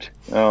was good.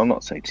 I'll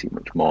not say too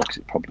much more because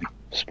it probably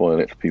spoil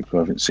it for people who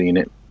haven't seen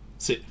it.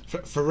 So,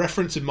 for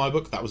reference, in my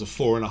book, that was a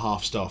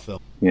 4.5-star film.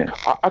 Yeah.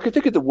 I could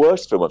think of the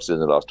worst film I've seen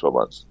in the last 12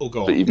 months. Oh,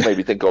 go on. That you've made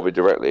me think of it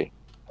directly.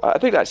 I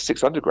think that's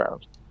Six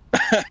Underground.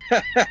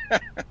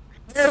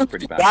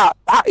 Pretty bad.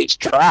 That is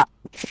trash.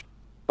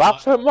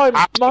 That's So my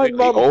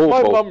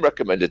awful. mum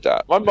recommended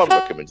that. My mum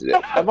recommended it.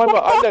 And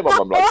I know my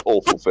mum likes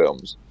awful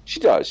films. She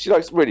does. She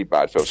likes really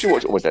bad films. She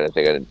watches almost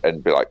anything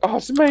and be like, oh,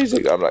 it's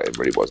amazing. I'm like, it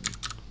really wasn't.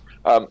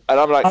 And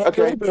I'm like,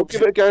 okay, we'll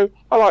give it a go.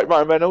 I like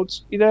Ryan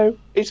Reynolds. You know,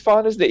 it's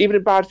fun, isn't it? Even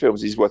in bad films,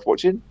 he's worth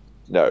watching.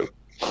 No.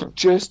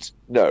 Just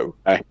no.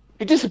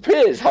 He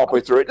disappears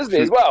halfway through it, doesn't he,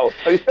 as well?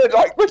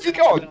 Like, where's he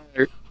gone?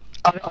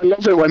 I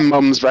love it when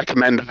mums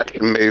recommend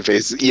action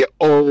movies. You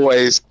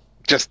always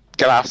just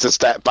gonna have to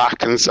step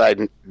back and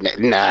say,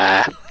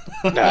 nah.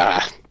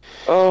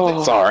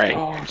 Oh, Sorry.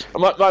 God.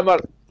 My mum,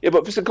 yeah,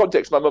 but for some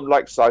context, my mum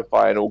likes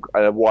sci-fi and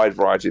a wide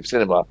variety of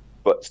cinema,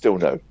 but still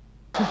no.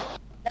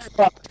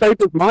 So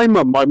does my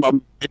mum. My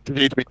mum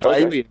introduced me to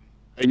Okay. Alien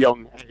at a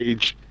young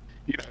age.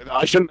 You know, that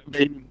I shouldn't have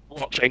been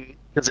watching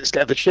because it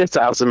scared the shit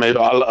out of me.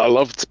 I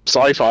loved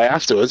sci-fi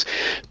afterwards,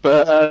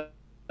 but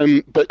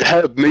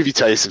her movie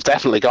tastes have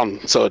definitely gone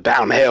sort of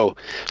downhill.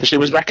 She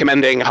was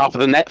recommending half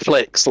of the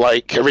Netflix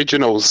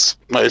originals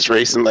most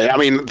recently. I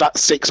mean, that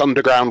Six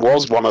Underground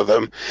was one of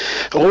them.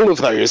 All of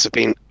those have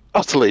been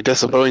utterly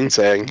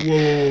disappointing.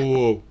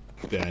 Whoa.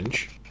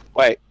 Benj.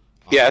 Wait,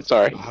 yeah,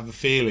 sorry. I have a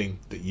feeling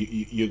that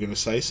you're going to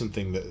say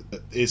something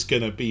that is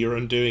going to be your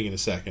undoing in a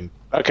second.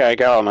 Okay,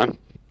 go on then.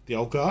 The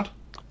Old Guard?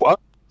 What?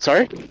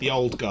 Sorry? The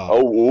Old Guard.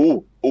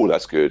 Oh,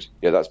 that's good.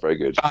 Yeah, that's very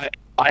good.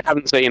 I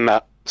haven't seen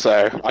that,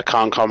 so I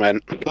can't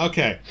comment.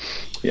 Okay.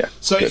 Yeah.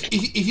 So good.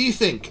 if you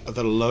think of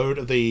the load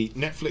of the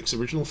Netflix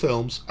original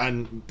films,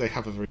 and they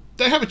have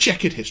a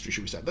checkered history,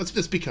 should we say? Let's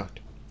be kind.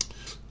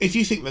 If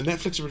you think the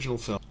Netflix original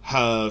films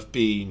have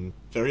been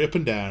very up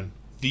and down,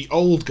 The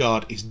Old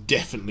Guard is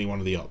definitely one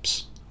of the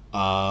ups.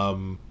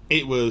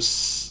 It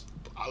was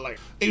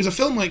a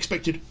film I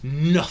expected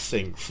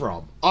nothing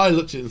from. I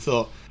looked at it and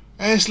thought,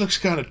 this looks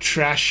kind of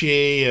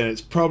trashy, and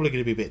it's probably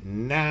going to be a bit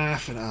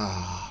naff,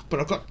 but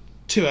I've got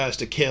 2 hours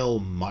to kill,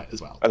 might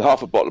as well. And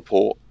half a bottle of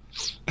port.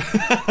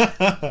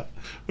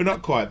 We're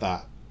not quite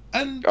that.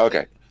 And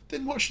Okay.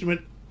 then watched it and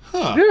went,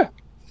 huh, Yeah.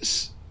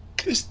 this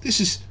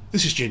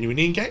is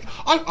genuinely engaging.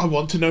 I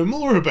want to know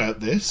more about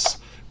this.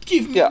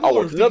 Give me Yeah, I more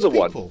want of these another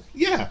one. people.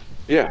 Yeah.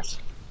 Yes.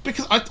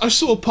 Because I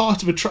saw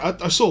part of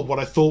I saw what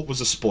I thought was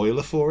a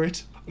spoiler for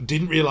it. I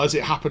didn't realise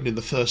it happened in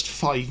the first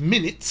 5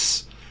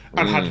 minutes,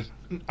 and had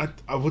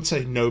I would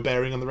say no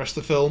bearing on the rest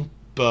of the film,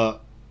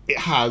 but it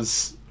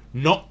has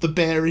not the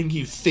bearing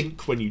you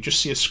think when you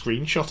just see a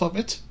screenshot of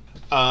it,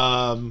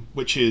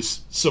 which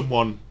is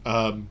someone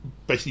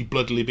basically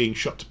bloodily being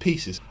shot to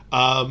pieces.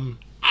 And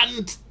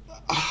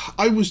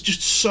I was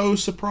just so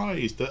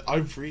surprised that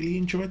I've really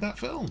enjoyed that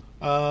film.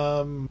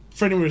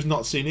 For anyone who's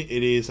not seen it,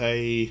 it is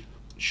a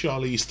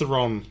Charlize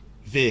Theron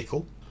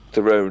vehicle.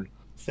 Theron.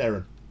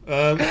 Theron.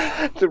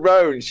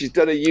 She's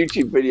done a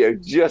YouTube video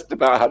just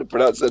about how to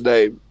pronounce her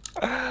name.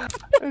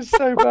 It's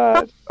so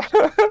bad.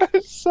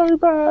 It's so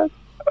bad.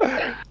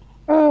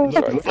 Oh,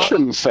 sorry.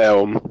 Russian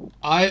film.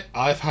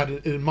 I've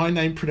had my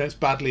name pronounced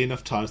badly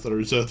enough times that I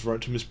reserve the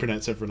right to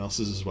mispronounce everyone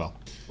else's as well.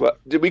 But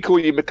did we call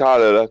you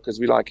Mikhaila because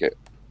we like it?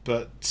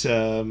 But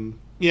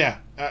yeah,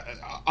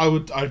 I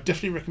would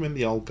definitely recommend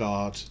The Old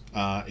Guard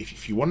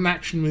if you want an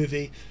action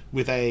movie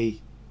with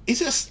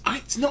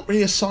it's not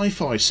really a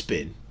sci-fi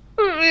spin.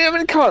 Yeah, I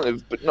mean, kind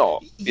of, but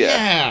not.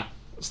 Yeah.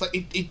 It's like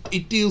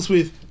it deals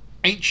with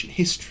ancient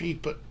history,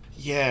 but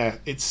yeah,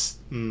 it's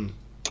definitely.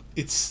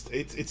 It's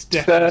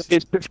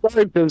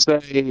described as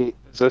a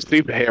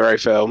superhero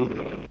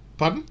film.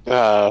 Pardon?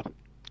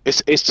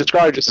 It's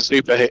described as a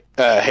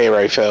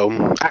superhero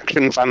film,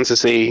 action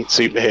fantasy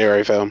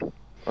superhero film.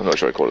 I'm not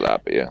sure I call it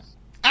that, but yeah.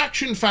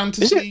 Action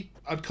fantasy.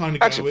 I'd kind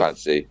of Action go with.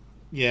 fantasy.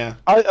 Yeah.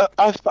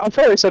 I thought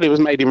it said it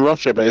was made in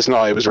Russia, but it's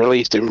not. It was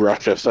released in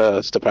Russia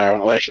first,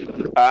 apparently. See,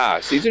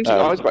 it's interesting.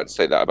 I was about to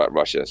say that about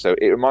Russia. So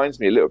it reminds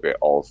me a little bit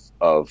of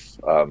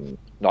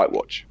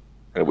Nightwatch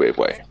in a weird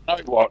way.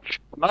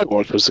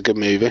 Nightwatch was a good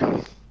movie.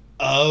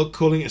 Oh,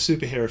 calling it a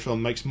superhero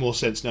film makes more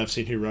sense now I've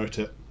seen who wrote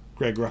it.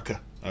 Greg Rucka.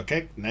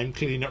 Okay, name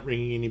clearly not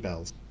ringing any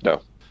bells.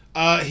 No.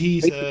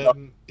 He's a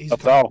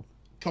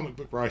comic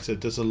book writer.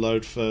 Does a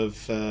load done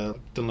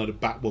a load of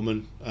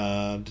Batwoman,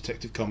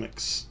 Detective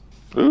Comics.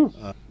 Ooh.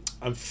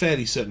 I'm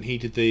fairly certain he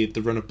did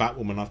the run of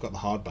Batwoman. I've got the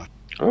hardback.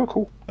 Oh,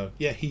 cool.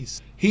 Yeah,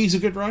 he's a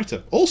good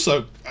writer.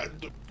 Also,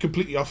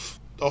 completely off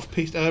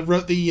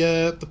wrote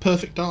the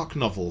Perfect Dark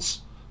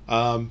novels,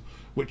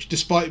 which,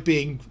 despite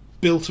being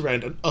built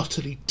around an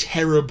utterly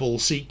terrible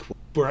sequel,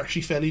 were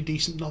actually fairly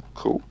decent novels.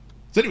 Cool.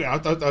 So anyway,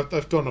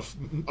 I've gone off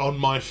on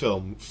my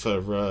film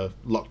for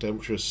lockdown,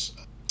 which was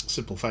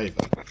Simple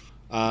Favour.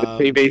 The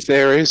TV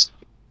series.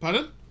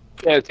 Pardon?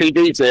 Yeah,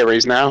 TV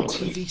series now.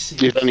 TV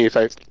series. You've done your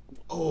favourite.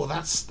 Oh,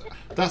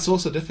 that's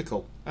also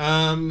difficult.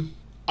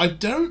 I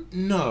don't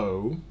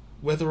know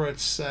whether I'd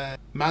say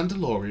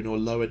Mandalorian or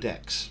Lower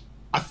Decks.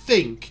 I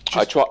think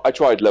I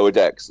tried Lower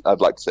Decks.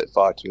 I'd like to set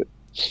fire to it.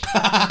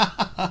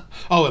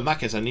 Oh, in that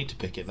case, I need to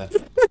pick it then.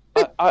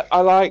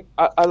 I like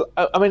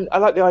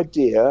the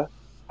idea,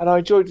 and I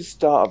enjoyed the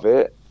start of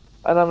it,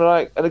 and I'm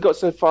like, and it got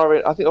so far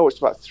in. I think I watched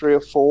about 3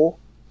 or 4,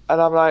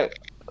 and I'm like,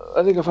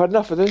 I think I've had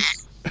enough of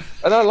this.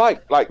 And I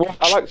like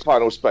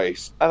Final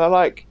Space, and I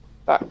like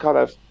that kind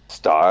of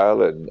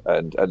style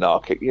and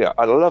anarchic. You know,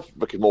 I love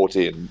Rick and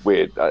Morty and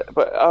weird, but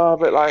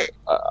like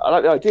I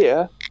like the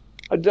idea.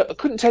 I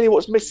couldn't tell you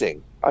what's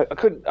missing.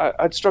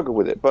 I'd struggle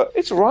with it, but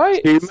it's all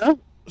right. Humour?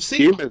 See,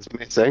 Humour's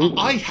missing.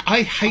 I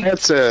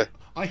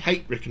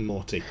hate Rick and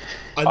Morty.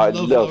 I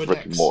love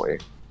Rick and Morty.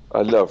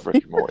 I love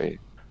Rick and Morty.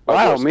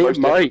 Wow, me and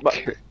Mike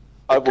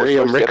agree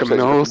on Rick and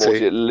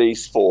Morty at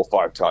least 4 or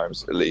 5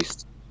 times, at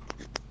least.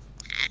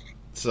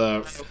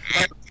 So,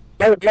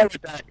 Lower Decks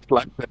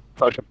left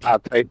such a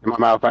bad taste in my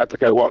mouth. I had to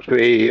go watch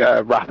the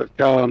Wrath of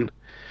Khan,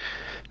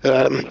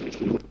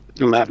 and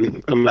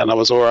then I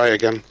was alright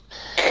again.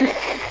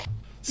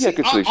 Yeah,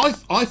 good solution.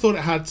 I thought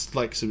it had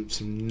like some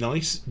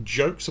nice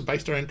jokes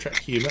based around Trek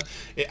humour.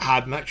 It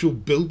had an actual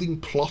building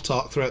plot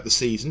arc throughout the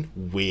season.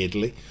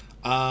 Weirdly,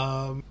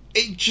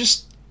 it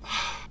just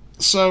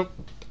so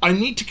I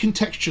need to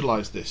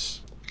contextualise this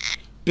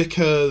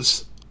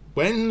because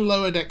when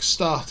Lower Decks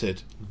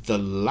started, the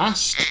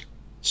last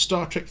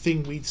Star Trek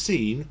thing we'd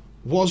seen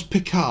was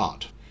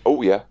Picard.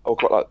 Oh yeah,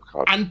 quite like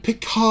Picard. And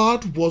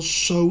Picard was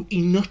so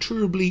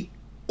unutterably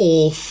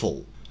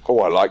awful. Oh,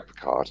 I like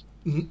Picard.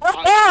 This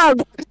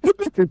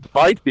is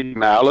spicy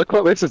now. Look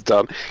what this has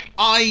done.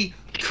 I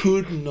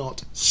could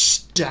not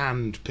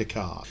stand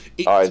Picard.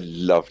 I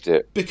loved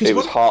it. Because it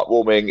was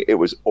heartwarming. It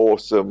was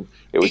awesome.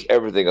 It was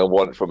everything I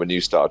want from a new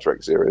Star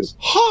Trek series.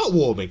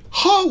 Heartwarming.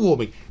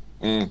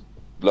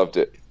 Loved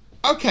it.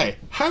 Okay,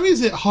 how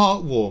is it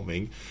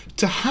heartwarming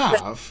to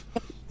have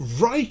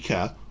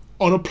Riker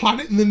on a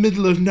planet in the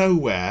middle of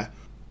nowhere,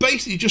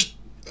 basically just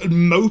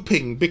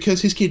moping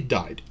because his kid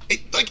died?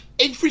 Like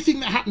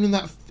everything that happened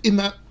in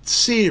that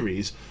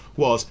series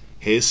was,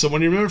 here's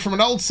someone you remember from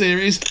an old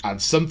series,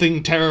 and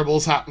something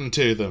terrible's happened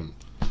to them.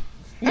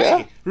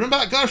 Hey, remember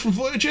that guy from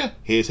Voyager?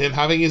 Here's him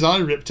having his eye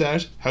ripped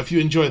out. Hope you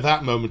enjoyed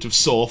that moment of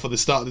sore for the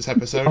start of this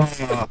episode.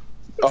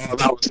 Oh,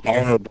 that was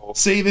horrible.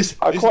 See this?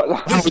 I quite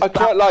like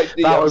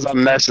the. That was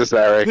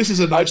unnecessary. This is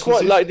a nice. I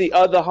quite like the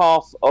other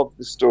half of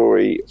the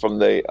story from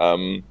the I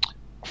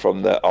can't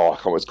remember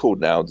what it's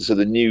called now. So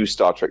the new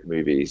Star Trek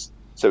movies.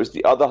 So it's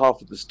the other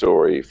half of the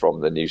story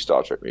from the new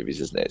Star Trek movies,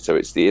 isn't it? So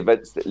it's the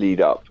events that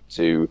lead up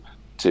to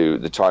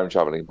the time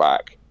traveling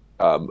back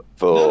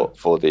for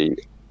the.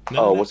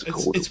 What's it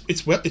called?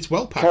 It's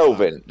well past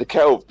Kelvin. The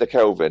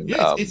Kelvin.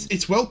 Yeah,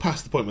 it's well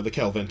past the point where the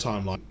Kelvin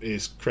timeline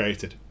is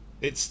created.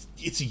 It's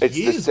years.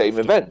 It's the same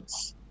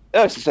events.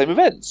 No, it's the same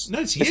events.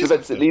 No, it's years. It's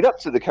events that lead up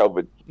to the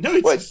Kelvin. No,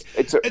 it's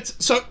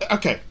so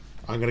okay.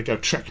 I'm going to go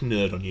Trek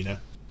nerd on you now.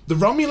 The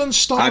Romulan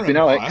Star Empire.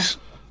 Alex.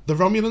 The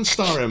Romulan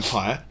Star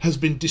Empire has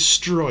been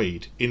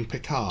destroyed in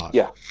Picard.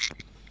 Yeah.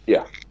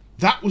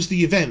 That was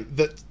the event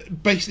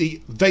that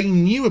basically they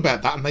knew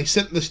about that, and they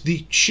sent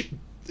the ship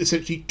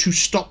essentially to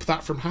stop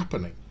that from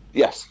happening.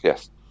 Yes.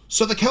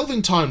 So the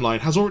Kelvin timeline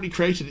has already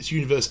created its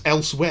universe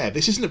elsewhere.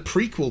 This isn't a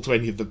prequel to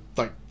any of the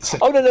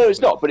Oh no,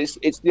 it's not. But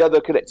it's the other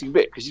connecting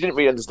bit because you didn't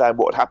really understand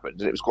what had happened,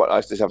 and it was quite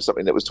nice to have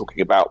something that was talking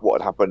about what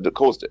had happened that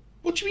caused it.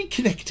 What do you mean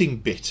connecting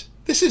bit?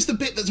 This is the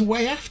bit that's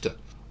way after.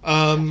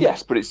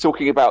 Yes, but it's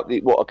talking about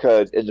what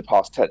occurred in the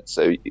past tense.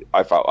 So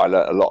I felt I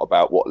learned a lot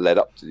about what led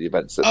up to the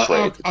events that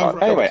created the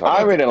time. Anyway,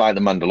 I really like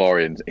The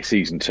Mandalorian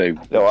season 2.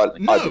 No,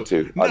 I did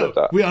too. I love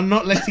that. We are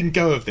not letting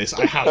go of this.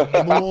 I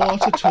have more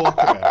to talk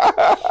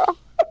about.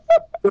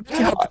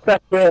 Then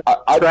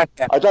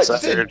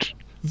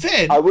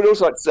I would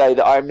also like to say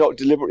that I am not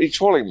deliberately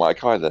trolling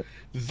Mike either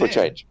for a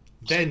change.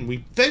 Then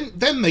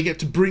they get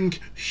to bring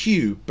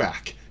Hugh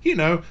back. You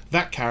know,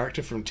 that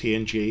character from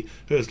TNG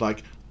who was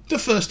like the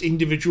first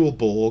individual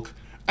Borg,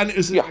 and it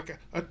was like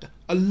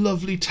a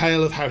lovely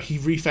tale of how he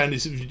refound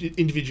his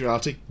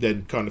individuality,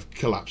 then kind of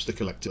collapsed the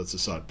collective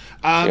society.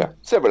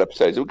 Several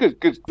episodes.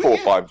 Good 4 or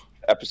 5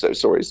 episode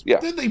stories. Yeah.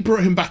 Then they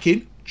brought him back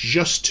in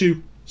just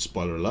to,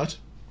 spoiler alert,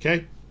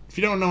 okay? If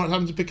you don't know what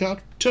happened to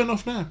Picard, turn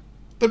off now.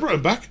 They brought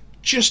him back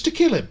just to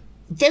kill him.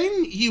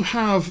 Then you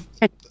have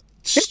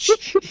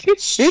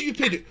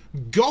stupid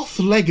goth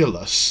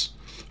Legolas,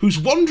 who's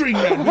wandering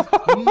around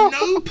with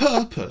no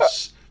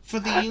purpose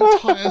for the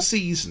entire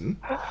season.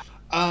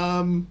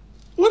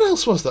 What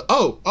else was there?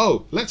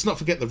 Oh, let's not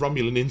forget the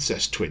Romulan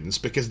incest twins,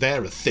 because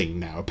they're a thing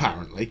now,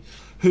 apparently,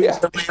 whose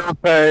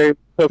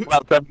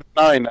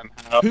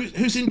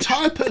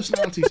entire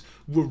personalities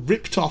were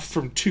ripped off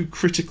from two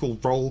critical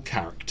role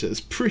characters,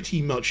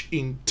 pretty much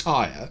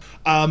entire.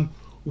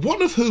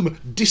 One of whom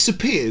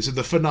disappears in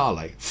the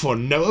finale for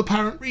no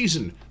apparent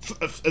reason.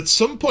 At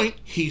some point,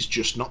 he's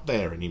just not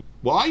there anymore.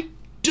 Why?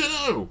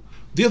 Dunno.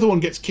 The other one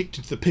gets kicked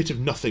into the pit of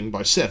nothing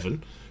by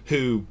Seven,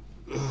 who...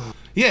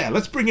 yeah,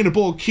 let's bring in a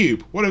Borg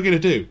cube. What are we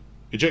going to do?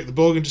 Eject the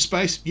Borg into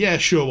space? Yeah,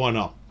 sure, why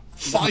not?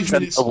 5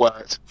 minutes.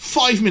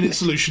 5-minute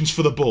solutions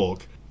for the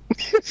Borg.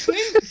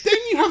 then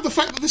you have the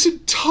fact that this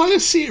entire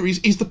series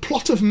is the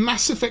plot of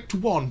Mass Effect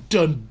 1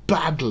 done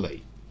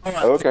badly.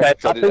 Okay, I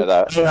didn't know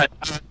that. I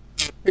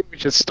think we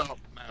should stop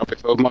now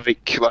before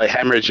Mike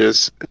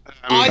hemorrhages.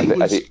 I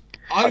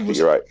think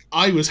you're right.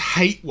 I was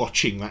hate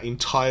watching that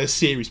entire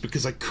series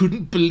because I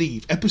couldn't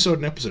believe, episode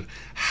and episode,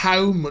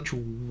 how much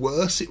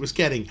worse it was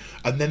getting.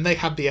 And then they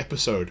had the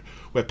episode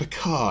where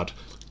Picard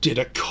did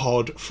a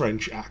cod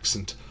French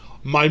accent.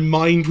 My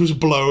mind was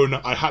blown.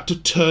 I had to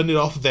turn it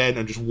off then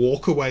and just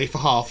walk away for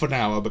half an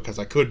hour because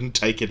I couldn't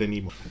take it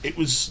anymore. It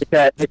was...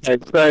 Okay,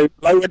 so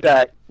Lower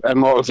Deck,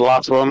 and what was the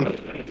last one?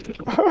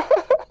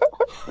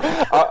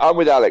 I'm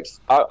with Alex.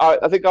 I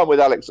think I'm with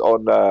Alex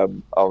on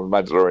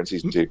Mandalorian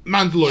season 2.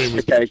 Mandalorian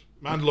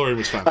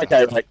was fantastic.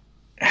 Okay, right.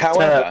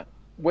 However,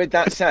 with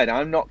that said,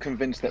 I'm not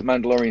convinced that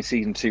Mandalorian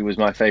season 2 was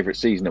my favourite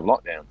season of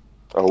lockdown.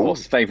 Or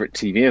favourite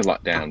TV of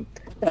lockdown.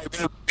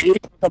 You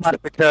can come out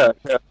of the curve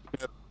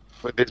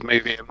with this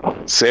movie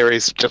and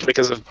series just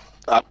because of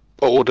that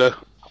order.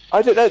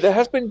 I don't know.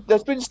 There's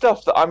been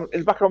stuff that I'm in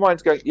the back of my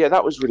mind going, yeah,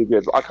 that was really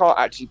good, but I can't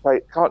actually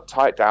can't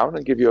tie it down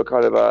and give you a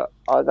kind of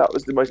that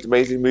was the most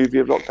amazing movie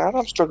of lockdown.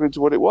 I'm struggling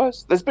to what it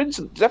was. There's been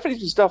definitely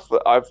some stuff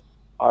that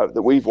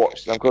that we've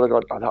watched and I'm kind of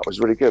going, oh, that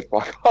was really good, but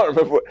I can't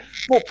remember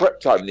more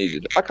prep time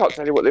needed. I can't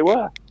tell you what they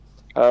were.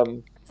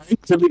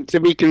 To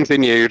be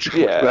continued.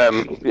 Yeah.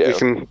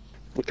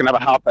 We can have a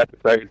half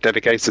episode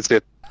dedicated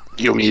to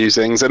your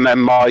musings, and then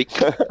Mike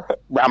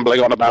rambling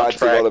on about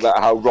Trek. On about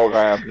how wrong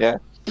I am. Yeah.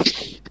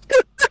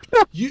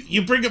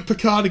 You bring up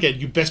Picard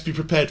again. You best be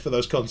prepared for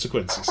those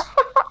consequences.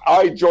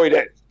 I enjoyed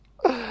it.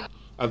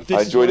 And this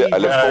I enjoyed it. I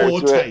look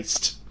forward to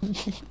taste.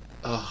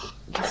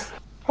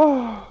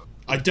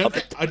 I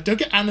don't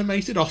get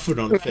animated often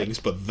on things,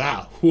 but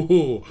that,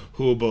 oh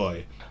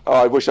boy. Oh,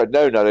 I wish I'd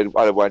known. I'd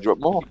have wound you up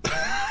more.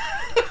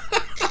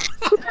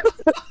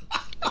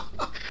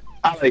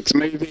 Alex,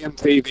 movie and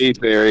TV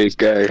series,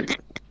 go.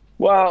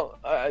 Well,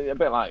 a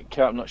bit like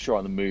I'm not sure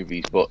on the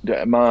movies, but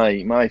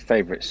my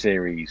favourite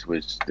series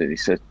was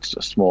it's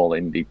a small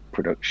indie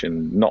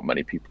production. Not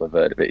many people have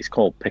heard of it. It's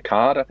called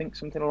Picard, I think,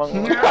 something along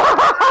those lines.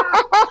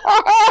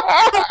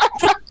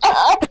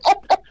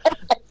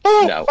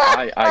 No,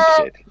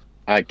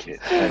 I kid.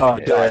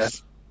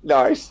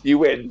 Nice. You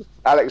win.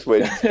 Alex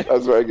wins.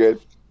 That's very good.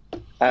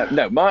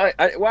 No,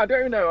 I don't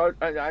even know.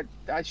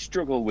 I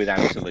struggle with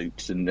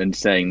absolutes and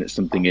saying that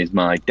something is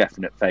my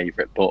definite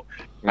favourite, but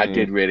I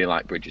did really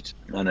like Bridgerton.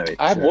 I know it.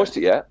 I haven't watched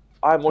it yet.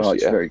 I haven't watched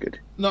it yet. It's very good.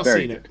 Not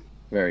very seen good. it.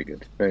 Very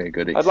good. Very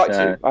good. I'd like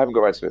to. I haven't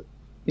got around to it.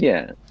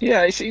 Yeah.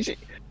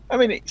 I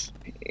mean, it's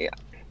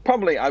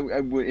probably. I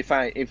would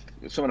if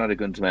someone had a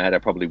gun to my head, I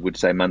probably would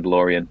say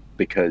Mandalorian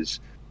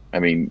because, I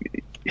mean,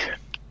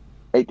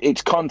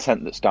 it's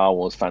content that Star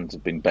Wars fans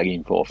have been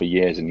begging for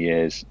years and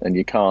years, and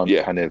you can't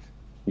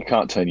you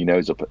can't turn your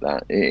nose up at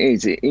that.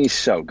 It is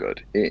so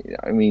good.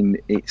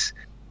 It's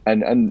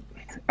and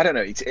I don't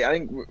know. I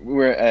think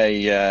we're at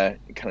a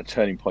kind of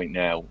turning point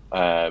now,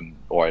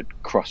 or a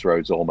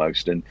crossroads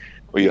almost. And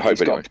well, you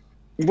hope anyway.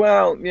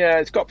 Well, yeah,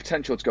 it's got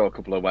potential to go a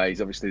couple of ways.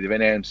 Obviously, they've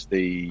announced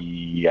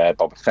the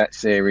Boba Fett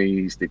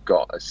series. They've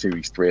got a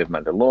series 3 of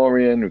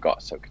Mandalorian. We've got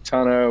Ahsoka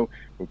Tano.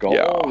 We've got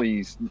all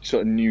these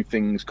sort of new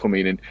things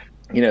coming in.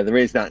 You know, there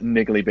is that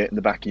niggly bit in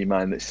the back of your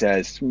mind that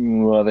says,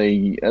 are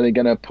they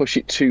going to push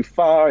it too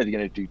far? Are they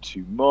going to do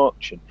too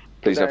much? And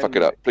please don't fuck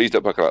it up. Please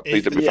don't fuck it up.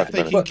 Please don't be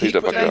fucking it up. Please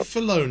don't fuck it up.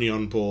 Filoni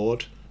on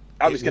board.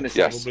 I was going to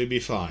say, probably be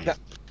fine.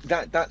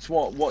 That's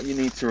what you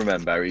need to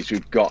remember is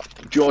we've got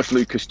George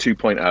Lucas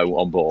 2.0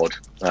 on board.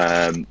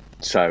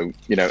 So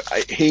you know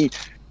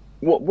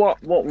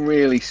what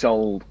really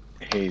sold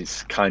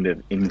his kind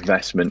of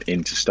investment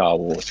into Star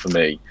Wars for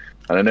me,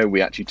 and I know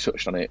we actually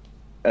touched on it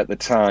at the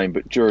time,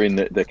 but during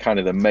the kind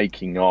of the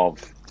making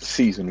of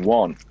season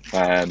 1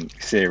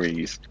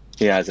 series,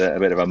 he has a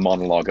bit of a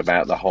monologue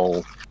about the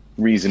whole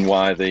reason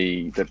why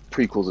the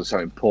prequels are so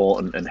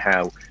important and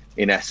how,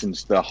 in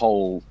essence, the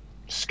whole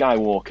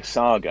Skywalker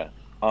saga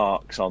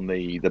arcs on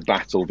the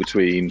battle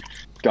between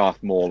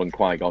Darth Maul and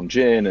Qui-Gon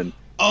Jinn and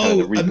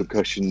the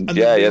repercussions. And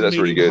that's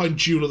really good. Behind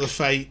Duel of the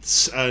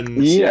Fates and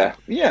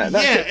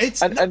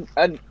it's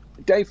and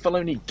Dave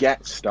Filoni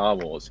gets Star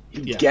Wars.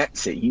 He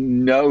gets it. He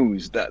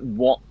knows that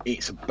what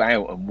it's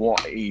about and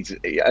what he's.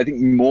 I think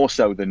more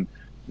so than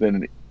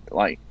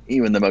like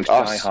even the most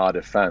diehard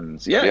of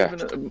fans.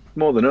 Even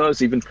more than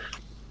us. Even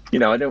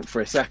I don't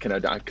for a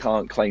second. I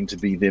can't claim to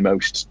be the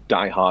most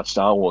diehard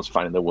Star Wars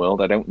fan in the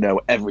world. I don't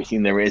know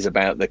everything there is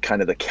about the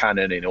kind of the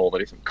canon in all the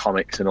different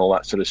comics and all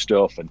that sort of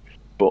stuff.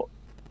 But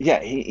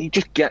yeah, he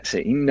just gets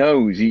it. He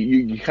knows.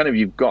 You kind of,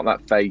 you've got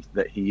that faith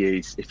that he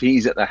is. If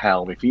he's at the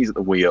helm, if he's at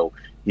the wheel,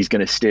 he's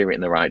going to steer it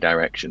in the right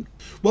direction.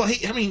 Well,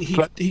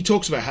 he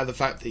talks about how the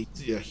fact that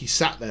he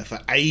sat there for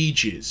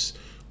ages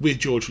with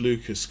George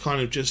Lucas,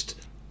 kind of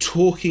just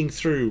talking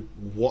through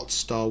what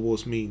Star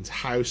Wars means,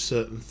 how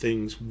certain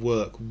things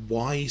work,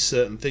 why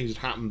certain things had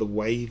happened the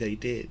way they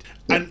did,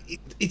 and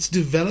it's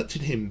developed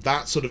in him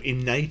that sort of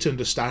innate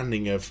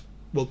understanding of,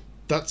 well,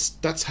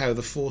 that's how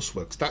the Force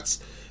works.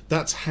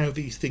 That's how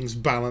these things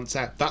balance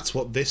out. That's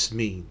what this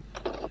means.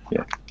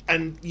 Yeah.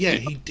 And yeah,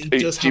 he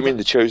does. Do you mean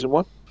the Chosen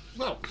One?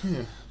 Well,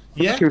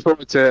 yeah. Looking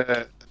forward to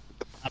the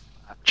Bad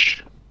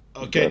Batch.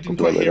 Okay, didn't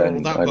quite hear all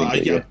that,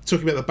 but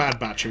talking about the Bad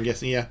Batch, I'm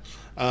guessing. Yeah.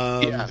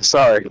 Yeah.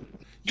 Sorry.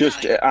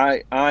 Just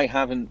I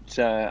haven't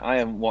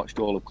watched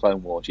all of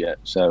Clone Wars yet,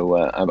 so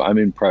I'm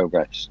in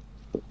progress.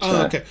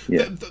 But, okay.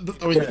 Yeah.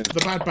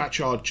 The Bad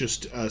Batch are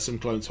just some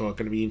clones who are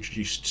going to be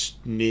introduced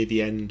near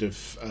the end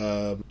of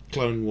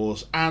Clone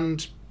Wars,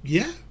 and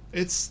yeah,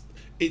 it's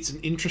an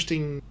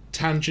interesting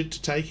tangent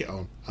to take it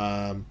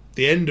on.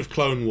 The end of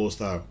Clone Wars,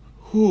 though,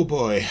 oh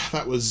boy,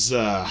 that was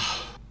a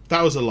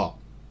lot.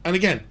 And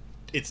again,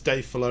 it's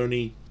Dave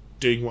Filoni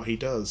doing what he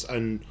does,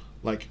 and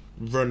like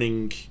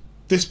running.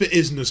 This bit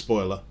isn't a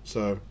spoiler,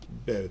 so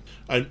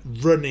and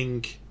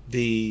running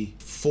the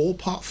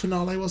 4-part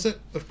finale, was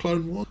it, of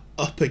Clone Wars,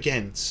 up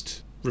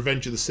against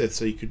Revenge of the Sith,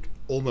 so you could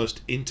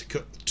almost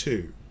intercut the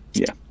two.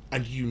 Yeah.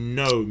 And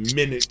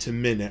minute to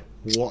minute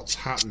what's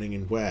happening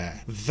and where.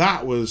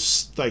 That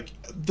was like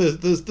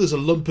there's a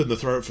lump in the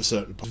throat for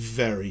certain parts.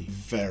 Very,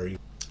 very,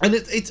 and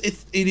it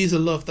is a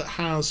love that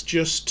has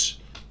just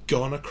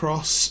gone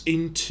across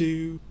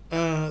into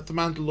The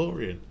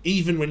Mandalorian.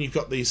 Even when you've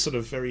got these sort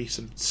of very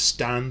sort of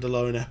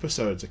standalone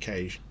episodes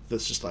occasionally,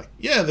 that's just like,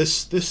 yeah,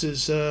 this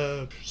is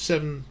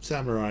Seven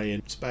Samurai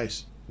in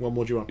space. What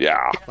more do you want?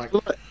 Yeah.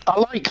 I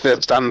like the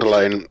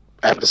standalone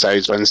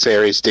episodes when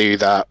series do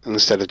that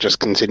instead of just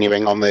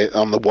continuing on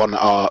the one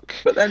arc.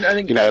 But then I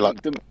think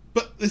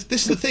But this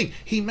is the thing.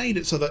 He made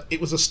it so that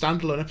it was a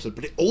standalone episode,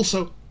 but it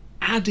also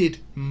added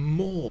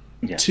more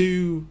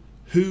to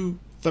who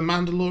the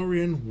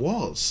Mandalorian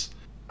was.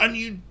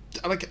 And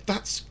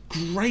that's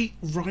great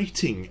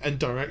writing and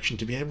direction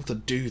to be able to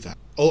do that.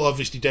 Oh,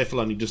 obviously Dave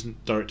Filoni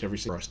doesn't direct every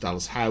single.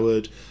 Dallas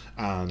Howard,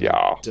 and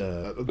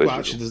well,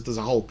 actually, there's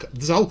a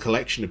whole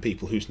collection of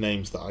people whose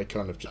names that I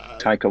kind of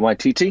Taika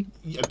Waititi.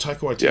 Taika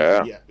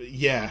Waititi,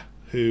 yeah.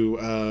 Who?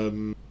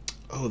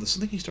 There's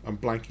something I'm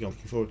blanking on.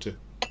 Looking forward to,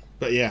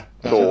 but yeah,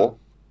 Thor.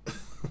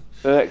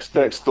 The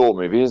next Thor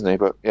movie, isn't he?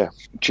 But yeah,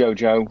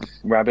 Jojo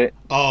Rabbit.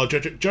 Oh,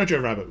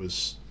 Jojo Rabbit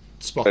was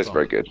spot on. That's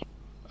very good.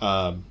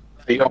 I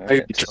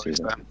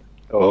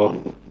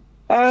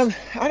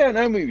don't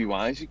know, movie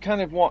wise. You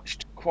kind of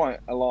watched quite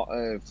a lot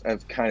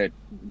of kind of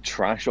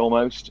trash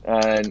almost,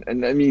 and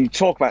I mean, you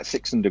talk about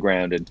Six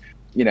Underground, and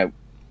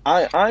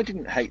I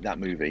didn't hate that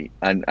movie,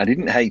 and I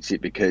didn't hate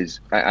it because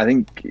I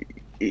think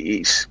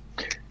it's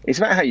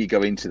about how you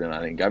go into them. I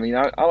think. I mean,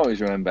 I'll always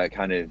remember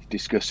kind of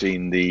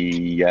discussing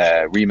the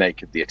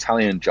remake of The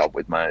Italian Job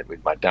with my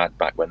dad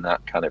back when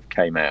that kind of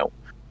came out.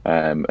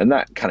 And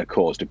that kind of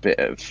caused a bit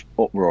of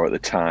uproar at the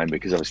time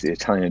because obviously The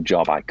Italian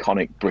Job,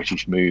 iconic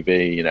British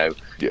movie,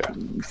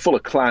 full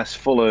of class,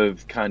 full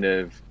of kind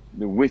of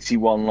the witty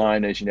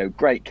one-liners,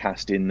 great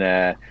cast in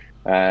there.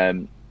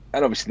 And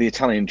obviously The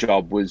Italian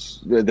Job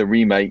was, the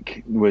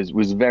remake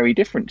was very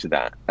different to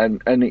that.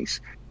 And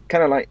it's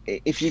kind of like,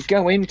 if you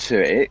go into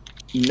it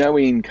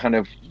knowing kind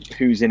of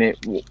who's in it,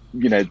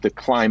 the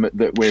climate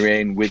that we're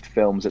in with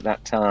films at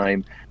that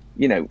time,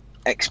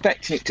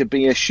 expecting it to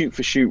be a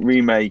shoot-for-shoot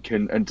remake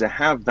and to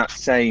have that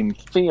same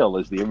feel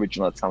as the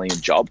original Italian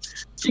Job,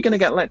 you're going to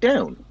get let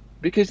down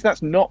because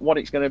that's not what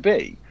it's going to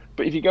be.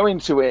 But if you go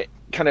into it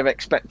kind of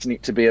expecting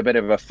it to be a bit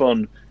of a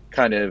fun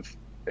kind of,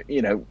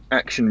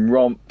 action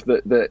romp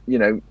that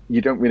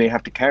you don't really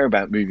have to care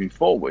about moving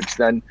forwards,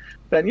 then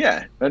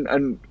yeah.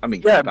 And I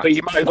mean... Yeah, but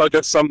you might as well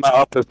just sum that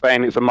up as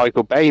saying it's a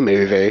Michael Bay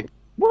movie.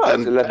 Well,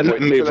 and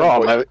move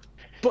on.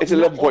 It's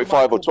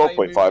 11.5 or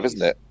 12.5,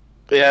 isn't it?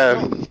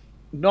 Yeah.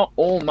 Not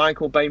all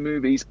Michael Bay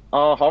movies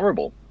are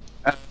horrible.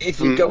 If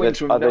you go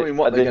into them knowing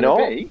what they're going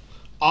to be,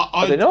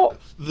 are they not?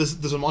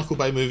 There's a Michael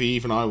Bay movie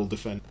even I will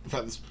defend. In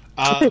fact,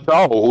 if it's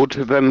old,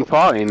 then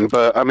fine.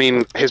 But I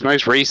mean, his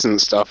most recent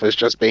stuff has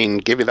just been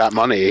give you that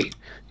money,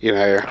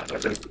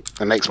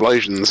 and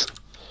explosions.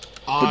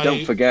 But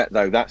don't forget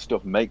though, that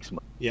stuff makes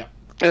money. Yeah.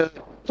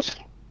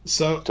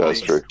 So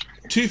that's true.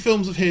 Two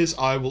films of his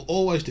I will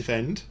always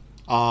defend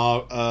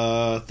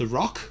are The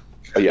Rock.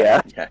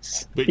 Yeah.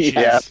 Yes. Which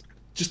is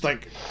just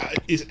like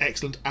is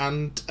excellent,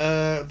 and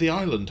The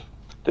Island.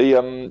 The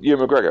Ewan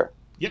McGregor.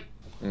 Yep.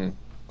 Can't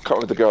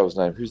remember the girl's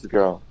name. Who's the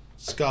girl?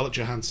 Scarlett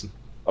Johansson.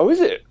 Oh,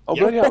 is it? Oh,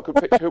 Yep. bloody hell! I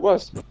couldn't picture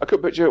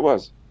who it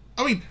was.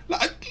 I mean,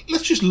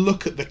 let's just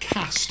look at the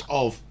cast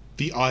of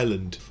The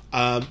Island.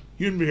 Ewan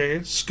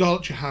McGregor,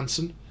 Scarlett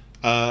Johansson,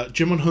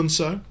 Jimon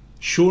Hunso,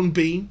 Sean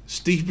Bean,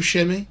 Steve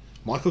Buscemi,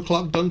 Michael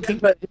Clark Duncan.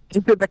 But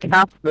is it the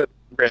cast that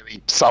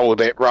really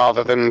sold it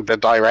rather than the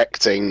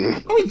directing.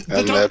 I mean,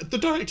 the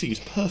directing is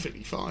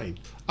perfectly fine.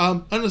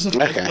 And as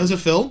a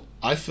film,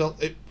 I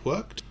felt it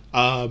worked.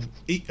 I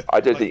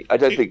don't think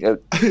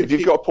if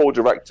you've got a poor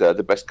director,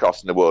 the best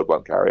cast in the world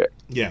won't carry it.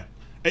 Yeah,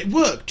 it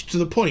worked to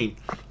the point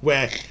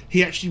where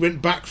he actually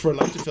went back for a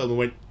later film and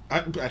went.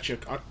 Actually,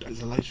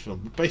 it's a later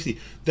film. But basically,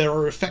 there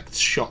are effects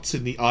shots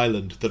in the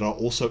island that are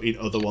also in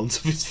other ones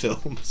of his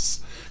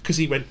films. Because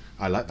he went,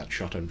 I like that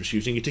shot, I'm just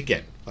using it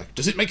again. Like,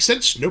 does it make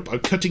sense? Nope, I'm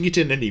cutting it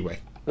in anyway.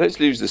 Let's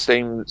use the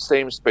same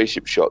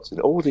spaceship shots in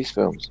all these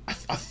films. I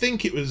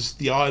think it was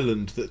the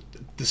island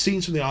the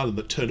scenes from the island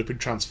that turned up in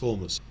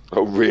Transformers.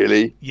 Oh,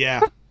 really?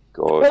 Yeah.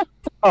 God.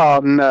 Oh,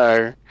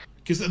 no.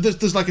 Because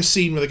there's like a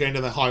scene where they're going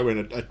down the highway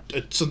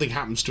and something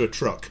happens to a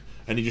truck,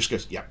 and he just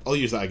goes, yeah, I'll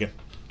use that again.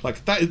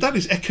 Like, that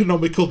is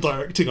economical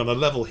directing on a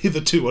level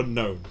hitherto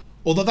unknown.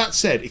 Although that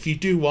said, if you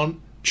do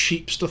want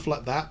cheap stuff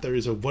like that, there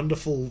is a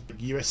wonderful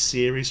US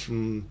series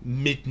from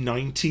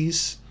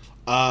mid-90s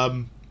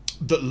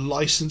that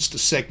licensed a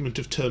segment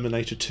of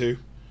Terminator 2.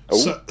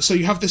 Oh. So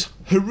you have this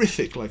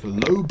horrific, like,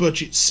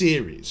 low-budget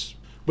series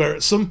where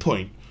at some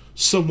point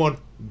someone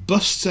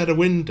busts out a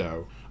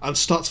window and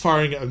starts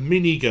firing a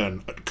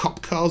minigun at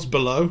cop cars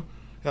below.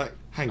 You're like,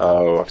 hang on.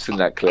 Oh, I've seen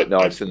that clip. No,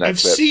 I've seen that clip. I've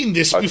seen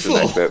this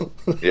before.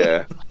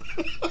 Yeah.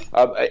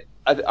 I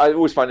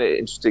always find it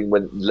interesting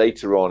when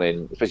later on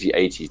in, especially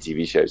 80s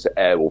TV shows, that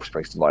Airwolf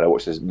springs to mind. I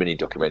watched this mini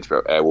documentary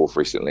about Airwolf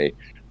recently,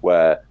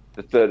 where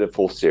the third and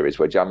fourth series,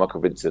 where Jan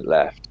Michael Vincent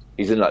left,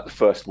 he's in like the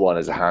first one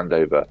as a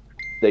handover.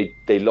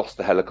 They lost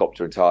the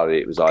helicopter entirely.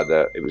 It was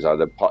either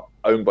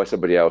owned by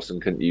somebody else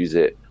and couldn't use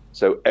it.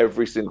 So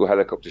every single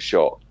helicopter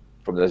shot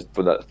from the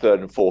third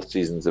and fourth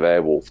seasons of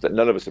Airwolf that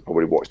none of us have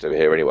probably watched over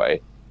here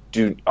anyway,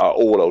 are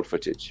all old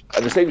footage.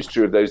 And the same is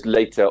true of those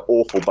later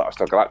awful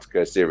Battlestar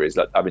Galactica series,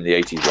 the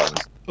 80s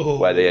ones,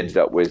 where they ended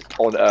up with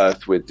on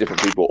Earth with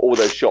different people. All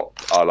those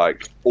shots are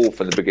like all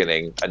from the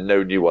beginning and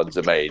no new ones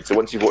are made. So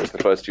once you've watched the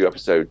first few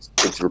episodes,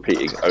 it's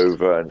repeating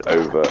over and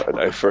over and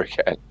over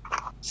again.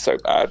 So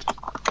bad.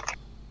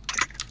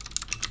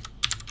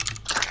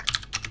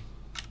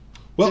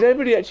 Well, did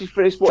anybody actually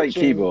finish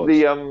watching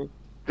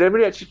did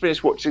anybody actually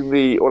finish watching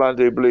the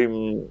Orlando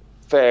Bloom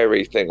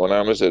fairy thing on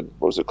Amazon?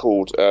 What was it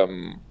called?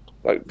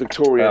 Like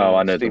Victorian. Oh,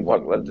 I know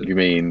steampunk London. You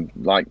mean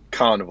like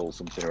Carnival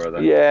something or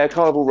other? Yeah,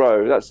 Carnival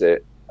Row. That's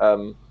it.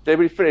 Did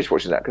anybody finish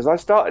watching that? Because I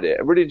started it,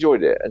 I really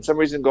enjoyed it, and for some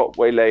reason got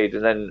waylaid,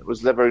 and then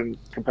was never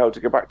compelled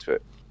to go back to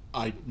it.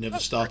 I never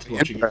started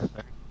watching it.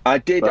 I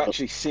did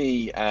actually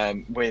see,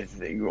 with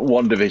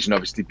WandaVision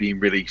obviously being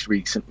released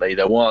recently,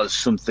 there was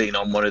something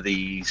on one of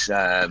these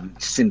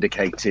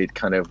syndicated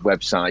kind of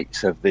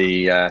websites of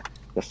the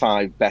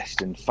 5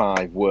 best and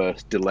 5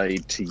 worst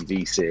delayed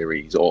TV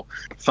series, or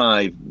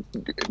 5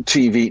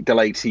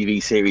 delayed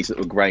TV series that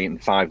were great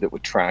and 5 that were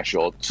trash,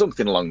 or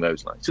something along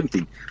those lines.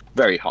 Something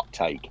very hot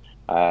take.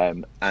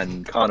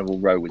 And Carnival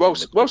Row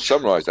was well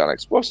summarised,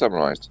 Alex. Well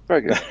summarised.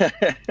 Very good.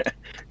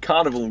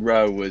 Carnival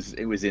Row was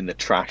in the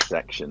trash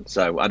section,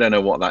 so I don't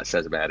know what that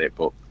says about it,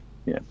 but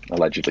yeah,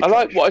 allegedly. I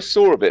like what I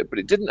saw of it, but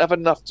it didn't have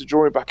enough to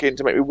draw me back in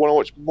to make me want to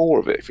watch more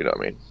of it, if you know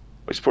what I mean.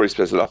 Which probably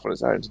says enough on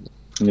its own.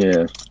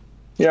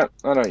 Yeah,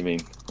 I know what you mean.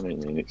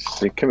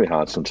 It can be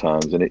hard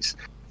sometimes, and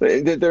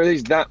there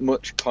is that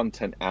much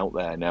content out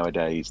there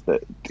nowadays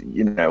that,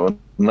 you know,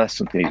 unless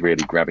something is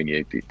really grabbing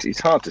you,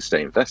 it's hard to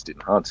stay invested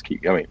and hard to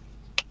keep going.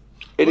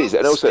 It is,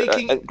 and also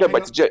going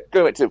back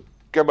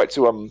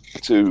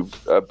to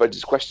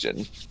Ben's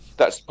question,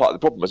 that's part of the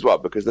problem as well,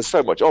 because there's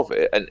so much of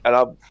it, and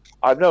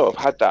I know I've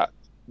had that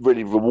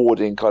really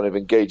rewarding kind of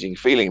engaging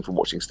feeling from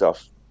watching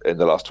stuff in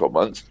the last 12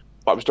 months.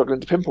 But I'm struggling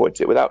to pinpoint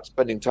it without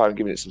spending time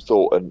giving it some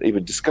thought and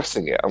even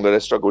discussing it. I'm going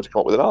to struggle to come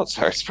up with an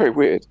answer. It's very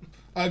weird.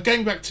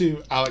 Going back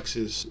to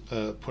Alex's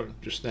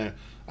point just now,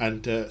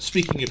 and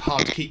speaking of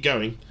hard to keep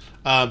going,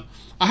 I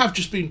have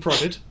just been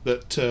prodded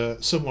that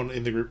someone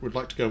in the group would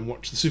like to go and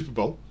watch the Super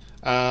Bowl.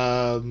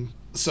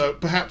 So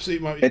perhaps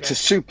it might be. It's a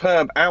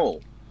superb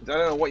owl. I don't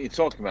know what you're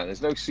talking about.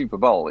 There's no Super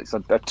Bowl. It's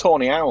a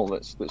tawny owl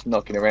that's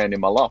knocking around in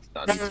my loft.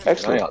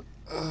 Excellent.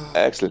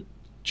 Excellent.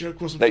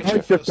 Joke wasn't.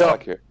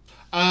 Nature.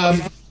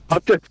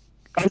 I've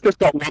just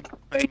got one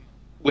thing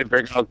with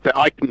regards to.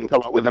 I couldn't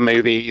come up with a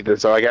movie either,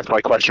 so I guess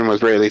my question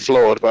was really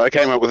flawed. But I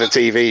came up with a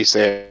TV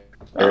series.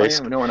 Oh, yeah,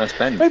 no one has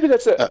been. Maybe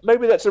that's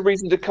a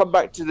reason to come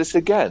back to this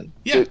again.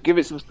 Yeah. To give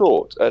it some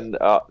thought and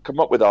come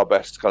up with our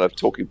best kind of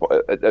talking point.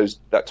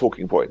 That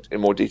talking point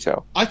in more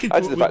detail. I could.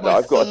 Add to the fact that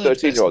I've got a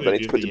 13-year-old that I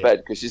need to put to bed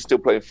because she's still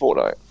playing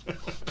Fortnite.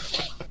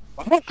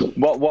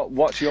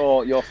 What's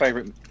your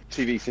favourite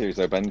TV series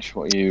though, Benj?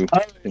 What are you?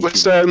 It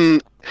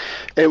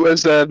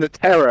was The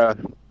Terror,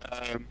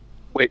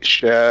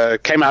 which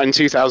came out in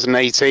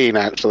 2018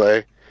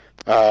 actually.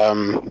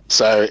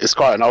 So it's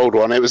quite an old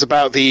one. It was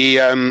about the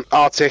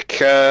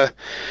Arctic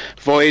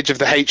voyage of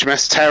the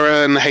HMS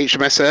Terror and the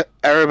HMS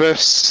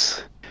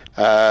Erebus,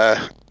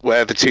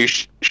 where the two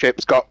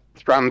ships got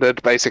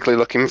stranded, basically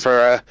looking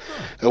for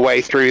a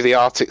way through the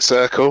Arctic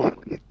Circle.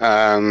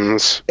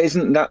 And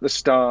isn't that the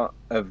start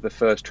of the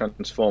first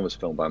Transformers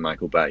film by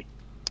Michael Bay?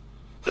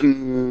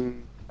 No.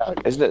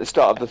 Isn't it the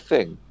start of The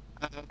Thing?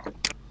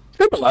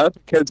 Similar,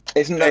 because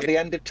Isn't that the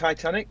end of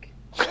Titanic?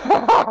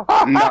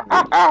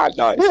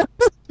 Nice.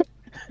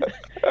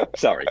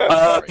 Sorry.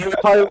 I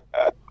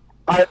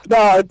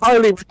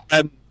entirely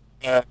recommend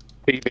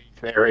TV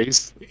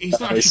series. He's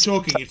not actually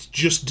talking, it's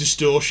just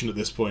distortion at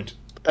this point.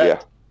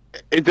 Yeah.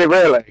 Is it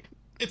really?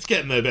 It's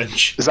getting there,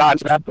 Bench. Is that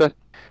better?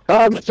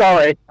 I'm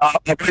sorry,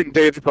 I couldn't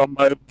do this on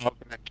mobile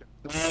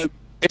connection.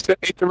 It's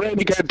a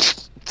really good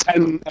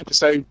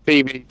 10-episode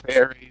TV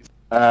series,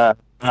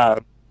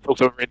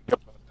 sort of written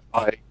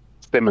by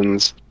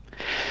Simmons.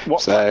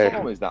 What So-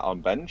 platform is that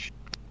on, Bench?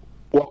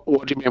 What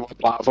do you mean, what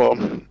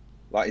platform?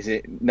 Like, is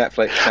it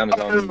Netflix,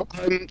 Amazon?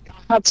 I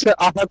had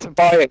to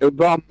buy it. It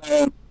was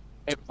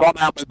on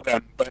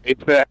Amazon, but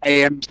it's an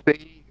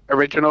AMC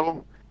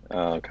original.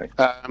 Oh, okay.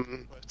 But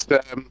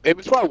it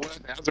was well worth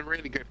it. It has a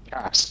really good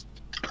cast.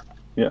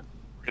 Yeah.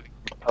 Really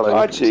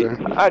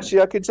compelling.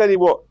 Actually, I can tell you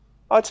what.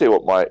 I'll tell you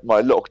what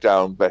my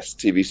lockdown best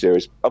TV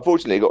series.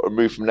 Unfortunately, it got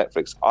removed from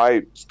Netflix.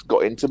 I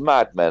got into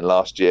Mad Men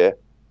last year.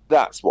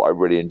 That's what I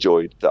really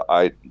enjoyed. That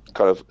I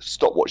kind of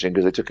stopped watching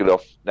because they took it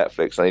off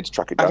Netflix. I need to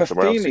track it I down have a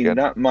somewhere else feeling again.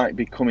 that might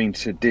be coming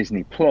to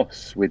Disney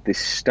Plus with this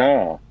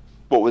Star.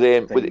 But with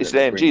it's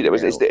an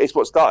AMG. It's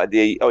what started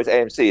the. Oh, it's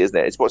AMC, isn't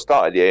it? It's what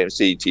started the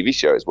AMC TV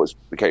show. It's what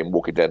became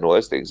Walking Dead and all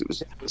those things. It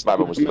was Mad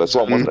Men was the first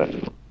one, wasn't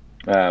it?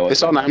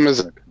 It's on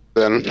Amazon.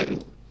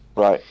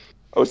 Right.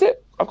 Oh, is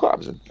it? I've got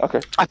Amazon.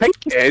 Okay. I think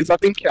it is. I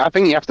think you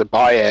have to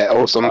buy it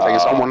or something.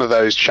 It's on one of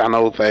those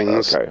channel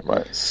things. Okay.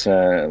 Right.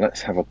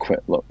 Let's have a quick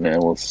look now.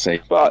 We'll see.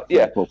 But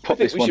yeah, We'll I put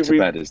think this one to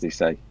bed, as they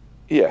say.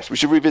 Yes, we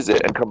should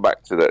revisit and come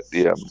back to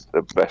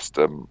the best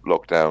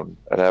lockdown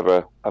and have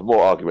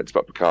more arguments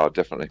about Picard.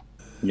 Definitely.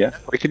 Yeah.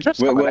 We could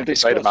just have an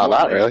episode discuss about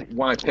that, really.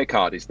 why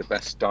Picard is the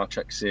best Star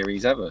Trek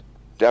series ever.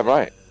 Damn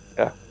right.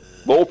 Yeah.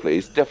 More,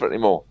 please. Definitely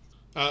more.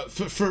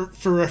 For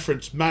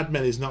reference, Mad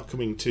Men is not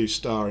coming to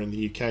Star in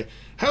the UK.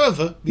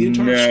 However, the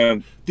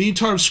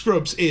entire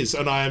Scrubs is,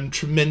 and I am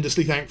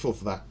tremendously thankful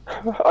for that.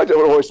 I don't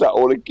want to watch that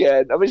all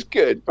again. I mean, it's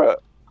good,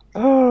 but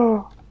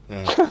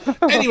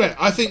Anyway,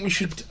 I think we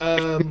should.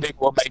 It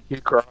will make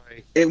you cry.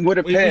 It would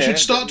appear We should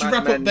start to that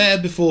wrap Mad up Men there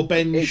before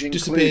Ben is included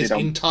disappears on-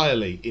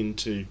 entirely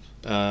into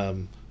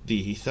the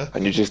ether.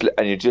 and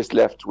you're just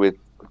left with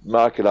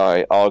Mark and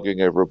I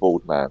arguing over a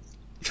bald man.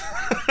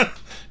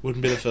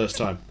 Wouldn't be the first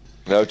time.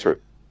 No, true.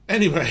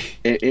 Anyway,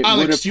 It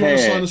Alex, would do you want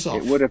to appear- sign us off?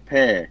 It would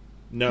appear.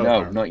 No, No,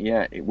 Aaron. not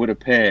yet. It would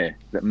appear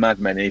that Mad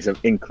Men is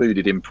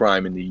included in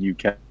Prime in the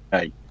UK.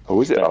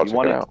 Oh, is it? So I'll if you check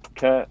want it it, out.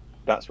 Kurt,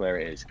 that's where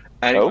it is.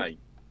 Anyway,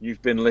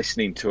 you've been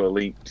listening to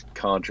Elite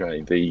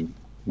Cadre, the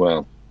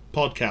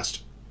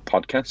Podcast.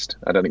 podcast.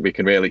 I don't think we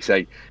can really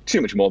say too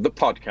much more. The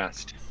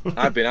podcast.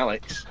 I've been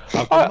Alex.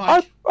 I've been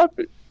Mike.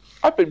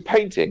 I've been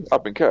painting.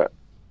 I've been Kurt.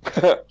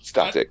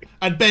 Static.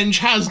 And Benj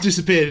has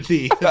disappeared into the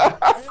ether.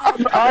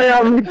 I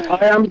am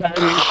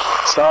Ben.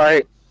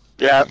 Sorry.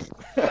 Yeah.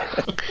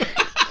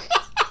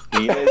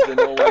 He is and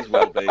always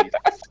will be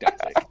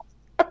static.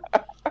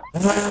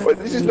 Well,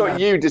 this is not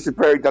you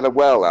disappearing down a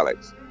well,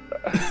 Alex.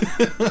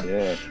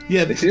 Yeah.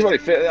 Yeah, This is what it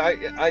feels.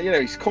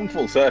 It's come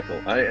full circle.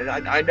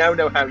 I now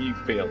know how you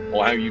feel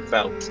or how you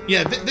felt.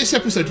 yeah. This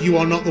episode, you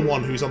are not the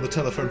one who's on the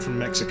telephone from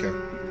Mexico.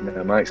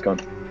 No, Mike's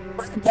gone.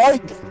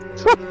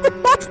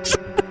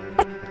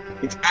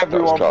 It's That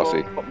everyone was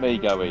classy. but me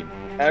going.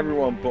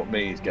 Everyone but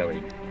me is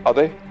going. Are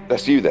they?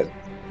 That's you then.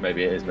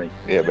 Maybe it is me.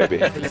 Yeah, maybe.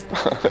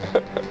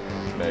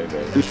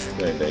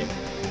 Maybe.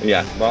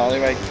 Yeah. Well,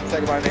 anyway, say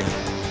goodbye, Nick.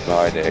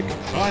 Bye, Nick.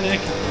 Bye,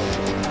 Nick.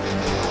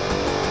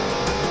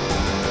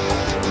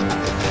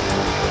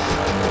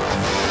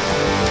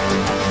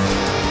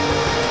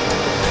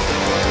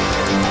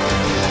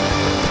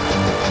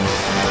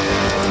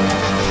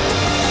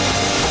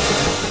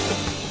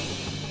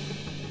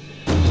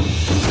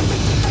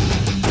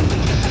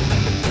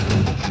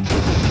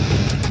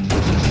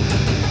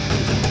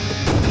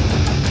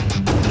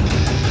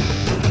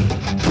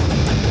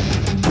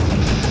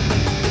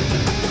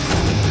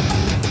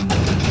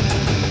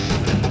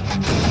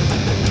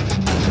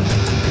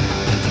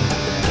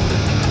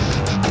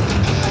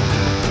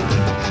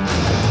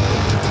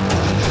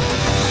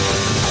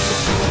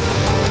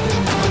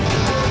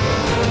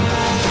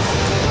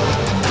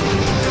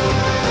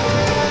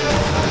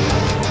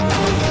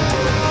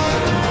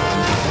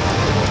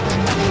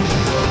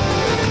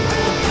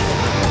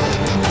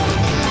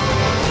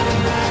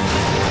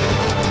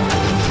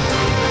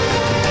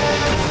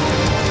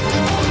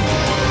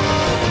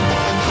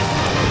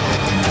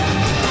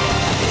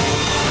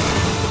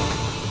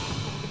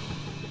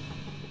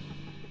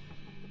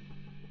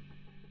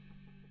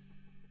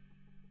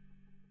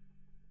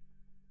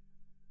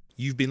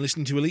 You've been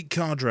listening to Elite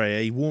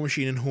Cadre, a War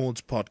Machine and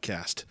Hordes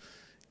podcast.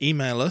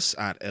 Email us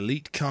at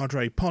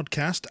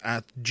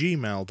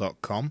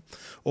elitecadrepodcast@gmail.com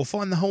or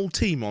find the whole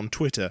team on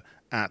Twitter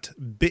at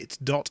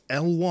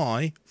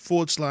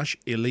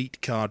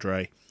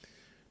bit.ly/elitecadre.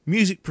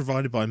 Music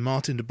provided by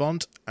Martin de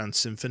Bont and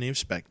Symphony of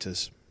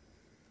Spectres.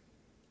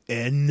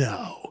 And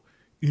now,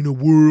 in a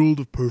world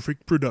of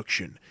perfect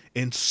production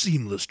and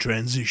seamless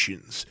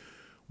transitions,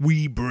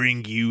 we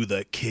bring you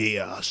the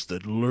chaos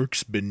that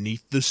lurks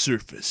beneath the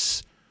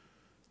surface.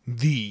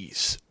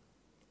 These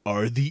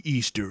are the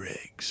Easter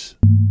eggs.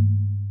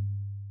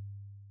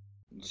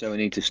 So we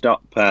need to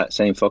stop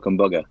saying fucking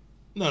bugger.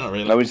 No, not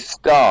really. No, we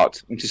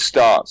should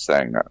start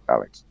saying that,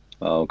 Alex.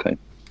 Oh, okay.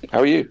 How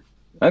are you?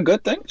 I'm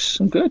good,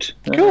 thanks. I'm good.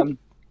 Cool.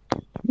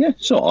 Yeah,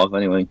 sort of,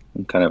 anyway.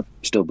 I'm kind of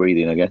still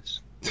breathing, I guess.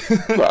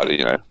 Well,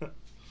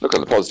 look at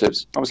the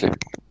positives, obviously,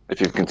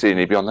 if you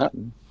continue beyond that.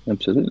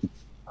 Absolutely.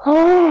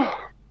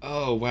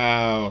 Oh,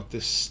 wow.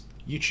 This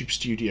YouTube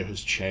studio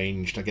has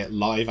changed. I get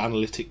live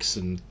analytics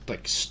and,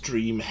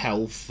 stream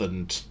health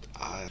and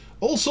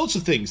all sorts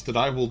of things that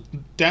I will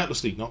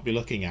doubtlessly not be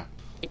looking at.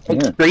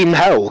 Yeah. Stream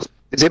health?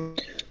 Is it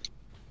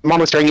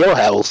monitoring your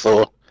health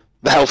or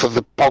the health of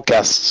the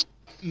podcasts?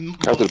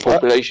 Health of the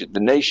population, the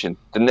nation,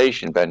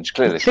 Benj,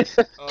 clearly.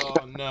 Oh,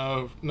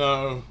 no.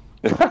 No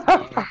one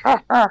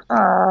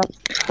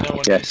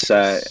Yes,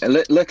 needs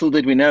this. little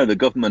did we know the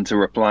government are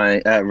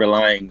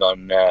relying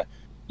on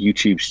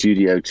YouTube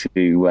Studio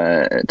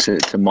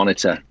to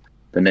monitor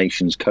the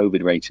nation's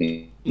COVID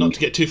rating. Not to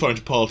get too far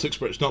into politics,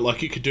 but it's not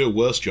like it could do a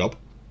worse job.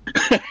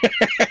 Do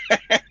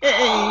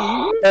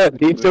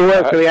you still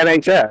work for the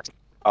NHS?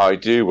 I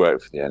do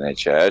work for the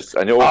NHS,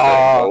 and you're also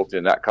involved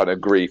in that kind of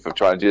grief of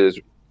trying to do this.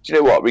 Do you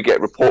know what? We get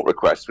report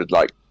requests with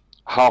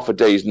half a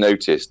day's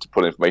notice to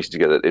pull information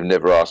together that they've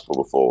never asked for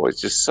before.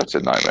 It's just such a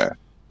nightmare.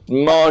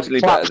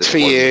 Marginally better than it was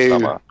in the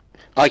summer.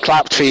 I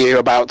clapped for you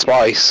about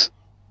twice.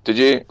 Did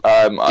you?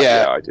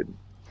 Yeah, I didn't.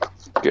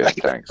 Good,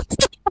 thanks.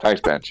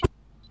 Thanks, Bench.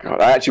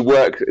 God, I actually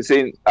work.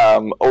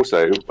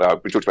 Also, we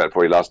talked about it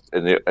before in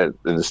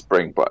the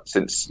spring, but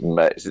since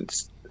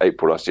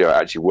April last year, I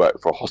actually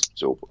work for a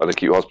hospital, an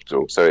acute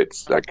hospital. So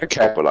it's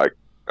proper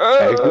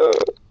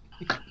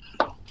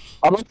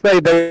I must say,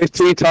 those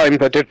 2 times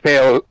I did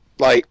feel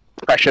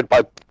pressured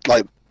by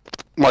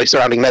my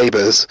surrounding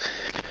neighbours,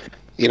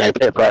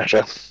 peer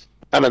pressure,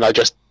 and then I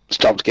just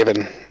stopped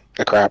giving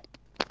a crap.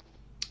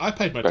 I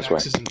paid my That's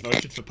taxes and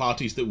voted for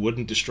parties that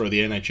wouldn't destroy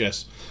the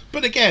NHS.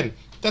 But again,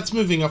 that's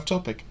moving off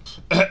topic.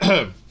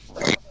 So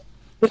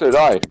did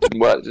I.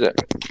 Didn't work, did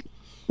it?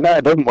 No,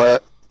 it doesn't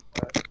work.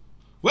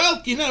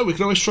 Well, we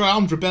can always try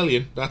armed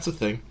rebellion. That's a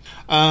thing.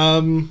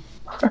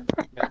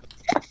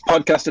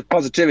 Podcast of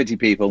positivity,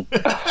 people.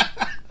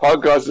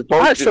 Podcast of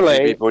positivity,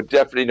 Actually- people.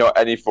 Definitely not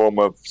any form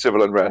of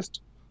civil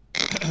unrest.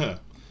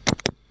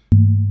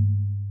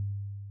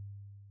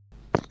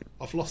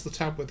 I've lost the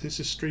tab where this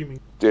is streaming.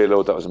 Dear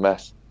Lord, that was a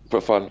mess.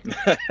 But fun.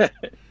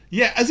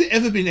 Yeah, has it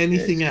ever been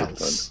anything Yeah,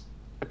 else?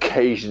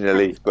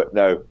 Occasionally, but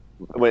no.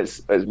 When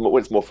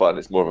it's more fun,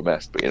 it's more of a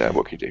mess. But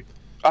what can you do?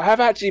 I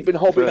have actually been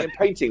hobbying and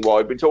painting while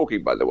I've been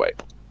talking, by the way.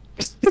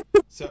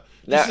 So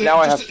Now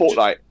I have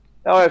Fortnite.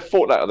 Now I have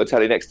Fortnite on the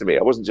telly next to me.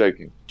 I wasn't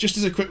joking. Just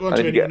as a quick one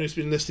to anyone who's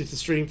been listening to the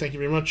stream, thank you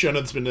very much. I know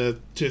there's been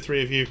 2 or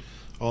 3 of you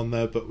on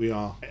there, but we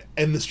are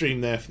in the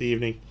stream there for the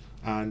evening,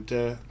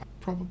 and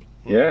probably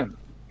Yeah.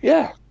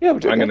 Yeah, we're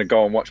doing I'm going it. to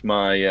go and watch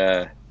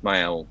my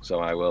my owl, so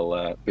I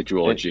will bid you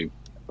all adieu.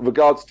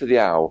 Regards to the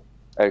owl.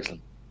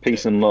 Excellent.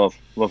 Peace and love.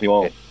 Love you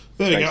all.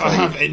 There we go. Thanks, I mate. have